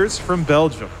 Cheers from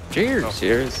Belgium. Cheers.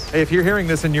 Cheers. Hey, if you're hearing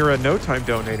this and you're a no-time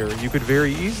donator, you could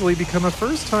very easily become a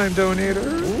first-time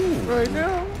donator right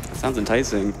now. Sounds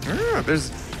enticing. Yeah,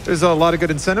 there's a lot of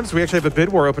good incentives. We actually have a bid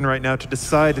war open right now to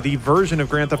decide the version of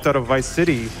Grand Theft Auto Vice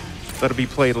City that'll be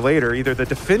played later, either the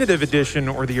definitive edition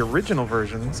or the original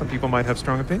version. Some people might have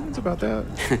strong opinions about that.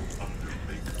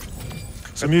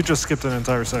 So Mute just skipped an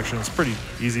entire section. It's pretty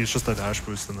easy. It's just a dash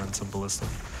boost and then some ballista.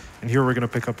 And here we're going to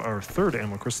pick up our third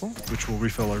ammo crystal, which will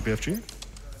refill our BFG.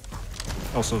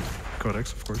 Also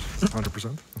Codex, of course,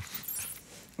 100%.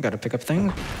 Gotta pick up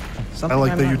things. I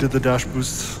like that you did the dash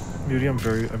boost, Muty. I'm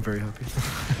very happy.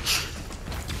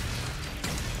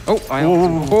 Oh,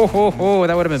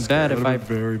 that would have been bad if I...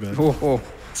 Very bad. Oh.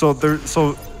 So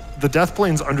the death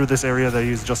planes under this area that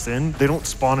he's just in, they don't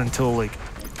spawn until like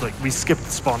we skipped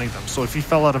spawning them. So if he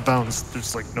fell out of bounds,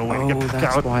 there's like no way to get back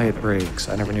that's out. why it breaks.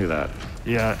 I never knew that.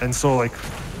 Yeah, and so like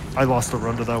I lost a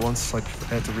run to that once. Like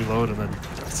I had to reload and then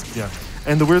yeah.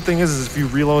 And the weird thing is if you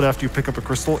reload after you pick up a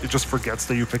crystal, it just forgets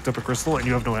that you picked up a crystal and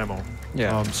you have no ammo.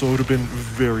 Yeah. So it would have been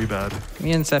very bad.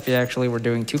 Me and Sephi actually were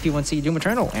doing 2P1C Doom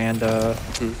Eternal, and that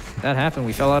happened.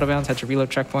 We fell out of bounds, had to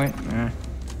reload checkpoint.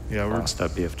 Yeah, we're Lost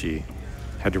that BFG.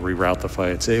 Had to reroute the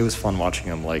fights. It was fun watching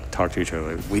them like talk to each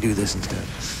other. Like, we do this instead.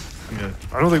 yeah.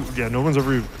 I don't think no one's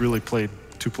ever really played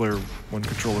 2-player 1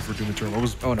 controller for Doom Eternal. It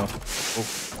was Oh no.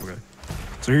 oh, okay.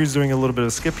 So here he's doing a little bit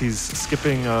of skip. He's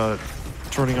skipping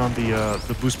turning on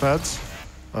the boost pads,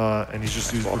 and he's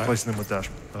just replacing them with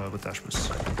dash boosts.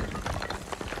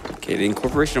 Okay, the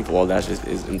incorporation of wall dash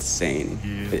is insane.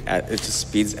 Yeah. It just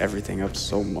speeds everything up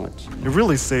so much. It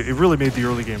really made the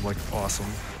early game like awesome,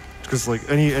 because like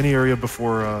any area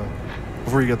before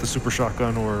you get the super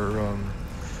shotgun or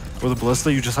the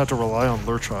ballista, you just had to rely on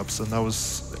lure chops,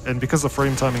 and because the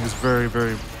frame timing is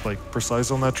very like precise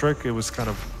on that trick, it was kind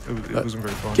of it wasn't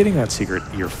very fun. Getting that secret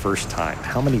your first time,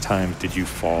 how many times did you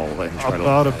fall and try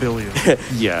About a billion.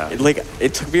 Yeah.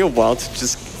 It took me a while to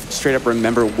just straight up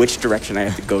remember which direction I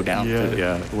had to go down.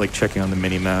 Yeah, like checking on the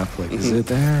mini map, like, is it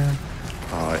there?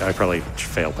 I probably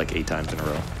failed like 8 times in a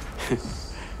row.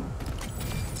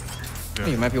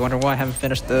 You might be wondering why I haven't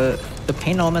finished the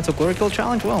Pain Elemental Glory Kill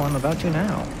Challenge. Well, I'm about to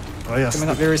now. Oh yes. Coming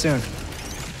up very soon.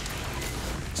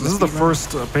 So this is the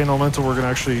first Pain Elemental we're gonna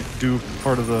actually do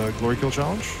part of the Glory Kill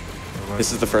Challenge.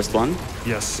 This is the first one?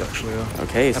 Yes, actually, yeah.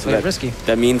 Okay, so played it risky.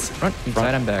 that means... Front,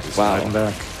 side, and back. Wow. Side and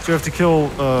back. So you have to kill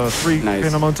 3 Nice.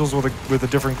 Pain Elementals with a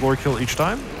different Glory Kill each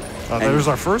time. There's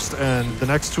our first, and the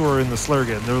next 2 are in the Slayer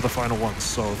Gate, and they're the final ones.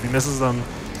 So if he misses them,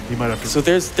 he might have to... So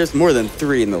there's more than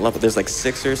 3 in the level. There's like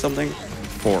 6 or something?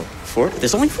 4. 4?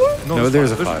 There's only 4? No,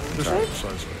 there's a 5. There's Sorry.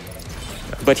 5.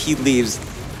 Sorry. But he leaves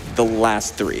the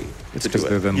last 3 It's to because do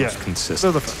they're it. the Yeah, most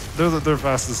consistent. they're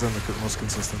fastest and the most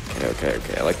consistent. Okay.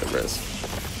 I like the risk.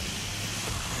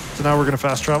 So now we're going to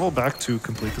fast travel back to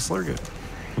complete the Slayer Gate.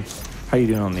 How you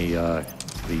doing on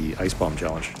the ice bomb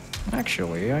challenge?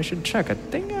 Actually, I should check. I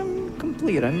think I'm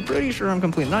complete. I'm pretty sure I'm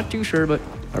complete. Not too sure, but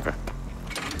Okay.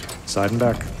 Side and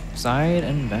back. side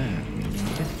and back.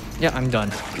 Yeah, I'm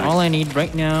done. All I need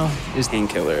right now is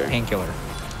Painkiller. Painkiller.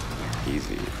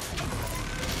 Easy.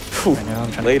 Right now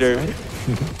I'm trying Later. to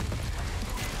decide.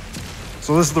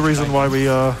 So this is the reason why we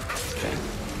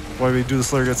do the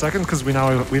Slayer Gate second, because we now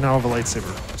have a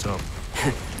lightsaber. So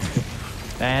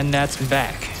And that's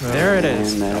back. There it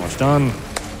is. And Almost done.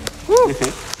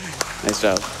 nice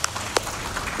job.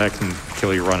 That can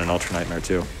kill your run in Ultra Nightmare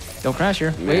too. Don't crash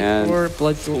here. Man, Wait for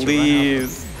Blood Duel to run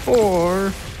please.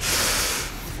 out.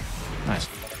 Nice.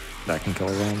 That can kill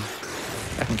a run.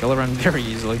 I can kill a run very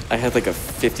easily. I had like a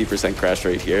 50% crash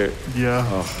rate here. Yeah.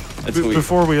 That's weak.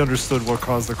 Before we understood what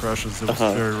caused the crashes, it was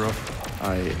very rough.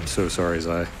 I am so sorry,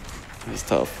 Xiae. It's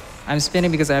tough. I'm spinning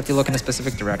because I have to look in a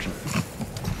specific direction.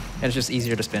 And it's just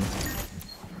easier to spin.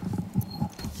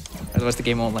 Otherwise the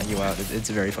game won't let you out. It's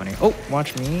very funny. Oh,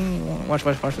 watch me. Watch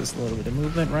this little bit of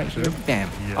movement right here. Bam.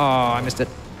 Yeah. Oh, I missed it.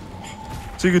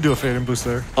 So you could do a fade and boost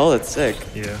there. Oh, that's sick.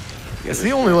 Yeah. It's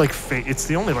the only like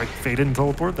fade in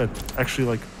teleport that actually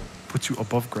like puts you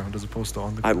above ground as opposed to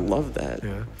on the I ground. love that.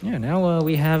 Yeah. Yeah, now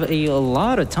we have a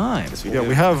lot of time. Yeah,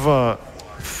 we have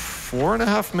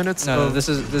 4.5 minutes. No, of, this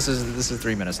is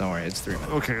 3 minutes. Don't worry, it's 3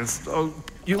 minutes. Okay, it's a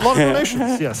lot of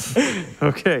donations. Yes.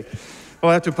 Okay. Well,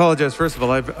 I have to apologize. First of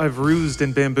all, I've rused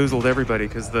and bamboozled everybody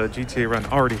because the GTA run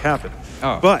already happened.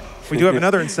 Oh. But we do have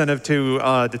another incentive to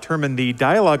determine the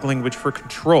dialogue language for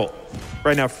control.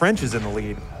 Right now, French is in the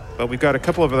lead, but we've got a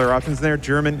couple of other options there: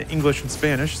 German, English, and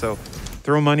Spanish. So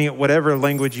throw money at whatever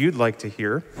language you'd like to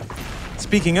hear.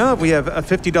 Speaking of, we have a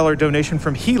 $50 donation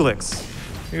from Helix,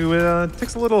 who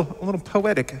takes a little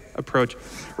poetic approach.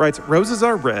 Writes, "Roses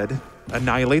are red,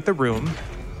 annihilate the room.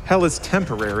 Hell is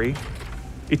temporary.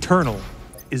 Eternal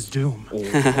is doom."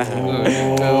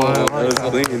 That was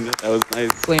clean. That was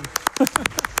nice. Clean.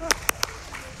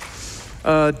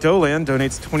 Dolan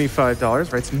donates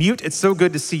 $25. Writes, "Mute, it's so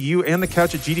good to see you and the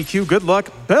couch at GDQ. Good luck,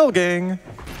 Bell Gang."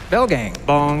 Bell gang.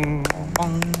 Bong.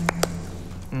 Bong.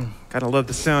 Gotta love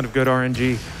the sound of good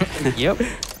RNG. Yep.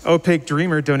 Opaque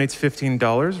Dreamer donates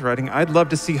 $15, writing, "I'd love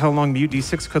to see how long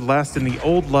MuteD6 could last in the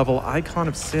old level Icon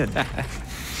of Sin."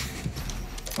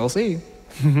 We'll see.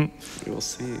 We will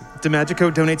see.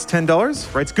 DeMagico donates $10,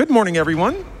 writes, "Good morning,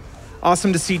 everyone.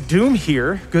 Awesome to see Doom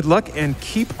here. Good luck and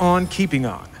keep on keeping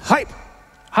on. Hype."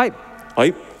 Hype.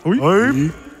 Hype.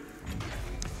 And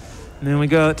then we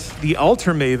got the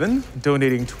Altar Maven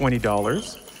donating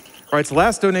 $20. Writes,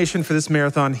 "Last donation for this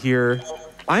marathon here.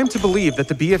 I am to believe that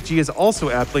the BFG is also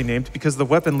aptly named because the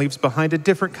weapon leaves behind a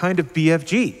different kind of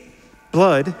BFG.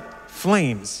 Blood,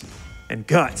 flames, and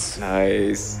guts.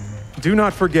 Nice. Do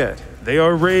not forget, they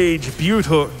are rage,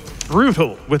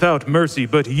 brutal, without mercy,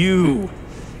 but you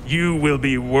will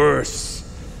be worse.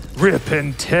 Rip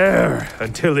and tear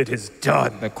until it is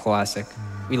done." The classic.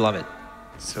 We love it.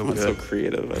 So That's so good.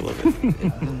 creative. I love it.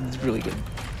 It's really good.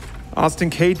 Austin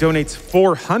K donates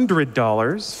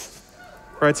 $400.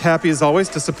 Writes, "Happy as always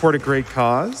to support a great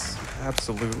cause."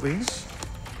 Absolutely.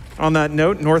 On that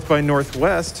note, North by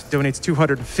Northwest donates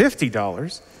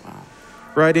 $250.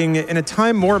 Writing, "In a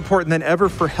time more important than ever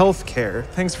for healthcare,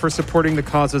 thanks for supporting the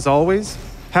cause as always.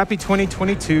 Happy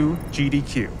 2022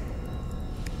 GDQ."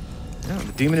 Yeah,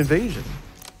 the Demon Invasion.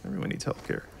 Everyone needs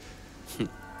healthcare.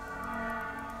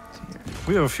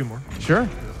 We have a few more. Sure.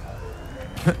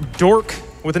 Dork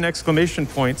with an exclamation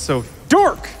point. So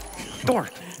Dork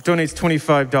donates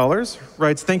 $25.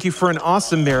 Writes, "Thank you for an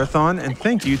awesome marathon, and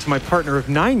thank you to my partner of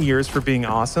 9 years for being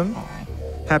awesome.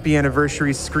 Happy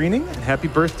anniversary screening, and happy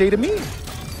birthday to me."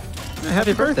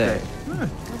 Happy birthday.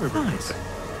 Nice.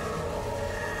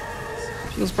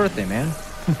 Feels birthday, man.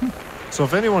 So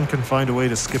if anyone can find a way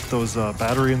to skip those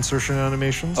battery insertion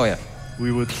animations, Oh yeah.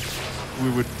 we would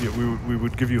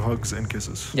give you hugs and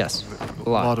kisses. Yes. A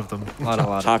lot of them. A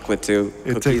lot. Chocolate too.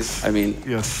 It Cookies. takes- I mean,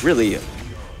 yes. really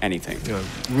anything. Yeah,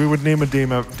 we would name a day in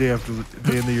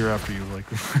the year after you. Like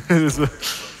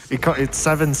it's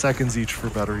 7 seconds each for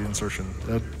battery insertion.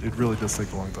 It really does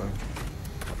take a long time.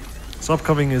 So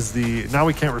upcoming is now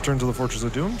we can't return to the Fortress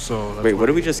of Doom. So that's Wait, what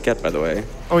did we just get, by the way?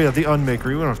 Oh yeah, the unmaker.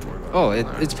 We don't have to worry about it.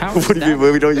 Oh, it's power. What do you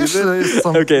mean? We don't use it? It's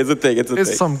some- Okay, it's a thing. It's a It's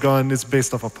thing. some gun. It's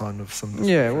based off a pun of some.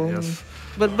 Yeah, well, yes.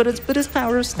 but its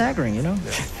power is staggering, you know.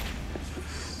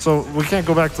 So we can't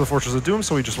go back to the Fortress of Doom,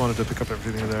 so we just wanted to pick up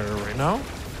everything there right now.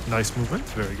 Nice movement,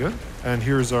 very good. And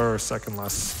here's our second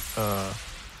last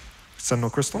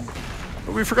Sentinel Crystal.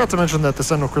 But we forgot to mention that the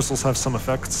Sentinel Crystals have some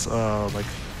effects, like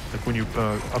when you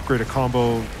upgrade a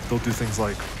combo, they'll do things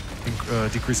like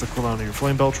decrease the cooldown of your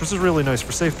Flame Belch, which is really nice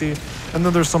for safety. And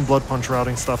then there's some Blood Punch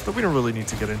routing stuff that we don't really need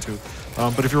to get into.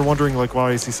 But if you're wondering like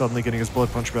why is he suddenly getting his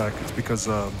Blood Punch back, it's because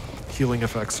healing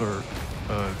effects are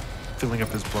filling up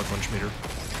his Blood Punch meter.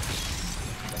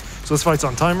 So this fight's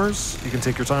on timers. You can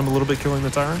take your time a little bit killing the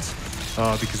tyrants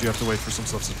because you have to wait for some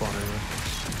stuff to spawn anyway.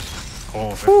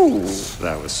 Oh,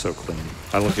 That was so clean.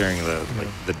 I love hearing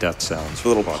the death sounds. The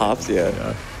little pops, yeah.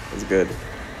 That's good.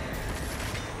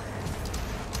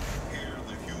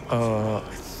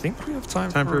 think we have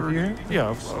time for a few?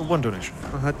 Yeah, one donation.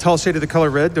 Tall Shade of the Color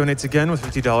Red donates again with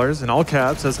 $50 in all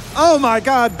caps. Says, "Oh my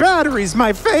God, batteries,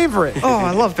 my favorite." Oh,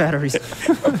 I love batteries.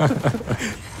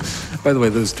 By the way,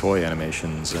 those toy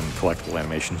animations and collectible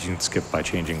animations you can skip by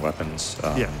changing weapons.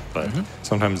 But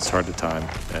sometimes it's hard to time,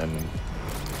 and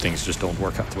things just don't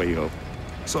work out the way you hope.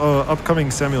 So upcoming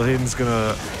Samuel Hayden's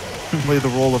gonna play the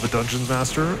role of a dungeons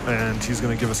master, and he's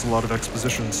gonna give us a lot of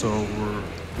exposition. So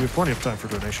we have plenty of time for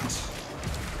donations.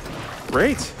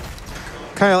 Great.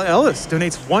 Kyle Ellis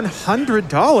donates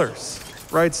 $100.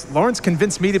 Writes, "Lawrence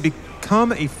convinced me to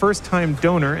become a first-time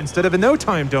donor instead of a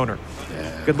no-time donor.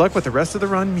 Good luck with the rest of the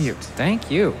run, Mute."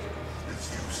 Thank you.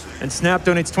 And Snap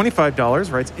donates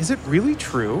 $25. Writes, "Is it really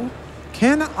true?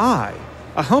 Can I,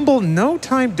 a humble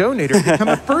no-time donator, become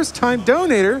a first-time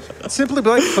donator simply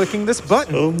by clicking this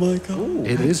button?" Oh my God.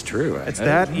 It is true. It's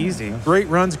that easy. Great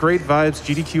runs, great vibes.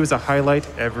 GDQ is a highlight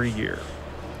every year.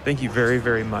 Thank you very,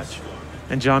 very much.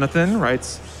 And Jonathan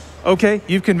writes, "Okay,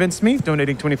 you've convinced me,"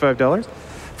 donating $25.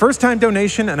 "First-time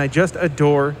donation, and I just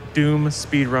adore Doom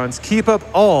speedruns. Keep up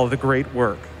all the great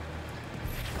work."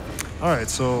 All right,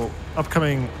 so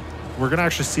upcoming, we're gonna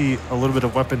actually see a little bit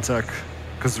of weapon tech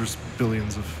because there's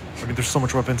billions of. I mean, there's so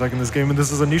much weapon tech in this game, and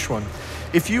this is a niche one.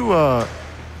 If you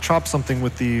chop something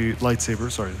with the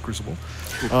lightsaber, sorry, the crucible,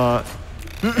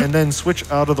 and then switch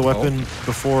out of the weapon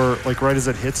before, like right as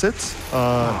it hits it,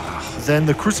 then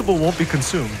the crucible won't be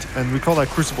consumed, and we call that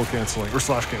crucible canceling or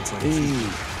slash canceling.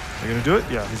 Are you gonna do it?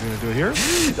 Yeah, he's gonna do it here.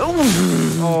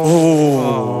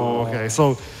 Oh, okay.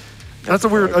 So that's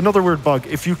another weird bug.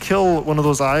 If you kill one of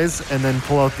those eyes and then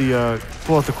pull out the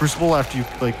crucible after you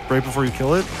right before you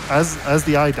kill it, as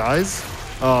the eye dies,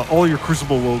 all your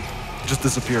crucible will just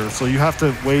disappear. So you have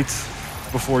to wait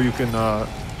before you can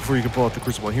pull out the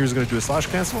crucible. And here's gonna do a slash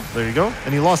cancel. There you go.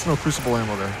 And he lost no crucible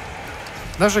ammo there.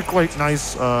 And actually quite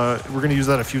nice. We're gonna use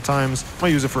that a few times.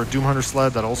 Might use it for a Doom Hunter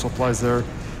sled. That also applies there.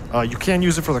 You can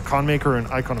use it for the Con Maker and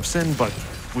Icon of Sin, but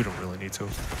we don't really need to.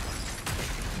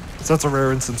 So that's a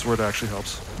rare instance where it actually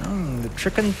helps. The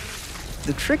trick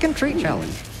and treat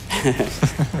challenge.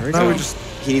 Now we just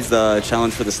He needs the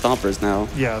challenge for the stompers now.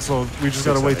 yeah. So we just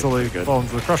gotta wait till they fall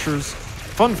into the crushers.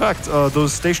 Fun fact: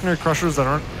 those stationary crushers that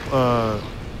aren't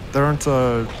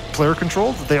player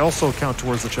controlled, they also count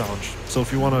towards the challenge. So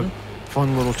if you want a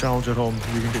fun little challenge at home,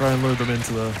 you can try and lure them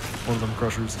into one of them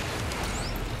crushers.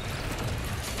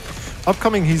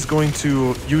 Upcoming, he's going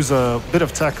to use a bit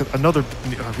of tech.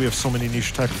 We have so many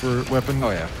niche tech for weapon. Oh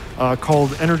yeah.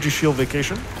 Called Energy Shield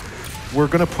Vacation. We're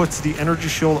going to put the Energy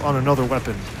Shield on another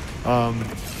weapon,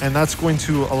 and that's going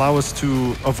to allow us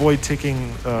to avoid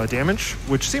taking damage,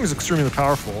 which seems extremely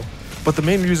powerful. But the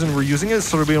main reason we're using it is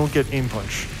so that we don't get aim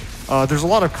punch. There's a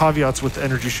lot of caveats with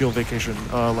Energy Shield Vacation,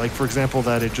 like for example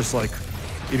that it just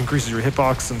it increases your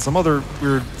hitbox and some other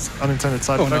weird unintended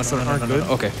side effects that aren't good.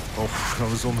 Okay. Oh, that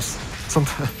was almost.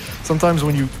 Sometimes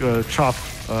when you chop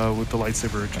with the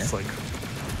lightsaber, it just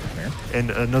and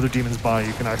another demon's body,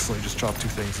 you can accidentally just chop two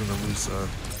things and then lose a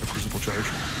crucible charge.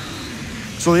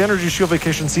 So the Energy Shield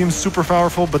Vacation seems super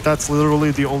powerful, but that's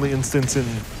literally the only instance in,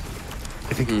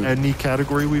 I think, any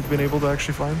category we've been able to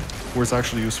actually find where it's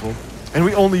actually useful. And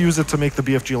we only use it to make the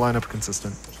BFG lineup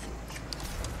consistent.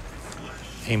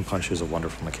 Aim punch is a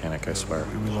wonderful mechanic, I swear.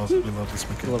 We love this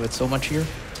mechanic. I love it so much here.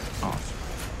 Oh.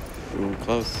 Ooh,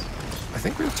 close. I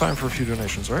think we have time for a few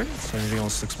donations, right? Is there anything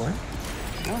else to explain?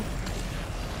 Yeah.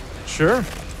 Sure.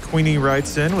 Queenie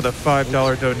writes in with a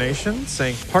 $5 donation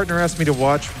saying, "Partner asked me to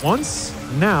watch once,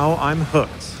 now I'm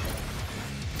hooked."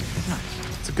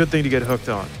 It's a good thing to get hooked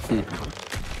on.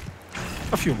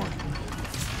 A few more.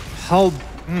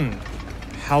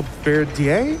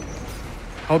 Halberdier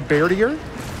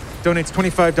donates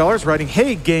 $25, writing,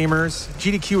 "Hey gamers,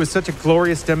 GDQ is such a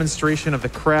glorious demonstration of the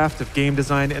craft of game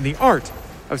design and the art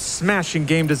of smashing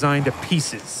game design to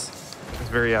pieces." It's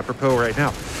very apropos right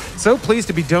now. So pleased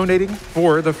to be donating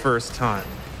for the first time.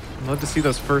 I'd love to see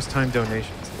those first-time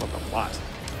donations. I love a lot.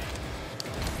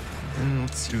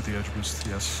 Let's do the edge boost,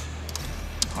 yes.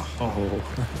 Oh.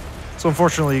 So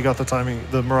unfortunately, you got the timing.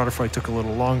 The Marauder fight took a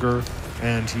little longer,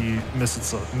 and he missed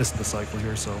the cycle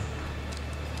here, so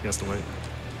he has to wait.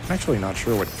 I'm actually not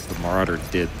sure what the Marauder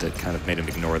did that kind of made him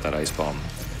ignore that ice bomb.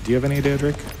 Do you have any idea,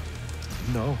 Drake?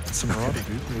 No, it's a Marauder,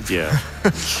 dude. Yeah.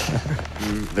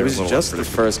 It was just the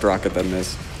first rocket that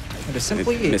missed. It is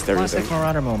simply a missed classic everything.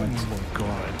 Marauder moment. Oh my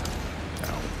god.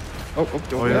 Oh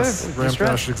Yes, ramp that's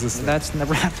right. dash existed. That's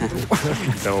never happened.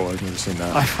 No, I've never seen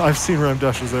that. I've seen ramp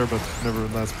dashes there, but never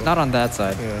in that spot. Not on that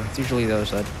side. Yeah. It's usually the other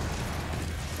side.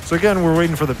 So again, we're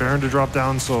waiting for the Baron to drop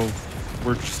down, so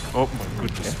we're just... Oh my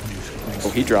goodness. Oh,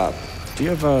 he dropped. Do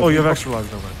you have Oh, you have extra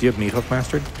lives, no man. Do you have Meat Hook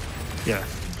mastered? Yeah.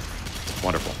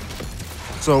 Wonderful.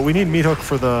 So we need Meat Hook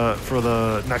for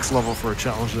the next level for a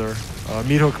challenge there.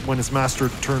 Meat Hook, when it's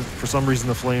mastered, for some reason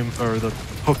the flame or the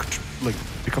hook like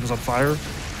becomes on fire,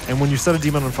 and when you set a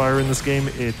demon on fire in this game,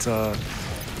 it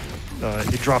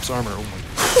drops armor.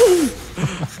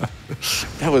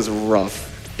 That was rough.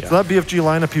 Yeah. So that BFG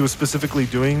lineup he was specifically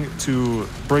doing to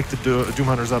break the Doom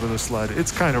Hunters out of their sled.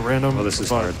 It's kind of random, Well, this is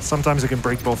but hard. sometimes it can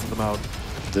break both of them out.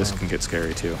 This can get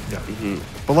scary too. Yeah.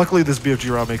 But luckily this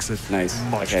BFG route makes it Nice.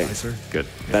 much Okay. nicer. Good.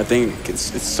 That thing,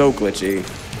 it's so glitchy.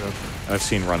 Yeah. I've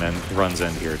seen runs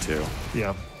end here too.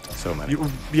 Yeah. So many.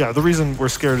 Yeah, the reason we're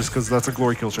scared is because that's a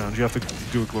glory kill challenge. You have to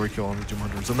do a glory kill on the Doom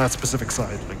Hunters, and that specific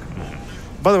side. Like,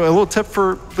 by the way, a little tip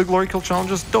for the glory kill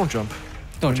challenges: don't jump.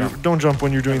 Don't jump. Don't jump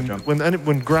when you're doing jump.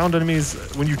 when ground enemies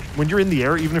when you're in the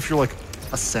air, even if you're like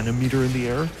a centimeter in the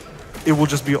air, it will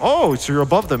just be so you're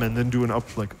above them and then do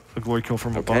a glory kill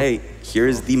from above. Okay,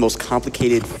 here's the most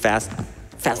complicated,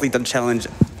 fastly done challenge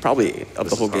probably of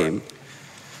the whole game.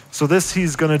 So this,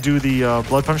 he's going to do the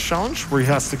Blood Punch challenge, where he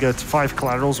has to get 5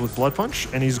 collaterals with Blood Punch,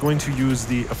 and he's going to use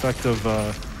the effect of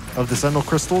the Sentinel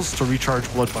Crystals to recharge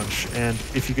Blood Punch. And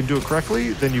if you can do it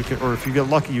correctly, then you can, or if you get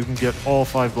lucky, you can get all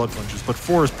 5 Blood Punches. But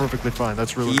 4 is perfectly fine.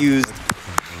 That's really He used,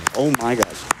 oh my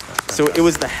gosh. So it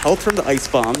was the health from the Ice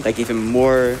Bomb that gave him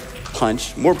more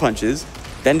punches.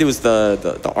 Then there was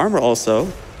the armor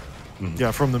also.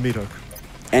 yeah, from the Meat Hook.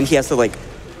 And he has to like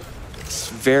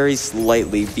very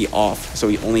slightly be off, so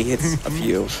he only hits a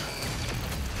few.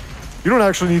 You don't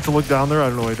actually need to look down there. I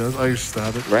don't know what he does. I used to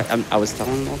have it. Right? I was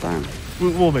telling him all the time.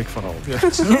 We'll make fun of it.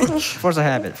 Yeah. Force a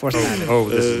habit. Force a habit. Oh,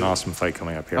 this is an awesome fight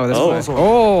coming up here. Oh, this Oh. is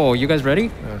oh, you guys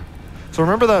ready? So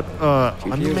remember that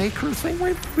Unmaker thing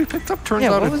we picked up? Turns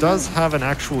Yeah, out what it was does have an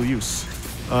actual use.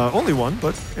 Only one,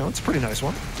 but it's a pretty nice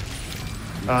one.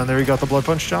 And there you got the Blood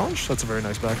Punch challenge. That's a very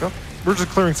nice backup. We're just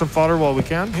clearing some fodder while we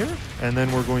can here, and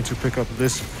then we're going to pick up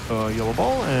this yellow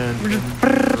ball and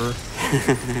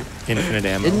Infinite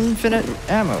ammo. Infinite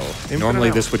ammo. Normally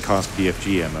ammo. this would cost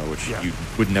BFG ammo, which Yeah. you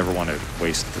would never want to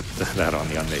waste that on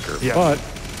the Unmaker. Yeah. But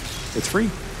it's free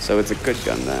So it's a good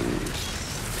gun then.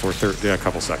 for a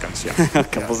couple seconds. Yeah. A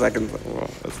couple seconds. Oh,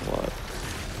 that's a lot.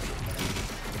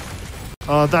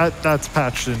 that's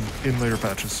patched in later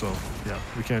patches, so yeah,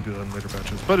 we can't do that in later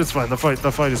patches. But it's fine. The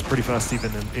fight is pretty fast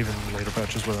even in later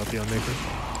patches without the Unmaker.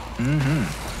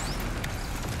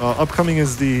 Upcoming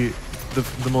is the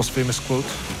most famous quote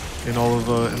in all of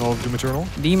Doom Eternal.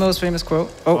 The most famous quote.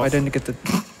 Oh, I didn't get the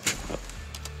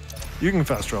You can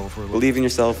fast travel for a little. Believe in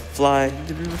yourself. Fly.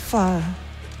 fly.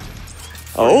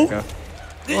 Oh,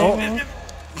 Oh,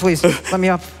 please let me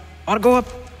up. I want to go up.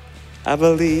 I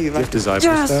believe. Gift is Yes!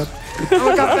 that. Oh,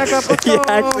 I got back up. Let's He go.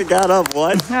 actually got up.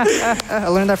 What? I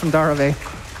learned that from Darave.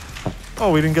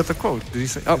 Oh, we didn't get the quote. Did he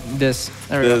say? Oh, this.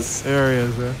 There we go. This. There he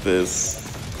is. Yeah. This.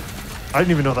 I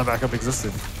didn't even know that backup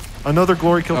existed. Another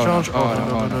glory kill Oh, no. challenge.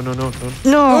 Oh, no. No.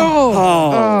 No.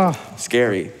 Oh,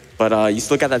 scary. But you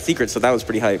still got that secret, so that was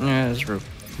pretty hype. Yeah, that's true.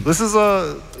 This is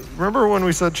remember when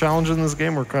we said challenges in this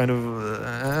game were kind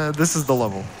of this is the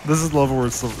level. This is the level where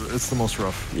it's the most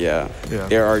rough. Yeah. Yeah.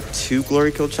 There are 2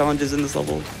 glory kill challenges in this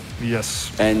level,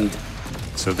 Yes. and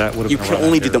So that would have you been a can run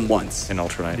only out do there them once. in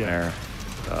Ultra Yeah. Nightmare.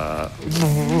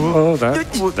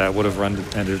 That would have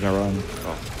ended in a run.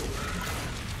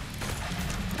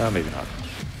 Oh. Maybe not.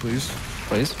 Please.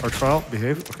 Please. Archfile,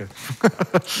 behave. Okay.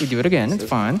 We do it again. It's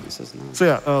fine. This is not. So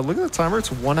yeah, look at the timer. It's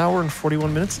 1 hour and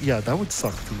 41 minutes. Yeah, that would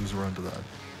suck to lose a run to that.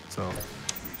 So.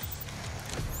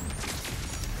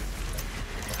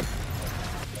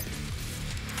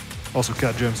 Also,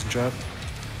 cat gems in chat.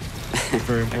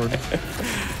 Very important.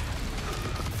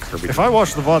 Kirby. If I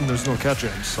watch the VOD and there's no cat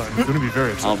gems, I'm going to be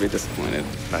very upset. I'll be disappointed.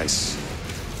 Nice.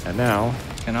 And now,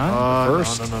 Can I?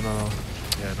 first. No.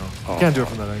 Yeah, no. Oh. Can't do it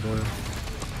from that angle. Yeah.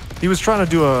 He was trying to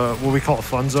do what we call a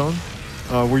fun zone,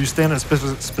 where you stand at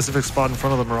a specific spot in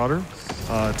front of the Marauder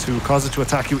to cause it to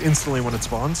attack you instantly when it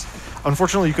spawns.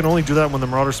 Unfortunately, you can only do that when the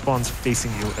Marauder spawns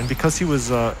facing you. And because he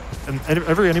was, and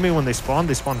every enemy when they spawn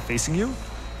facing you,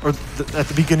 or at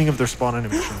the beginning of their spawn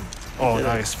animation. Oh,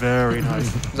 nice, very nice.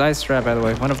 Zeiss strat, by the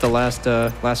way. One of the last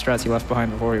strats he left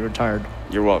behind before he retired.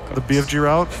 You're welcome. The BFG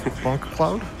route, Bonk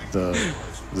Cloud. The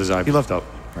Zai He left up,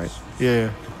 right?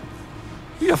 Yeah.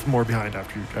 You have more behind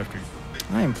after you.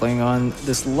 I am playing on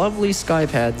this lovely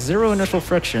SkyPad, 0 initial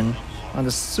friction, on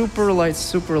the super light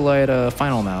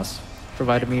final mouse,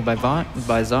 provided me by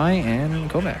Zai and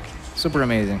kovaak. Super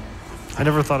amazing. I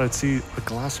never thought I'd see a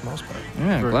glass mouse pad.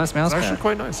 Yeah, glass mouse It's actually pad.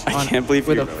 quite nice. I can't believe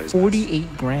With you. a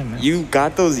 48 gram mouse. You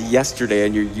got those yesterday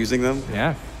and you're using them?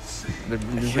 Yeah. They're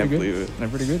pretty can't good. believe it. They're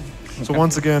pretty good. So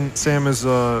once again, Sam is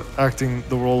acting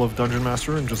the role of Dungeon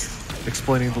Master and just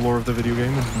explaining the lore of the video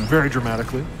game very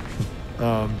dramatically.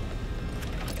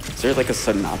 Is there like a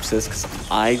synopsis? Because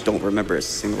I don't remember a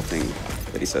single thing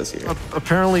that he says here.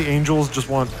 Apparently, angels just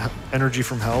want energy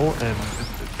from hell,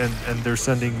 and they're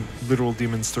sending literal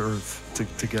demons to Earth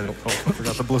to get it. Oh, I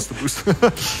forgot the ballista boost.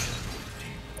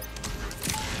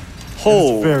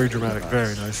 It's very dramatic,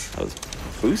 very nice. That was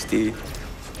boosty.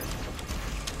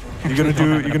 You gonna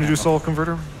do soul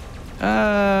converter?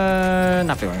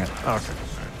 Not feeling it. Oh, okay.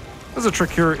 There's a trick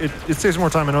here. It saves more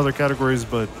time in other categories,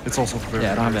 but it's also very,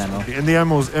 I don't very have ammo. sneaky. And the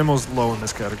ammo's low in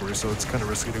this category, so it's kind of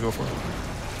risky to go for it.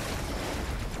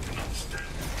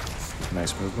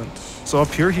 Nice movement. So up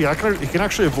here, he can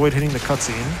actually avoid hitting the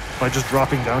cutscene by just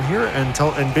dropping down here,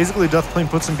 and basically Death Plane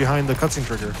puts him behind the cutscene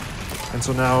trigger. And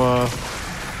so now,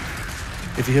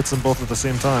 if he hits them both at the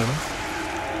same time,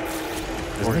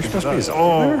 Isn't there supposed to be a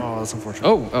oh, that's unfortunate.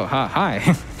 Oh, hi.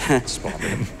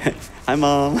 Hi,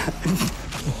 Mom.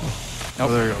 Oh,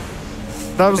 there you go.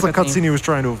 That was the cutscene. cutscene he was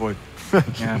trying to avoid.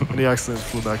 Yeah. And he accidentally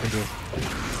flew back into it.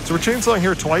 So we're chainsawing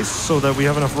here twice so that we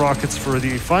have enough rockets for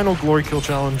the final glory kill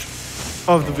challenge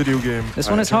of the video game. This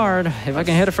one is hard. If I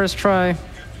can hit it first try.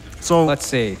 So Let's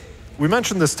see. we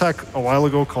mentioned this tech a while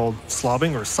ago called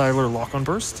slobbing or Siler lock-on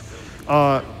burst.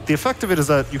 The effect of it is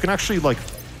that you can actually like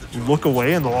look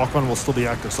away and the lock-on will still be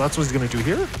active. So that's what he's going to do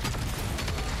here.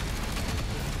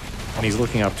 And he's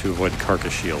looking up to avoid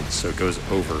carcass shields, so it goes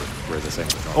over where the thing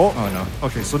is going. Oh no.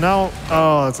 Okay, so now,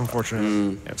 oh, that's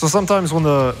unfortunate. So sometimes when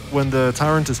the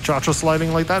tyrant is cha-cha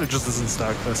sliding like that, it just doesn't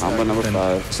stack. Combo number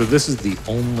 5. So this is the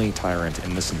only tyrant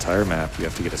in this entire map. You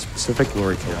have to get a specific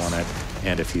glory kill on it,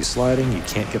 and if he's sliding, you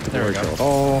can't get the glory kill at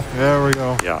all. There we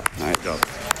go. Yeah. Nice. Good job.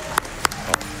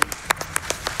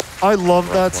 I love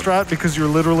that strat because you're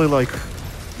literally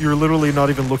not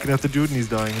even looking at the dude and he's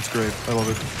dying. It's great. I love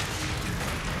it.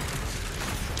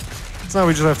 So now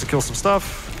we just have to kill some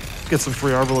stuff, get some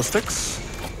free Arbalest sticks,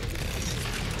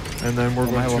 and then we're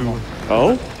going to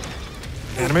Oh?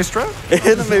 anime strat.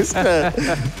 Anime strat.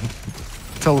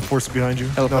 Teleports behind you.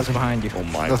 Teleports behind you. Oh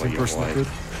my, Nothing what personal you good.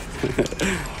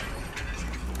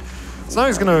 So now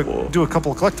he's gonna do a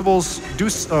couple of collectibles, do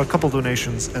a couple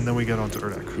donations, and then we get on to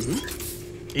Urdak.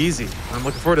 Easy. I'm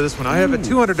looking forward to this one. I have a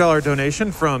 $200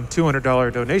 donation from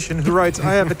 $200 donation who writes,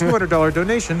 I have a $200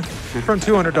 donation from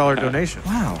 $200 donation.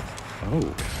 Wow. Oh,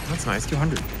 That's nice.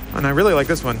 200. And I really like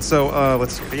this one. So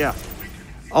let's see. Yeah.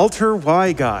 Alter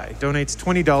Y Guy donates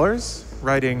 $20,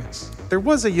 writing, there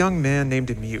was a young man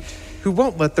named Mute who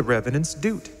won't let the revenants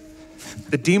doot.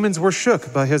 The demons were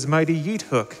shook by his mighty yeet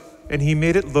hook, and he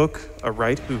made it look a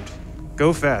right hoot.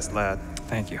 Go fast, lad.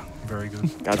 Thank you. Very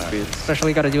good. Godspeed.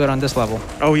 Especially got to do it on this level.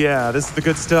 Oh yeah, this is the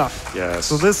good stuff. yes.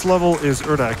 So this level is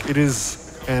Urdak. It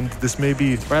is, and this may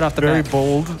be Right off the very bat.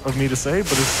 bold of me to say,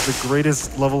 but it's the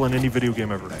greatest level in any video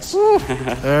game ever.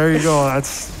 There you go.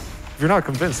 That's, if you're not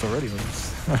convinced already.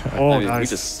 Oh, I mean, we nice.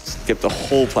 just skipped the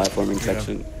whole platforming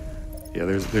section. Yeah,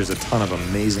 there's a ton of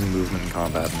amazing movement and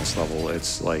combat in this level.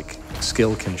 It's like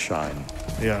skill can shine.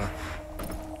 Yeah.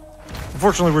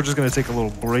 Unfortunately, we're just going to take a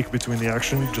little break between the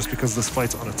action just because this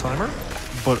fight's on a timer,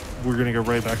 but we're going to get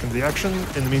right back into the action.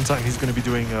 In the meantime, he's going to be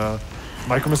doing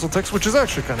micro-missile ticks, which is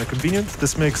actually kind of convenient.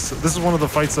 This is one of the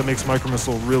fights that makes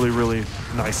micro-missile really, really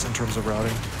nice in terms of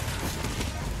routing.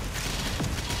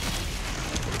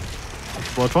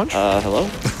 Blood Punch? Hello?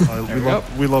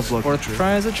 We love Blood Fourth Punch.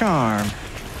 try is a charm.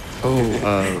 Oh,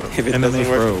 If it MMA doesn't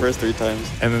work Pro. the first 3 times.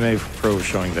 MMA Pro is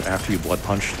showing that after you blood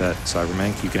punch that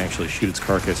Cybermank, you can actually shoot its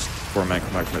carcass for a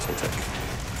micro-missile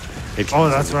tick. Oh,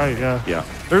 that's right, yeah. Yeah.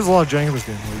 There's a lot of jank in this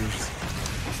game.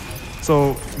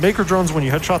 So, Maker drones, when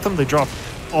you headshot them, they drop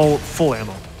all full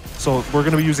ammo. So we're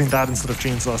going to be using that instead of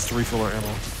chainsaws to refill our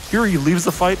ammo. Here he leaves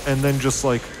the fight and then just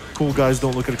like, cool guys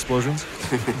don't look at explosions.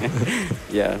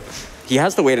 Yeah. He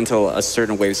has to wait until a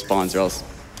certain wave spawns or else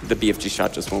the BFG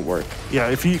shot just won't work. Yeah,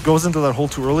 if he goes into that hole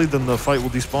too early, then the fight will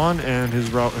despawn and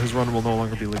his run will no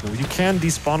longer be legal. You can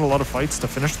despawn a lot of fights to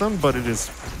finish them, but it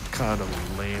is kind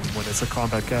of lame when it's a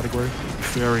combat category.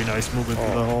 Very nice movement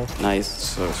through the hole. Nice.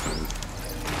 So smooth.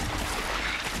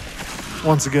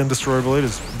 Once again, Destroyer Blade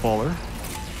is baller.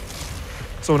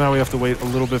 So now we have to wait a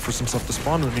little bit for some stuff to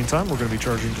spawn. In the meantime, we're going to be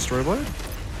charging Destroyer Blade.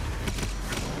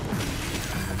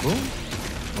 Boom.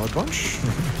 Blood Punch.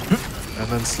 And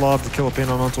then Slob to kill a pain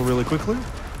on Until really quickly.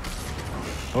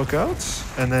 Hook out.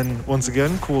 And then, once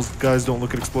again, cool guys don't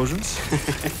look at explosions.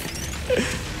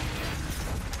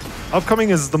 Upcoming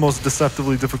is the most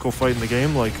deceptively difficult fight in the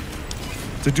game. Like,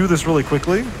 to do this really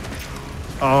quickly,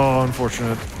 oh,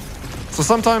 unfortunate. So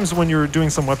sometimes when you're doing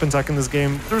some weapon tech in this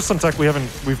game, there's some tech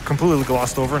we've completely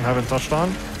glossed over and haven't touched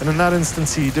on. And in that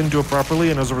instance, he didn't do it properly,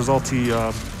 and as a result, he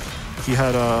he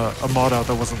had a mod out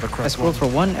that wasn't the I correct scrolled one.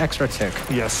 for one extra tick.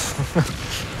 Yes.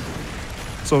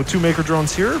 So 2 Maker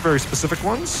Drones here, very specific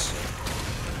ones.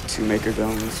 2 Maker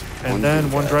Domes. And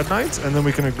then 1 Dread Knight, and then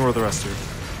we can ignore the rest here.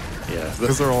 Yeah.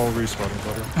 Because they're all respawning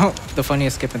butter. Oh, the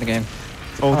funniest skip in the game.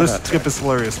 Oh, this that's skip is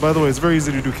hilarious. By the way, it's very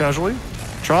easy to do casually.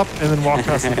 Chop, and then walk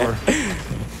past the door.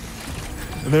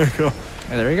 And there you go.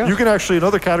 Yeah, there you go. You can actually, in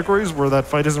other categories where that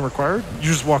fight isn't required, you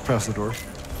just walk past the door.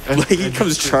 And, Like he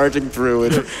comes charging through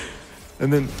it.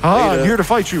 and then, I'm here to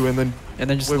fight you, and then... and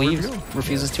then just Wait, where'd leaves, you go?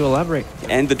 refuses to elaborate.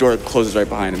 And the door closes right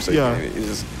behind him, so Yeah.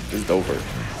 it's over.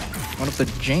 One of the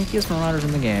jankiest Marauders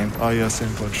in the game. Ah, yes,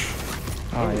 aim punch.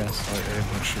 Ah, yes. Aim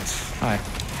punch, yes. Hi.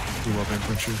 We love aim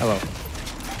punch here. Hello.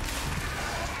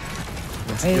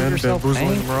 Once Hey, again, yourself. bamboozling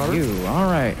the Thank Marauder. you. All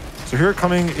right. So here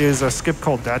coming is a skip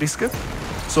called Daddy Skip.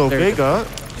 So There you Vega,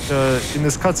 in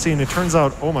this cutscene, it turns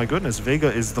out, oh my goodness,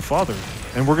 Vega is the father.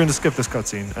 And we're going to skip this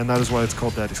cutscene, and that is why it's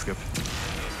called Daddy Skip.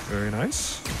 Very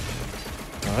nice.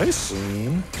 Nice.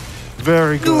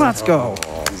 Very good. Let's go.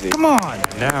 Come on.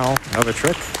 Now, another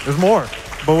trick. There's more.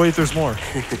 But wait, there's more.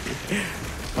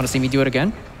 Want to see me do it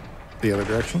again? The other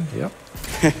direction. Yep.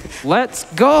 Let's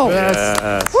go.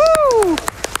 Yes. Woo!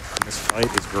 This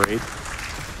fight is great.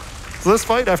 So this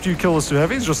fight, after you kill those 2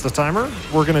 heavies, just the timer,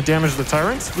 we're going to damage the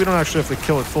tyrant. We don't actually have to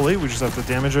kill it fully. We just have to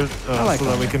damage it like so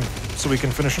that we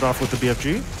can finish it off with the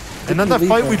BFG. And then that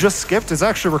fight we just skipped is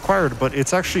actually required, but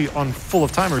it's actually on full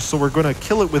of timers. So we're going to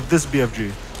kill it with this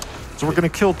BFG. So we're going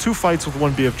to kill 2 fights with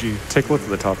 1 BFG. Take a look at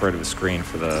the top right of the screen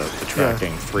for the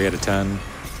tracking. 3 out of 10,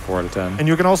 4 out of 10. And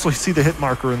you can also see the hit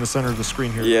marker in the center of the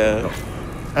screen here. Yeah.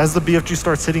 As the BFG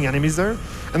starts hitting enemies there.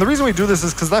 And the reason we do this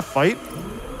is because that fight,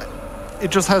 it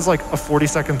just has like a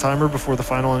 40-second timer before the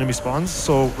final enemy spawns.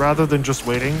 So rather than just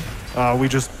waiting, we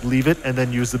just leave it and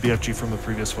then use the BFG from the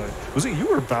previous fight. Was it you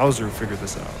or Bowser who figured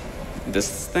this out?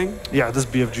 This thing? Yeah, this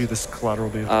BFG, this collateral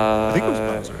BFG. I think it was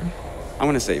Bowser. I'm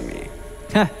gonna say me.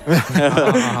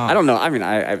 I don't know. I mean,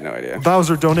 I have no idea.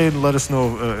 Bowser, donate and let us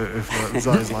know if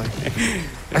Zai is lying.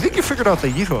 I think you figured out the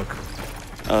yeet hook.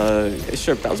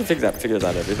 Sure. Bowser figures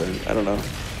out everything. I don't know.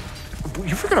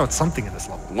 You figured out something in this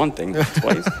level. One thing,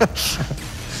 twice.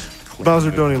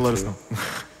 Bowser, donate and let us know.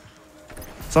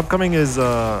 So upcoming is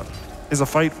a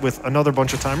fight with another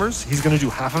bunch of timers. He's going to do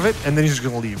half of it, and then he's just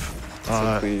going to leave.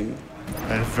 So clean.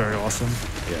 And very awesome.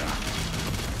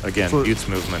 Yeah. Again, So- Bute's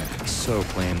movement, so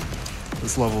clean.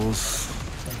 This level is...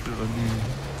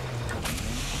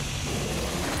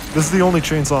 This is the only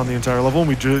chainsaw in the entire level, and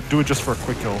we do it just for a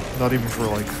quick kill, not even for,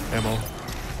 like, ammo.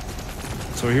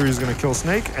 So here he's going to kill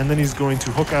Snake, and then he's going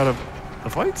to hook out of the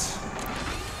fights.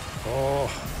 Oh.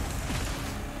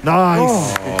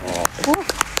 Nice!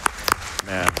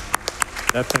 Man,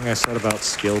 that thing I said about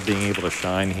skill being able to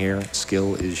shine here,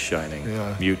 skill is shining.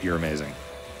 Yeah. Mute, you're amazing.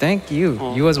 Thank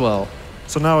you. You as well.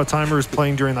 So now a timer is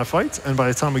playing during that fight, and by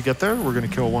the time we get there, we're going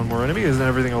to kill 1 more enemy, and then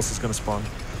everything else is going to spawn.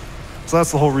 So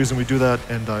that's the whole reason we do that,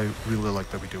 and I really like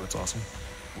that we do it. It's awesome.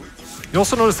 You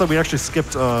also notice that we actually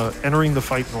skipped entering the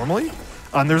fight normally.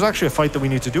 And there's actually a fight that we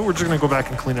need to do. We're just going to go back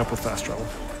and clean up with fast travel.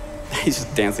 He's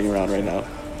just dancing around right now.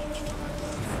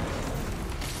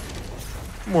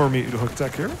 More meat hook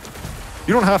tech here.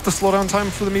 You don't have to slow down time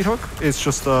for the meat hook. It's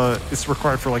just it's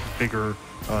required for like bigger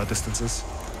distances.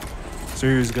 So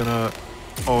here he's gonna.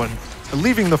 Oh, and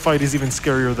leaving the fight is even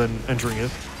scarier than entering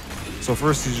it. So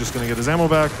first he's just gonna get his ammo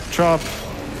back, chop,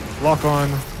 lock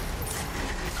onto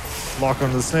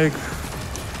the snake,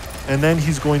 and then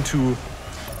he's going to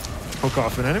hook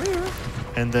off an enemy,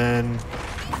 and then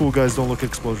cool guys don't look at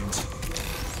explosions.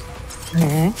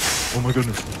 Oh my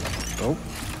goodness. Oh,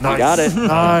 nice. Got it.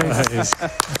 Nice.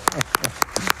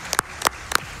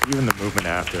 Even the movement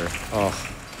after. Oh,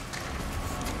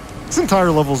 This entire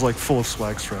level is like full of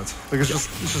swag strats. Like it's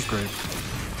just great.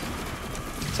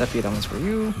 Seppi, that one's for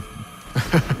you.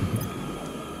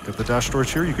 Got the dash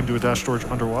storage here. You can do a dash storage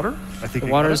underwater. I think The you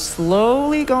got water's it.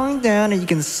 slowly going down, and you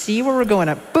can see where we're going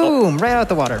at. Boom! Right out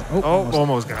the water. Oh,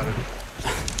 almost got it.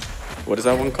 What is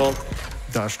that one called?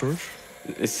 Dash storage.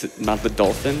 Is it not the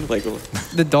dolphin? Like,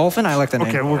 The dolphin? I like the name.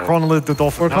 Okay, we're calling it the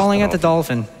dolphin. We're now. calling it the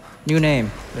dolphin. New name.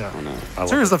 Yeah. oh no.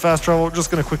 So here's the fast travel. We're just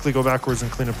going to quickly go backwards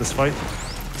and clean up this fight.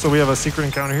 So we have a secret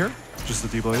encounter here. Just the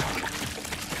D-blade.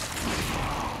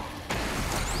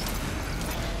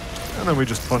 And then we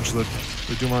just punch the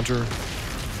Doom Hunter.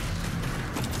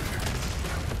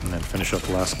 and then finish up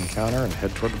the last encounter and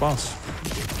head toward the boss.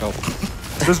 Oh.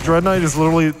 This Dread Knight is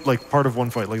literally like part of one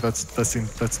fight. Like that's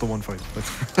the one fight.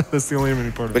 That's the only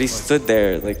enemy part of But the he fight. stood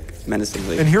there, like,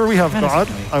 menacingly. And here we have God.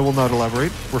 Menacingly. I will not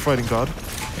elaborate. We're fighting God.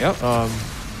 Yep.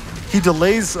 He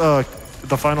delays the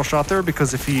the final shot there,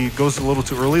 because if he goes a little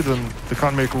too early, then the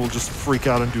Con Maker will just freak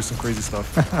out and do some crazy stuff.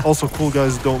 Also, cool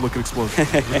guys don't look at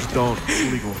explosions. They just don't. It's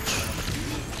illegal.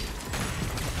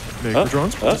 Make the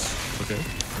drones, please. Okay,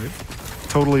 great.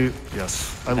 Totally,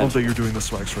 yes. I love that you're doing the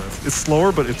swag shred. It's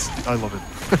slower, but I love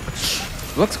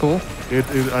it. Looks cool.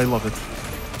 I love it.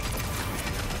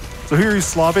 So here he's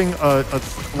slobbing,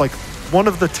 like one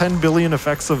of the 10 billion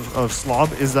effects of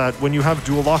slob is that when you have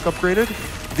dual lock upgraded,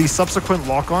 the subsequent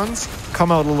lock-ons come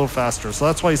out a little faster. So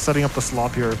that's why he's setting up the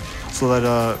slob here, so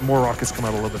that more rockets come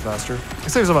out a little bit faster. It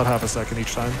saves about half a second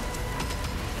each time.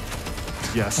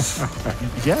 Yes.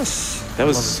 Yes. That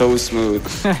was so smooth.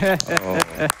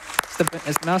 It's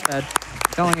the mouse pad.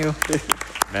 I'm telling you.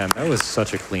 Man, that was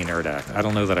such a clean air attack. I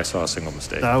don't know that I saw a single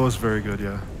mistake. That was very good,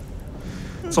 yeah.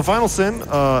 So Final Sin,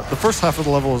 the first half of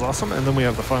the level is awesome, and then we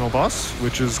have the final boss,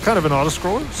 which is kind of an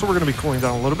auto-scroller, so we're going to be cooling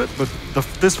down a little bit, but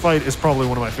this fight is probably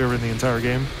one of my favorite in the entire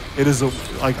game. It is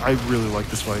I really like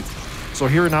this fight. So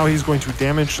here now he's going to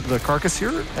damage the carcass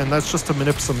here, and that's just to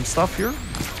manip some stuff here.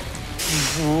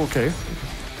 Okay.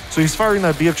 So he's firing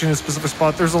that BFG in a specific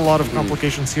spot. There's a lot of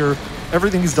complications here.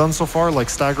 Everything he's done so far, like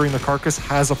staggering the carcass,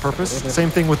 has a purpose. Same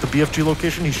thing with the BFG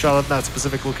location. He shot at that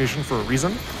specific location for a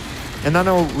reason. And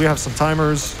now we have some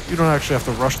timers. You don't actually have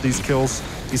to rush these kills.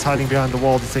 He's hiding behind the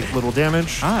wall to take little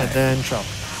damage, and then chop.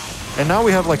 And now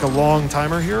we have like a long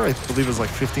timer here. I believe it's like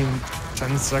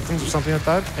 10 seconds or something like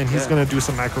that. And he's going to do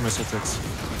some macro missile ticks.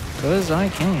 Because I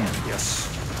can. Yes.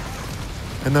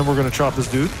 And then we're going to chop this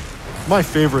dude. My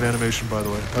favorite animation, by the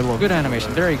way. I love it. Good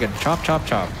animation. Very good. Chop, chop,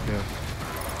 chop. Yeah.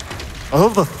 I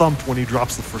love the thump when he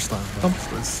drops the first time.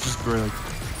 It's just great. Like,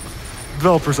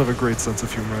 developers have a great sense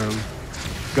of humor.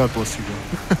 God bless you, bro.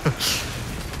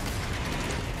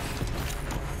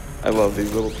 I love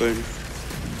these little things.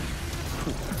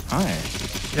 Hi.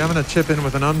 Yeah, I'm going to chip in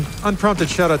with an unprompted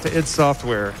shout out to id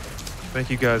Software. Thank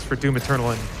you guys for Doom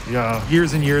Eternal and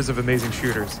years and years of amazing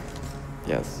shooters.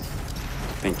 Yes.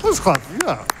 Thank you. Let's clap.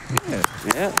 Yeah.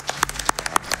 Yeah.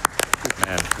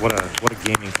 Man, what a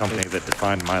gaming company that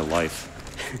defined my life.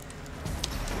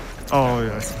 Oh,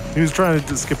 yeah. He was trying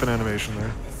to skip an animation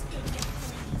there.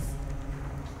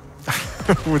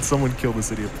 Would someone kill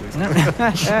this idiot, please?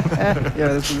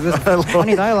 Yeah, this is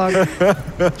funny dialogue.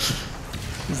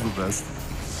 This is the best.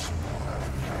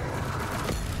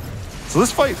 So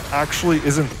this fight actually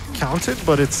isn't counted,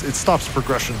 but it stops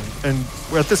progression. And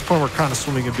at this point, we're kind of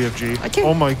swimming in BFG.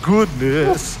 Oh my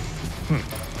goodness.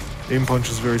 Aim punch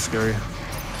is very scary.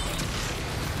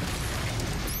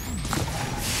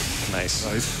 Nice.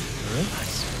 Nice. All right.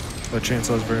 That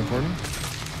chainsaw is very important.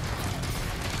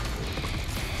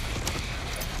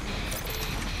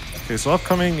 Okay, so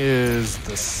upcoming is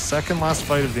the second last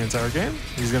fight of the entire game.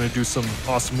 He's going to do some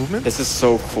awesome movement. This is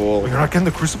so cool. You're not getting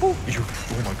the Crucible?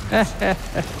 Oh my goodness.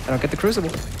 I don't get the Crucible.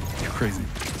 You're crazy.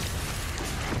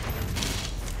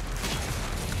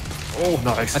 Oh,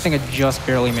 nice. I think I just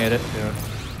barely made it. Yeah.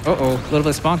 Uh-oh, a little bit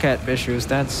of spawn cat issues.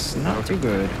 That's not too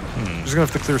good. Just going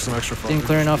to have to clear some extra fog. Didn't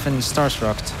clear enough in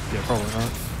Starstruck. Yeah, probably not.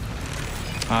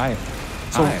 Hi.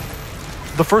 So, Hi.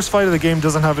 the first fight of the game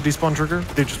doesn't have a despawn trigger.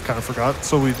 They just kind of forgot.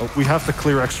 So we have to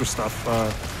clear extra stuff.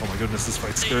 Oh my goodness, this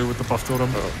fight's scary with the buff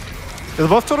totem. Yeah, the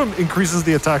buff totem increases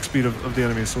the attack speed of the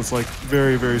enemy, so it's like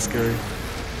very, very scary.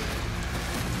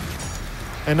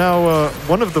 And now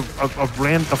one of the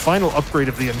final upgrade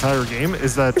of the entire game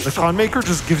is that the Con Maker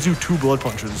just gives you 2 blood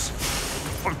punches.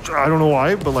 I don't know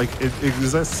why, but like it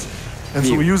exists. And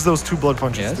so we use those 2 blood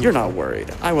punches. Yes. You're not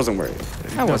worried. I wasn't worried.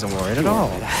 I wasn't worried at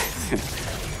all.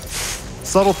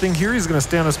 Subtle thing here, he's going to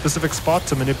stay on a specific spot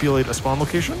to manipulate a spawn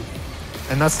location,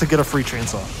 and that's to get a free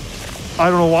chainsaw. I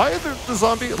don't know why the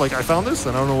zombie, like I found this,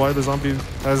 and I don't know why the zombie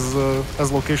has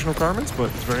location requirements, but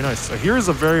it's very nice. So here's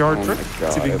a very hard trick. My God,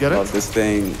 Let's see if you can get I love it. this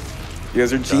thing. You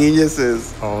guys are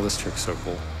geniuses. Oh, this trick's so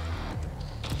cool.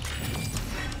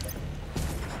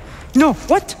 No,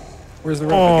 what? Where's the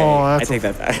red? Oh, I that's, take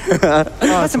that back.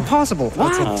 That's impossible.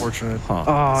 that's What? unfortunate.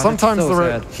 Oh, Sometimes that's so the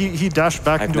red, sad. he dashed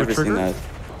back I've into a never seen trigger. that.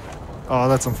 Oh,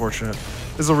 that's unfortunate.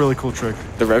 This is a really cool trick.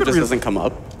 The rev You just can doesn't come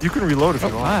up. You can reload if you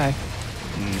want. Hi.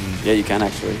 Yeah, you can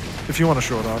actually. If you want to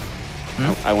show it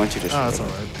off. I want you to show That's it. all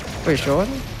right. Wait, show it?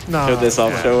 No, Show this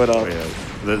off. yeah. Show it Oh, off.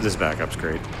 yeah. This backup's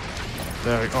great.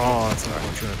 There, oh, that's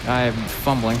unfortunate. I'm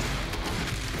fumbling.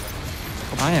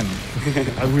 I am.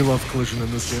 We love collision in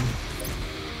this game.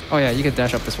 Oh yeah, you can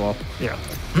dash up this wall. Yeah.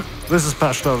 This is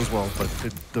patched out as well, but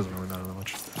it doesn't really matter that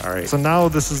much. All right. So now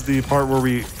this is the part where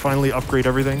we finally upgrade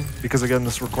everything, because again,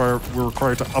 we're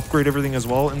required to upgrade everything as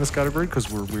well in this category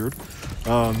because we're weird.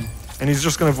 And he's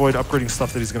just going to avoid upgrading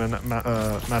stuff that he's going to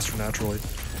master naturally.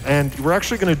 And we're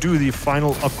actually going to do the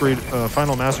final upgrade,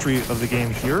 final mastery of the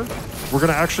game here. We're going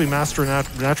to actually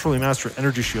naturally master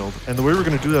Energy Shield. And the way we're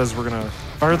going to do that is we're going to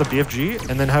fire the BFG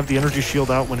and then have the Energy Shield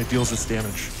out when it deals its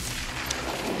damage.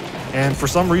 And for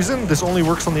some reason, this only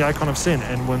works on the Icon of Sin.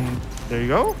 And when, there you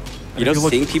go. You know,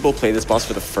 seeing people play this boss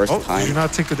for the first time. Did you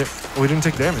not take the we didn't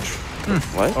take damage.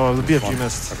 What? Oh, the BFG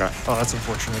missed. Okay. Oh, that's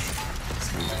unfortunate.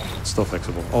 Still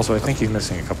fixable. Also, I think he's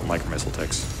missing a couple micro missile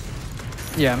ticks.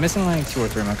 Yeah, missing like 2 or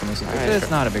 3 mechanisms. It's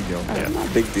not a big deal. Yeah, not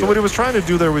a big deal. So what he was trying to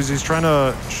do there was he's trying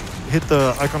to hit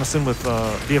the Icon of Sin with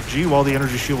BFG while the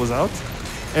Energy Shield was out.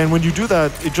 And when you do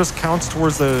that, it just counts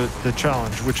towards the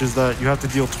challenge, which is that you have to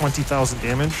deal 20,000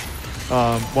 damage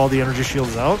while the Energy Shield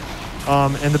is out.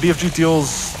 And the BFG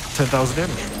deals 10,000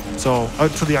 damage. So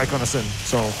to the Icon of Sin.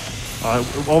 So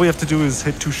all we have to do is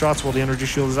hit 2 shots while the Energy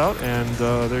Shield is out, and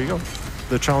there you go.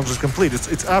 The challenge is complete.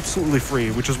 It's absolutely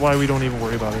free, which is why we don't even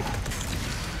worry about it.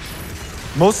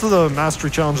 Most of the mastery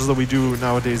challenges that we do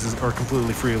nowadays are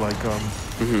completely free. Like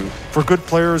for good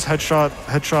players,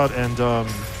 headshot, and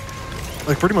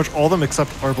like pretty much all of them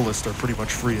except Arbalist are pretty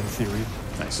much free in theory.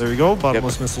 Nice. There you go.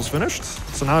 Bottomless missile's finished.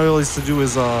 So now all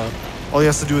he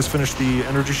has to do is finish the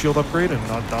Energy Shield upgrade and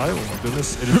not die. Oh my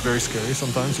goodness, it is very scary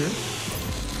sometimes here.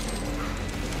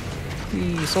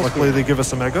 Luckily, they give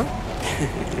us a Mega.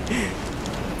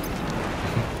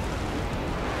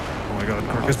 Oh my god,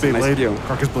 Carcass Blade nice Blade.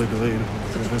 Carcass Blade Blade. Oh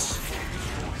my goodness.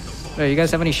 Hey, you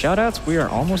guys have any shout-outs? We are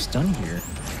almost done here.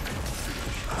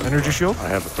 Energy Shield? I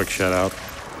have a quick shout out.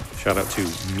 Shout out to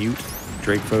Mute,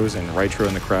 drakephose, and Rytro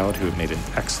in the crowd who have made an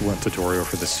excellent tutorial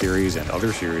for this series and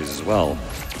other series as well.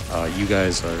 You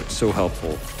guys are so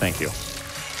helpful. Thank you.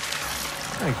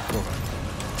 Thank you.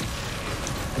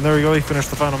 And there we go, he finished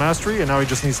the final mastery, and now he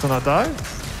just needs to not die.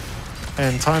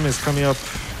 And time is coming up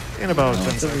in about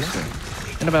 10 seconds.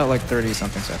 In about like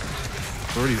 30-something seconds.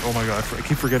 30, oh my god, I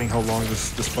keep forgetting how long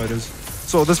this fight is.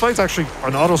 So this fight's actually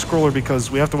an auto-scroller because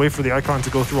we have to wait for the icon to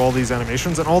go through all these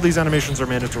animations, and all these animations are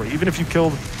mandatory. Even if you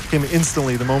killed him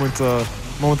instantly the moment the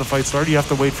fight started, you have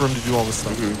to wait for him to do all this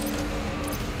stuff.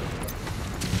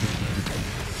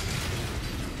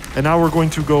 And now we're going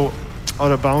to go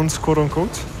out of bounds,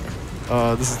 quote-unquote.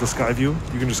 This is the sky view.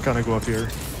 You can just kind of go up here.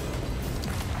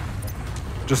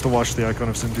 Just to watch the Icon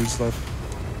of Sin do stuff.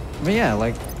 But yeah,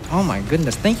 like, oh my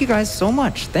goodness. Thank you guys so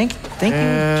much. Thank you,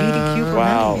 GDQ, for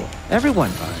having me.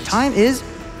 Everyone, time is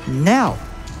now.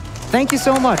 Thank you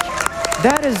so much.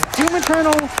 That is Doom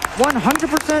Eternal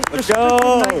 100%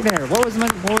 Restricted Nightmare. What was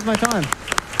my time?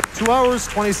 2 hours,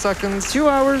 20 seconds. 2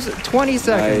 hours, 20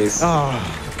 seconds. Nice.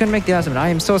 Oh, couldn't make the estimate. I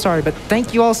am so sorry, but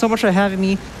thank you all so much for having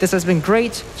me. This has been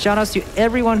great. Shout outs to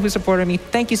everyone who supported me.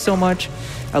 Thank you so much.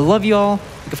 I love you all.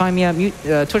 You can find me at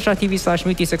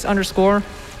twitch.tv/MuteD6_.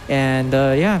 And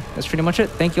yeah, that's pretty much it.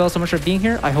 Thank you all so much for being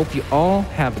here. I hope you all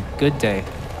have a good day.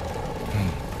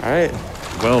 All right.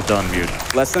 Well done, Mute.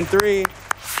 Less than 3.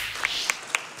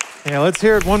 Yeah, let's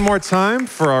hear it one more time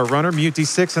for our runner,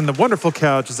 MuteD6, and the wonderful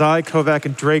couch, xiae, kovaak,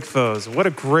 and drakephose. What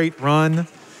a great run.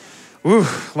 Ooh,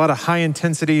 a lot of high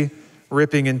intensity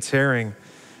ripping and tearing.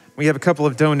 We have a couple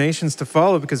of donations to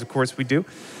follow because, of course, we do.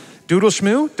 Doodle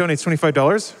Shmoo donates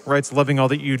 $25, writes, loving all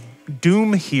that you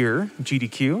doom here,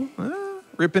 GDQ.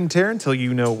 Rip and tear until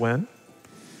you know when.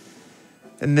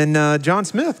 And then John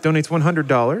Smith donates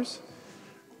 $100.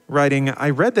 Writing, I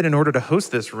read that in order to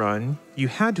host this run, you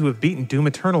had to have beaten Doom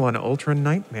Eternal on Ultra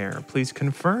Nightmare. Please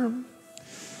confirm.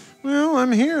 Well,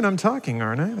 I'm here and I'm talking,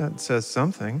 aren't I? That says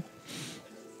something.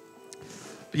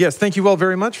 But yes, thank you all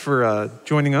very much for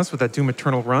joining us with that Doom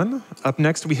Eternal run. Up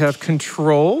next, we have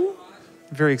Control.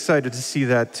 Very excited to see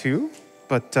that too.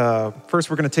 But first,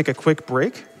 we're going to take a quick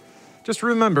break. Just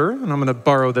remember, and I'm going to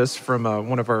borrow this from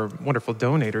one of our wonderful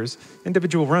donators,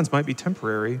 individual runs might be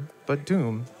temporary, but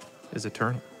Doom is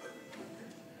eternal.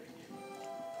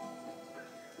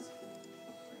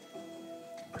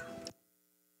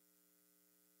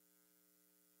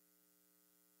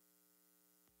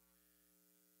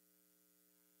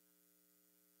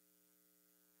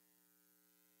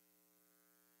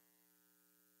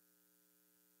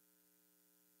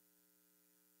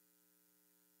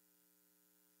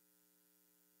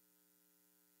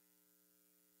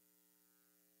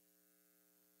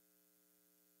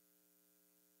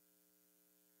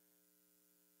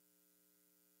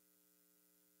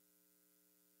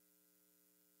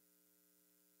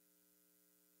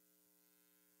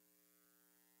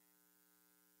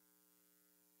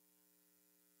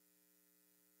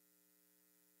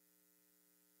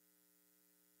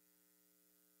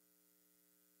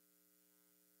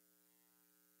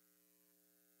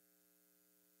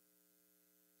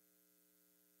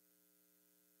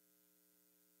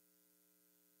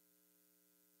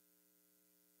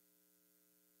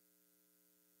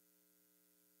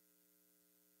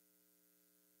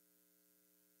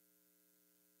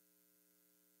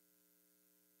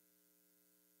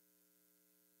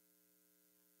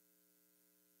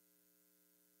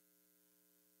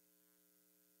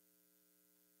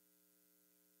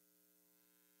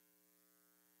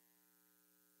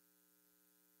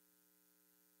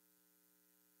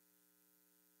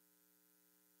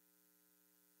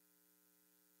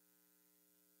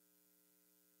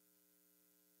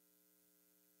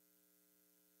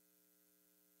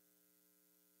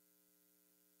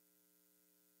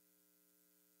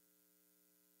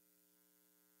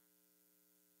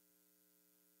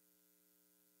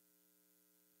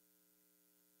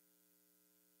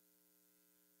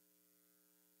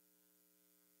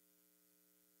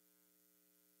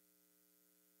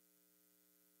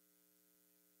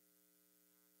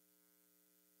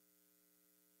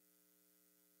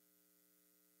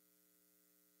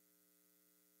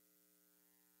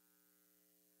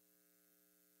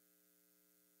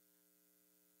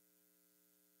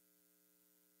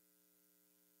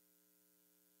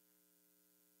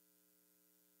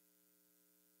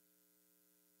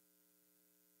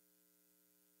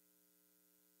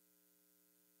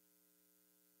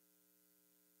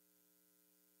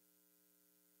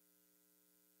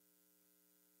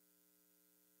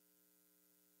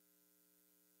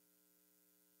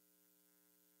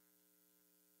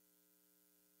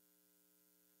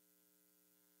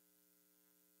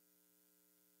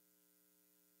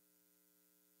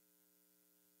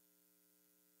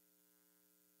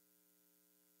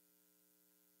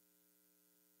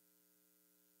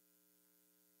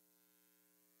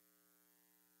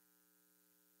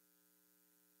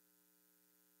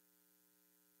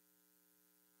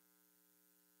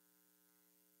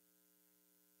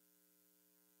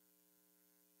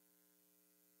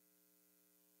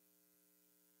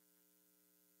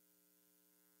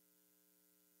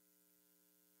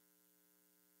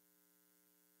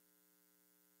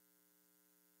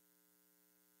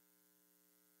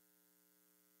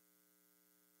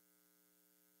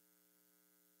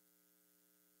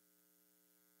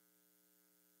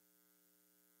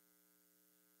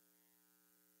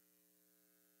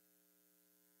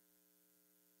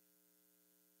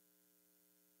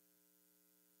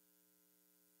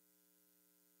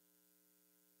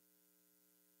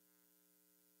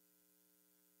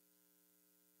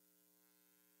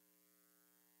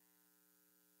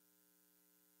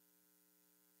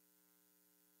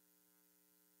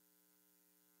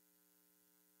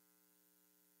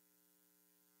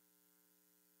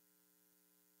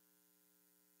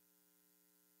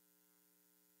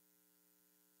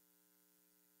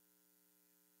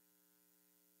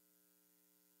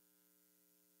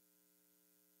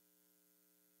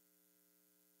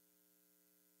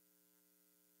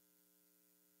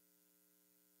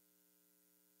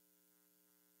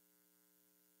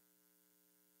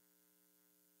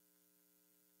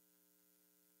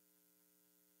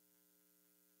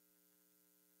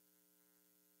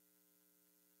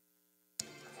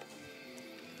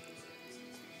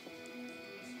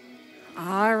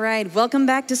 All right, welcome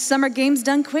back to Summer Games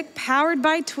Done Quick, powered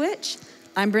by Twitch.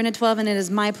 I'm Brynna12, and it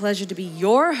is my pleasure to be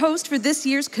your host for this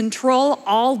year's Control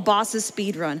All Bosses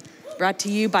speedrun, brought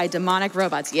to you by Demonic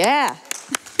Robots. Yeah!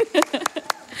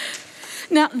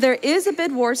 Now, there is a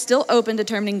bid war still open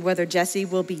determining whether Jesse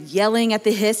will be yelling at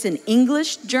the hiss in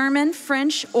English, German,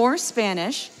 French, or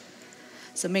Spanish.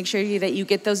 So make sure that you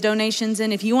get those donations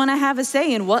in if you want to have a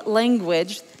say in what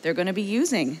language they're going to be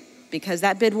using, because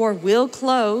that bid war will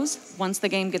close once the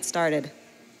game gets started.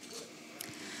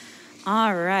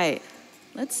 All right,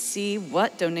 let's see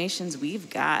what donations we've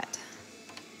got.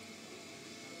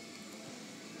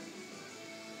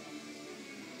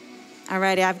 All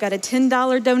righty, I've got a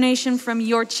 $10 donation from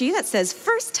Yorchi that says,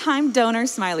 first time donor,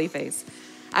 smiley face.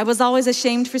 I was always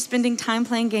ashamed for spending time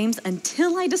playing games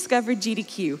until I discovered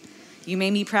GDQ. You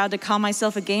made me proud to call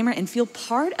myself a gamer and feel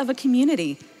part of a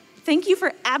community. Thank you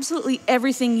for absolutely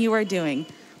everything you are doing.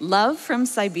 Love from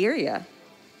Siberia.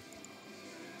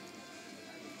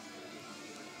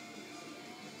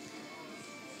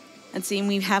 Let's see, and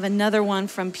we have another one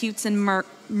from Putes and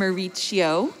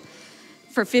Mauricio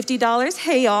for $50.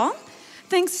 Hey, y'all.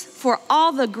 Thanks for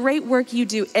all the great work you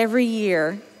do every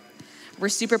year. We're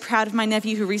super proud of my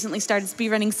nephew who recently started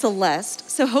speedrunning Celeste,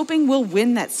 so hoping we'll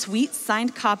win that sweet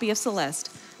signed copy of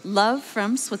Celeste. Love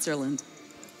from Switzerland.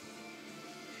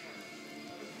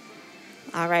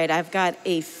 All right, I've got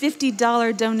a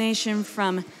 $50 donation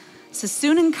from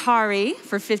Sasunan Kari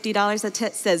for $50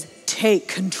 that says, take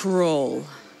control.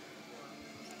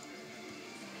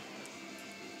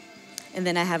 And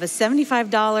then I have a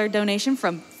 $75 donation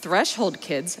from Threshold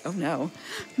Kids. Oh no.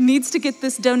 Needs to get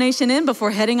this donation in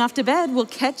before heading off to bed. We'll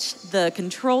catch the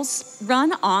controls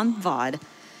run on VOD.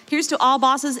 Here's to all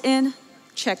bosses in,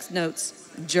 check notes,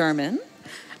 German.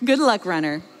 Good luck,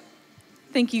 runner.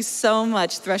 Thank you so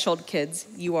much, Threshold Kids.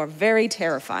 You are very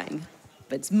terrifying,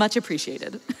 but it's much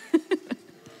appreciated.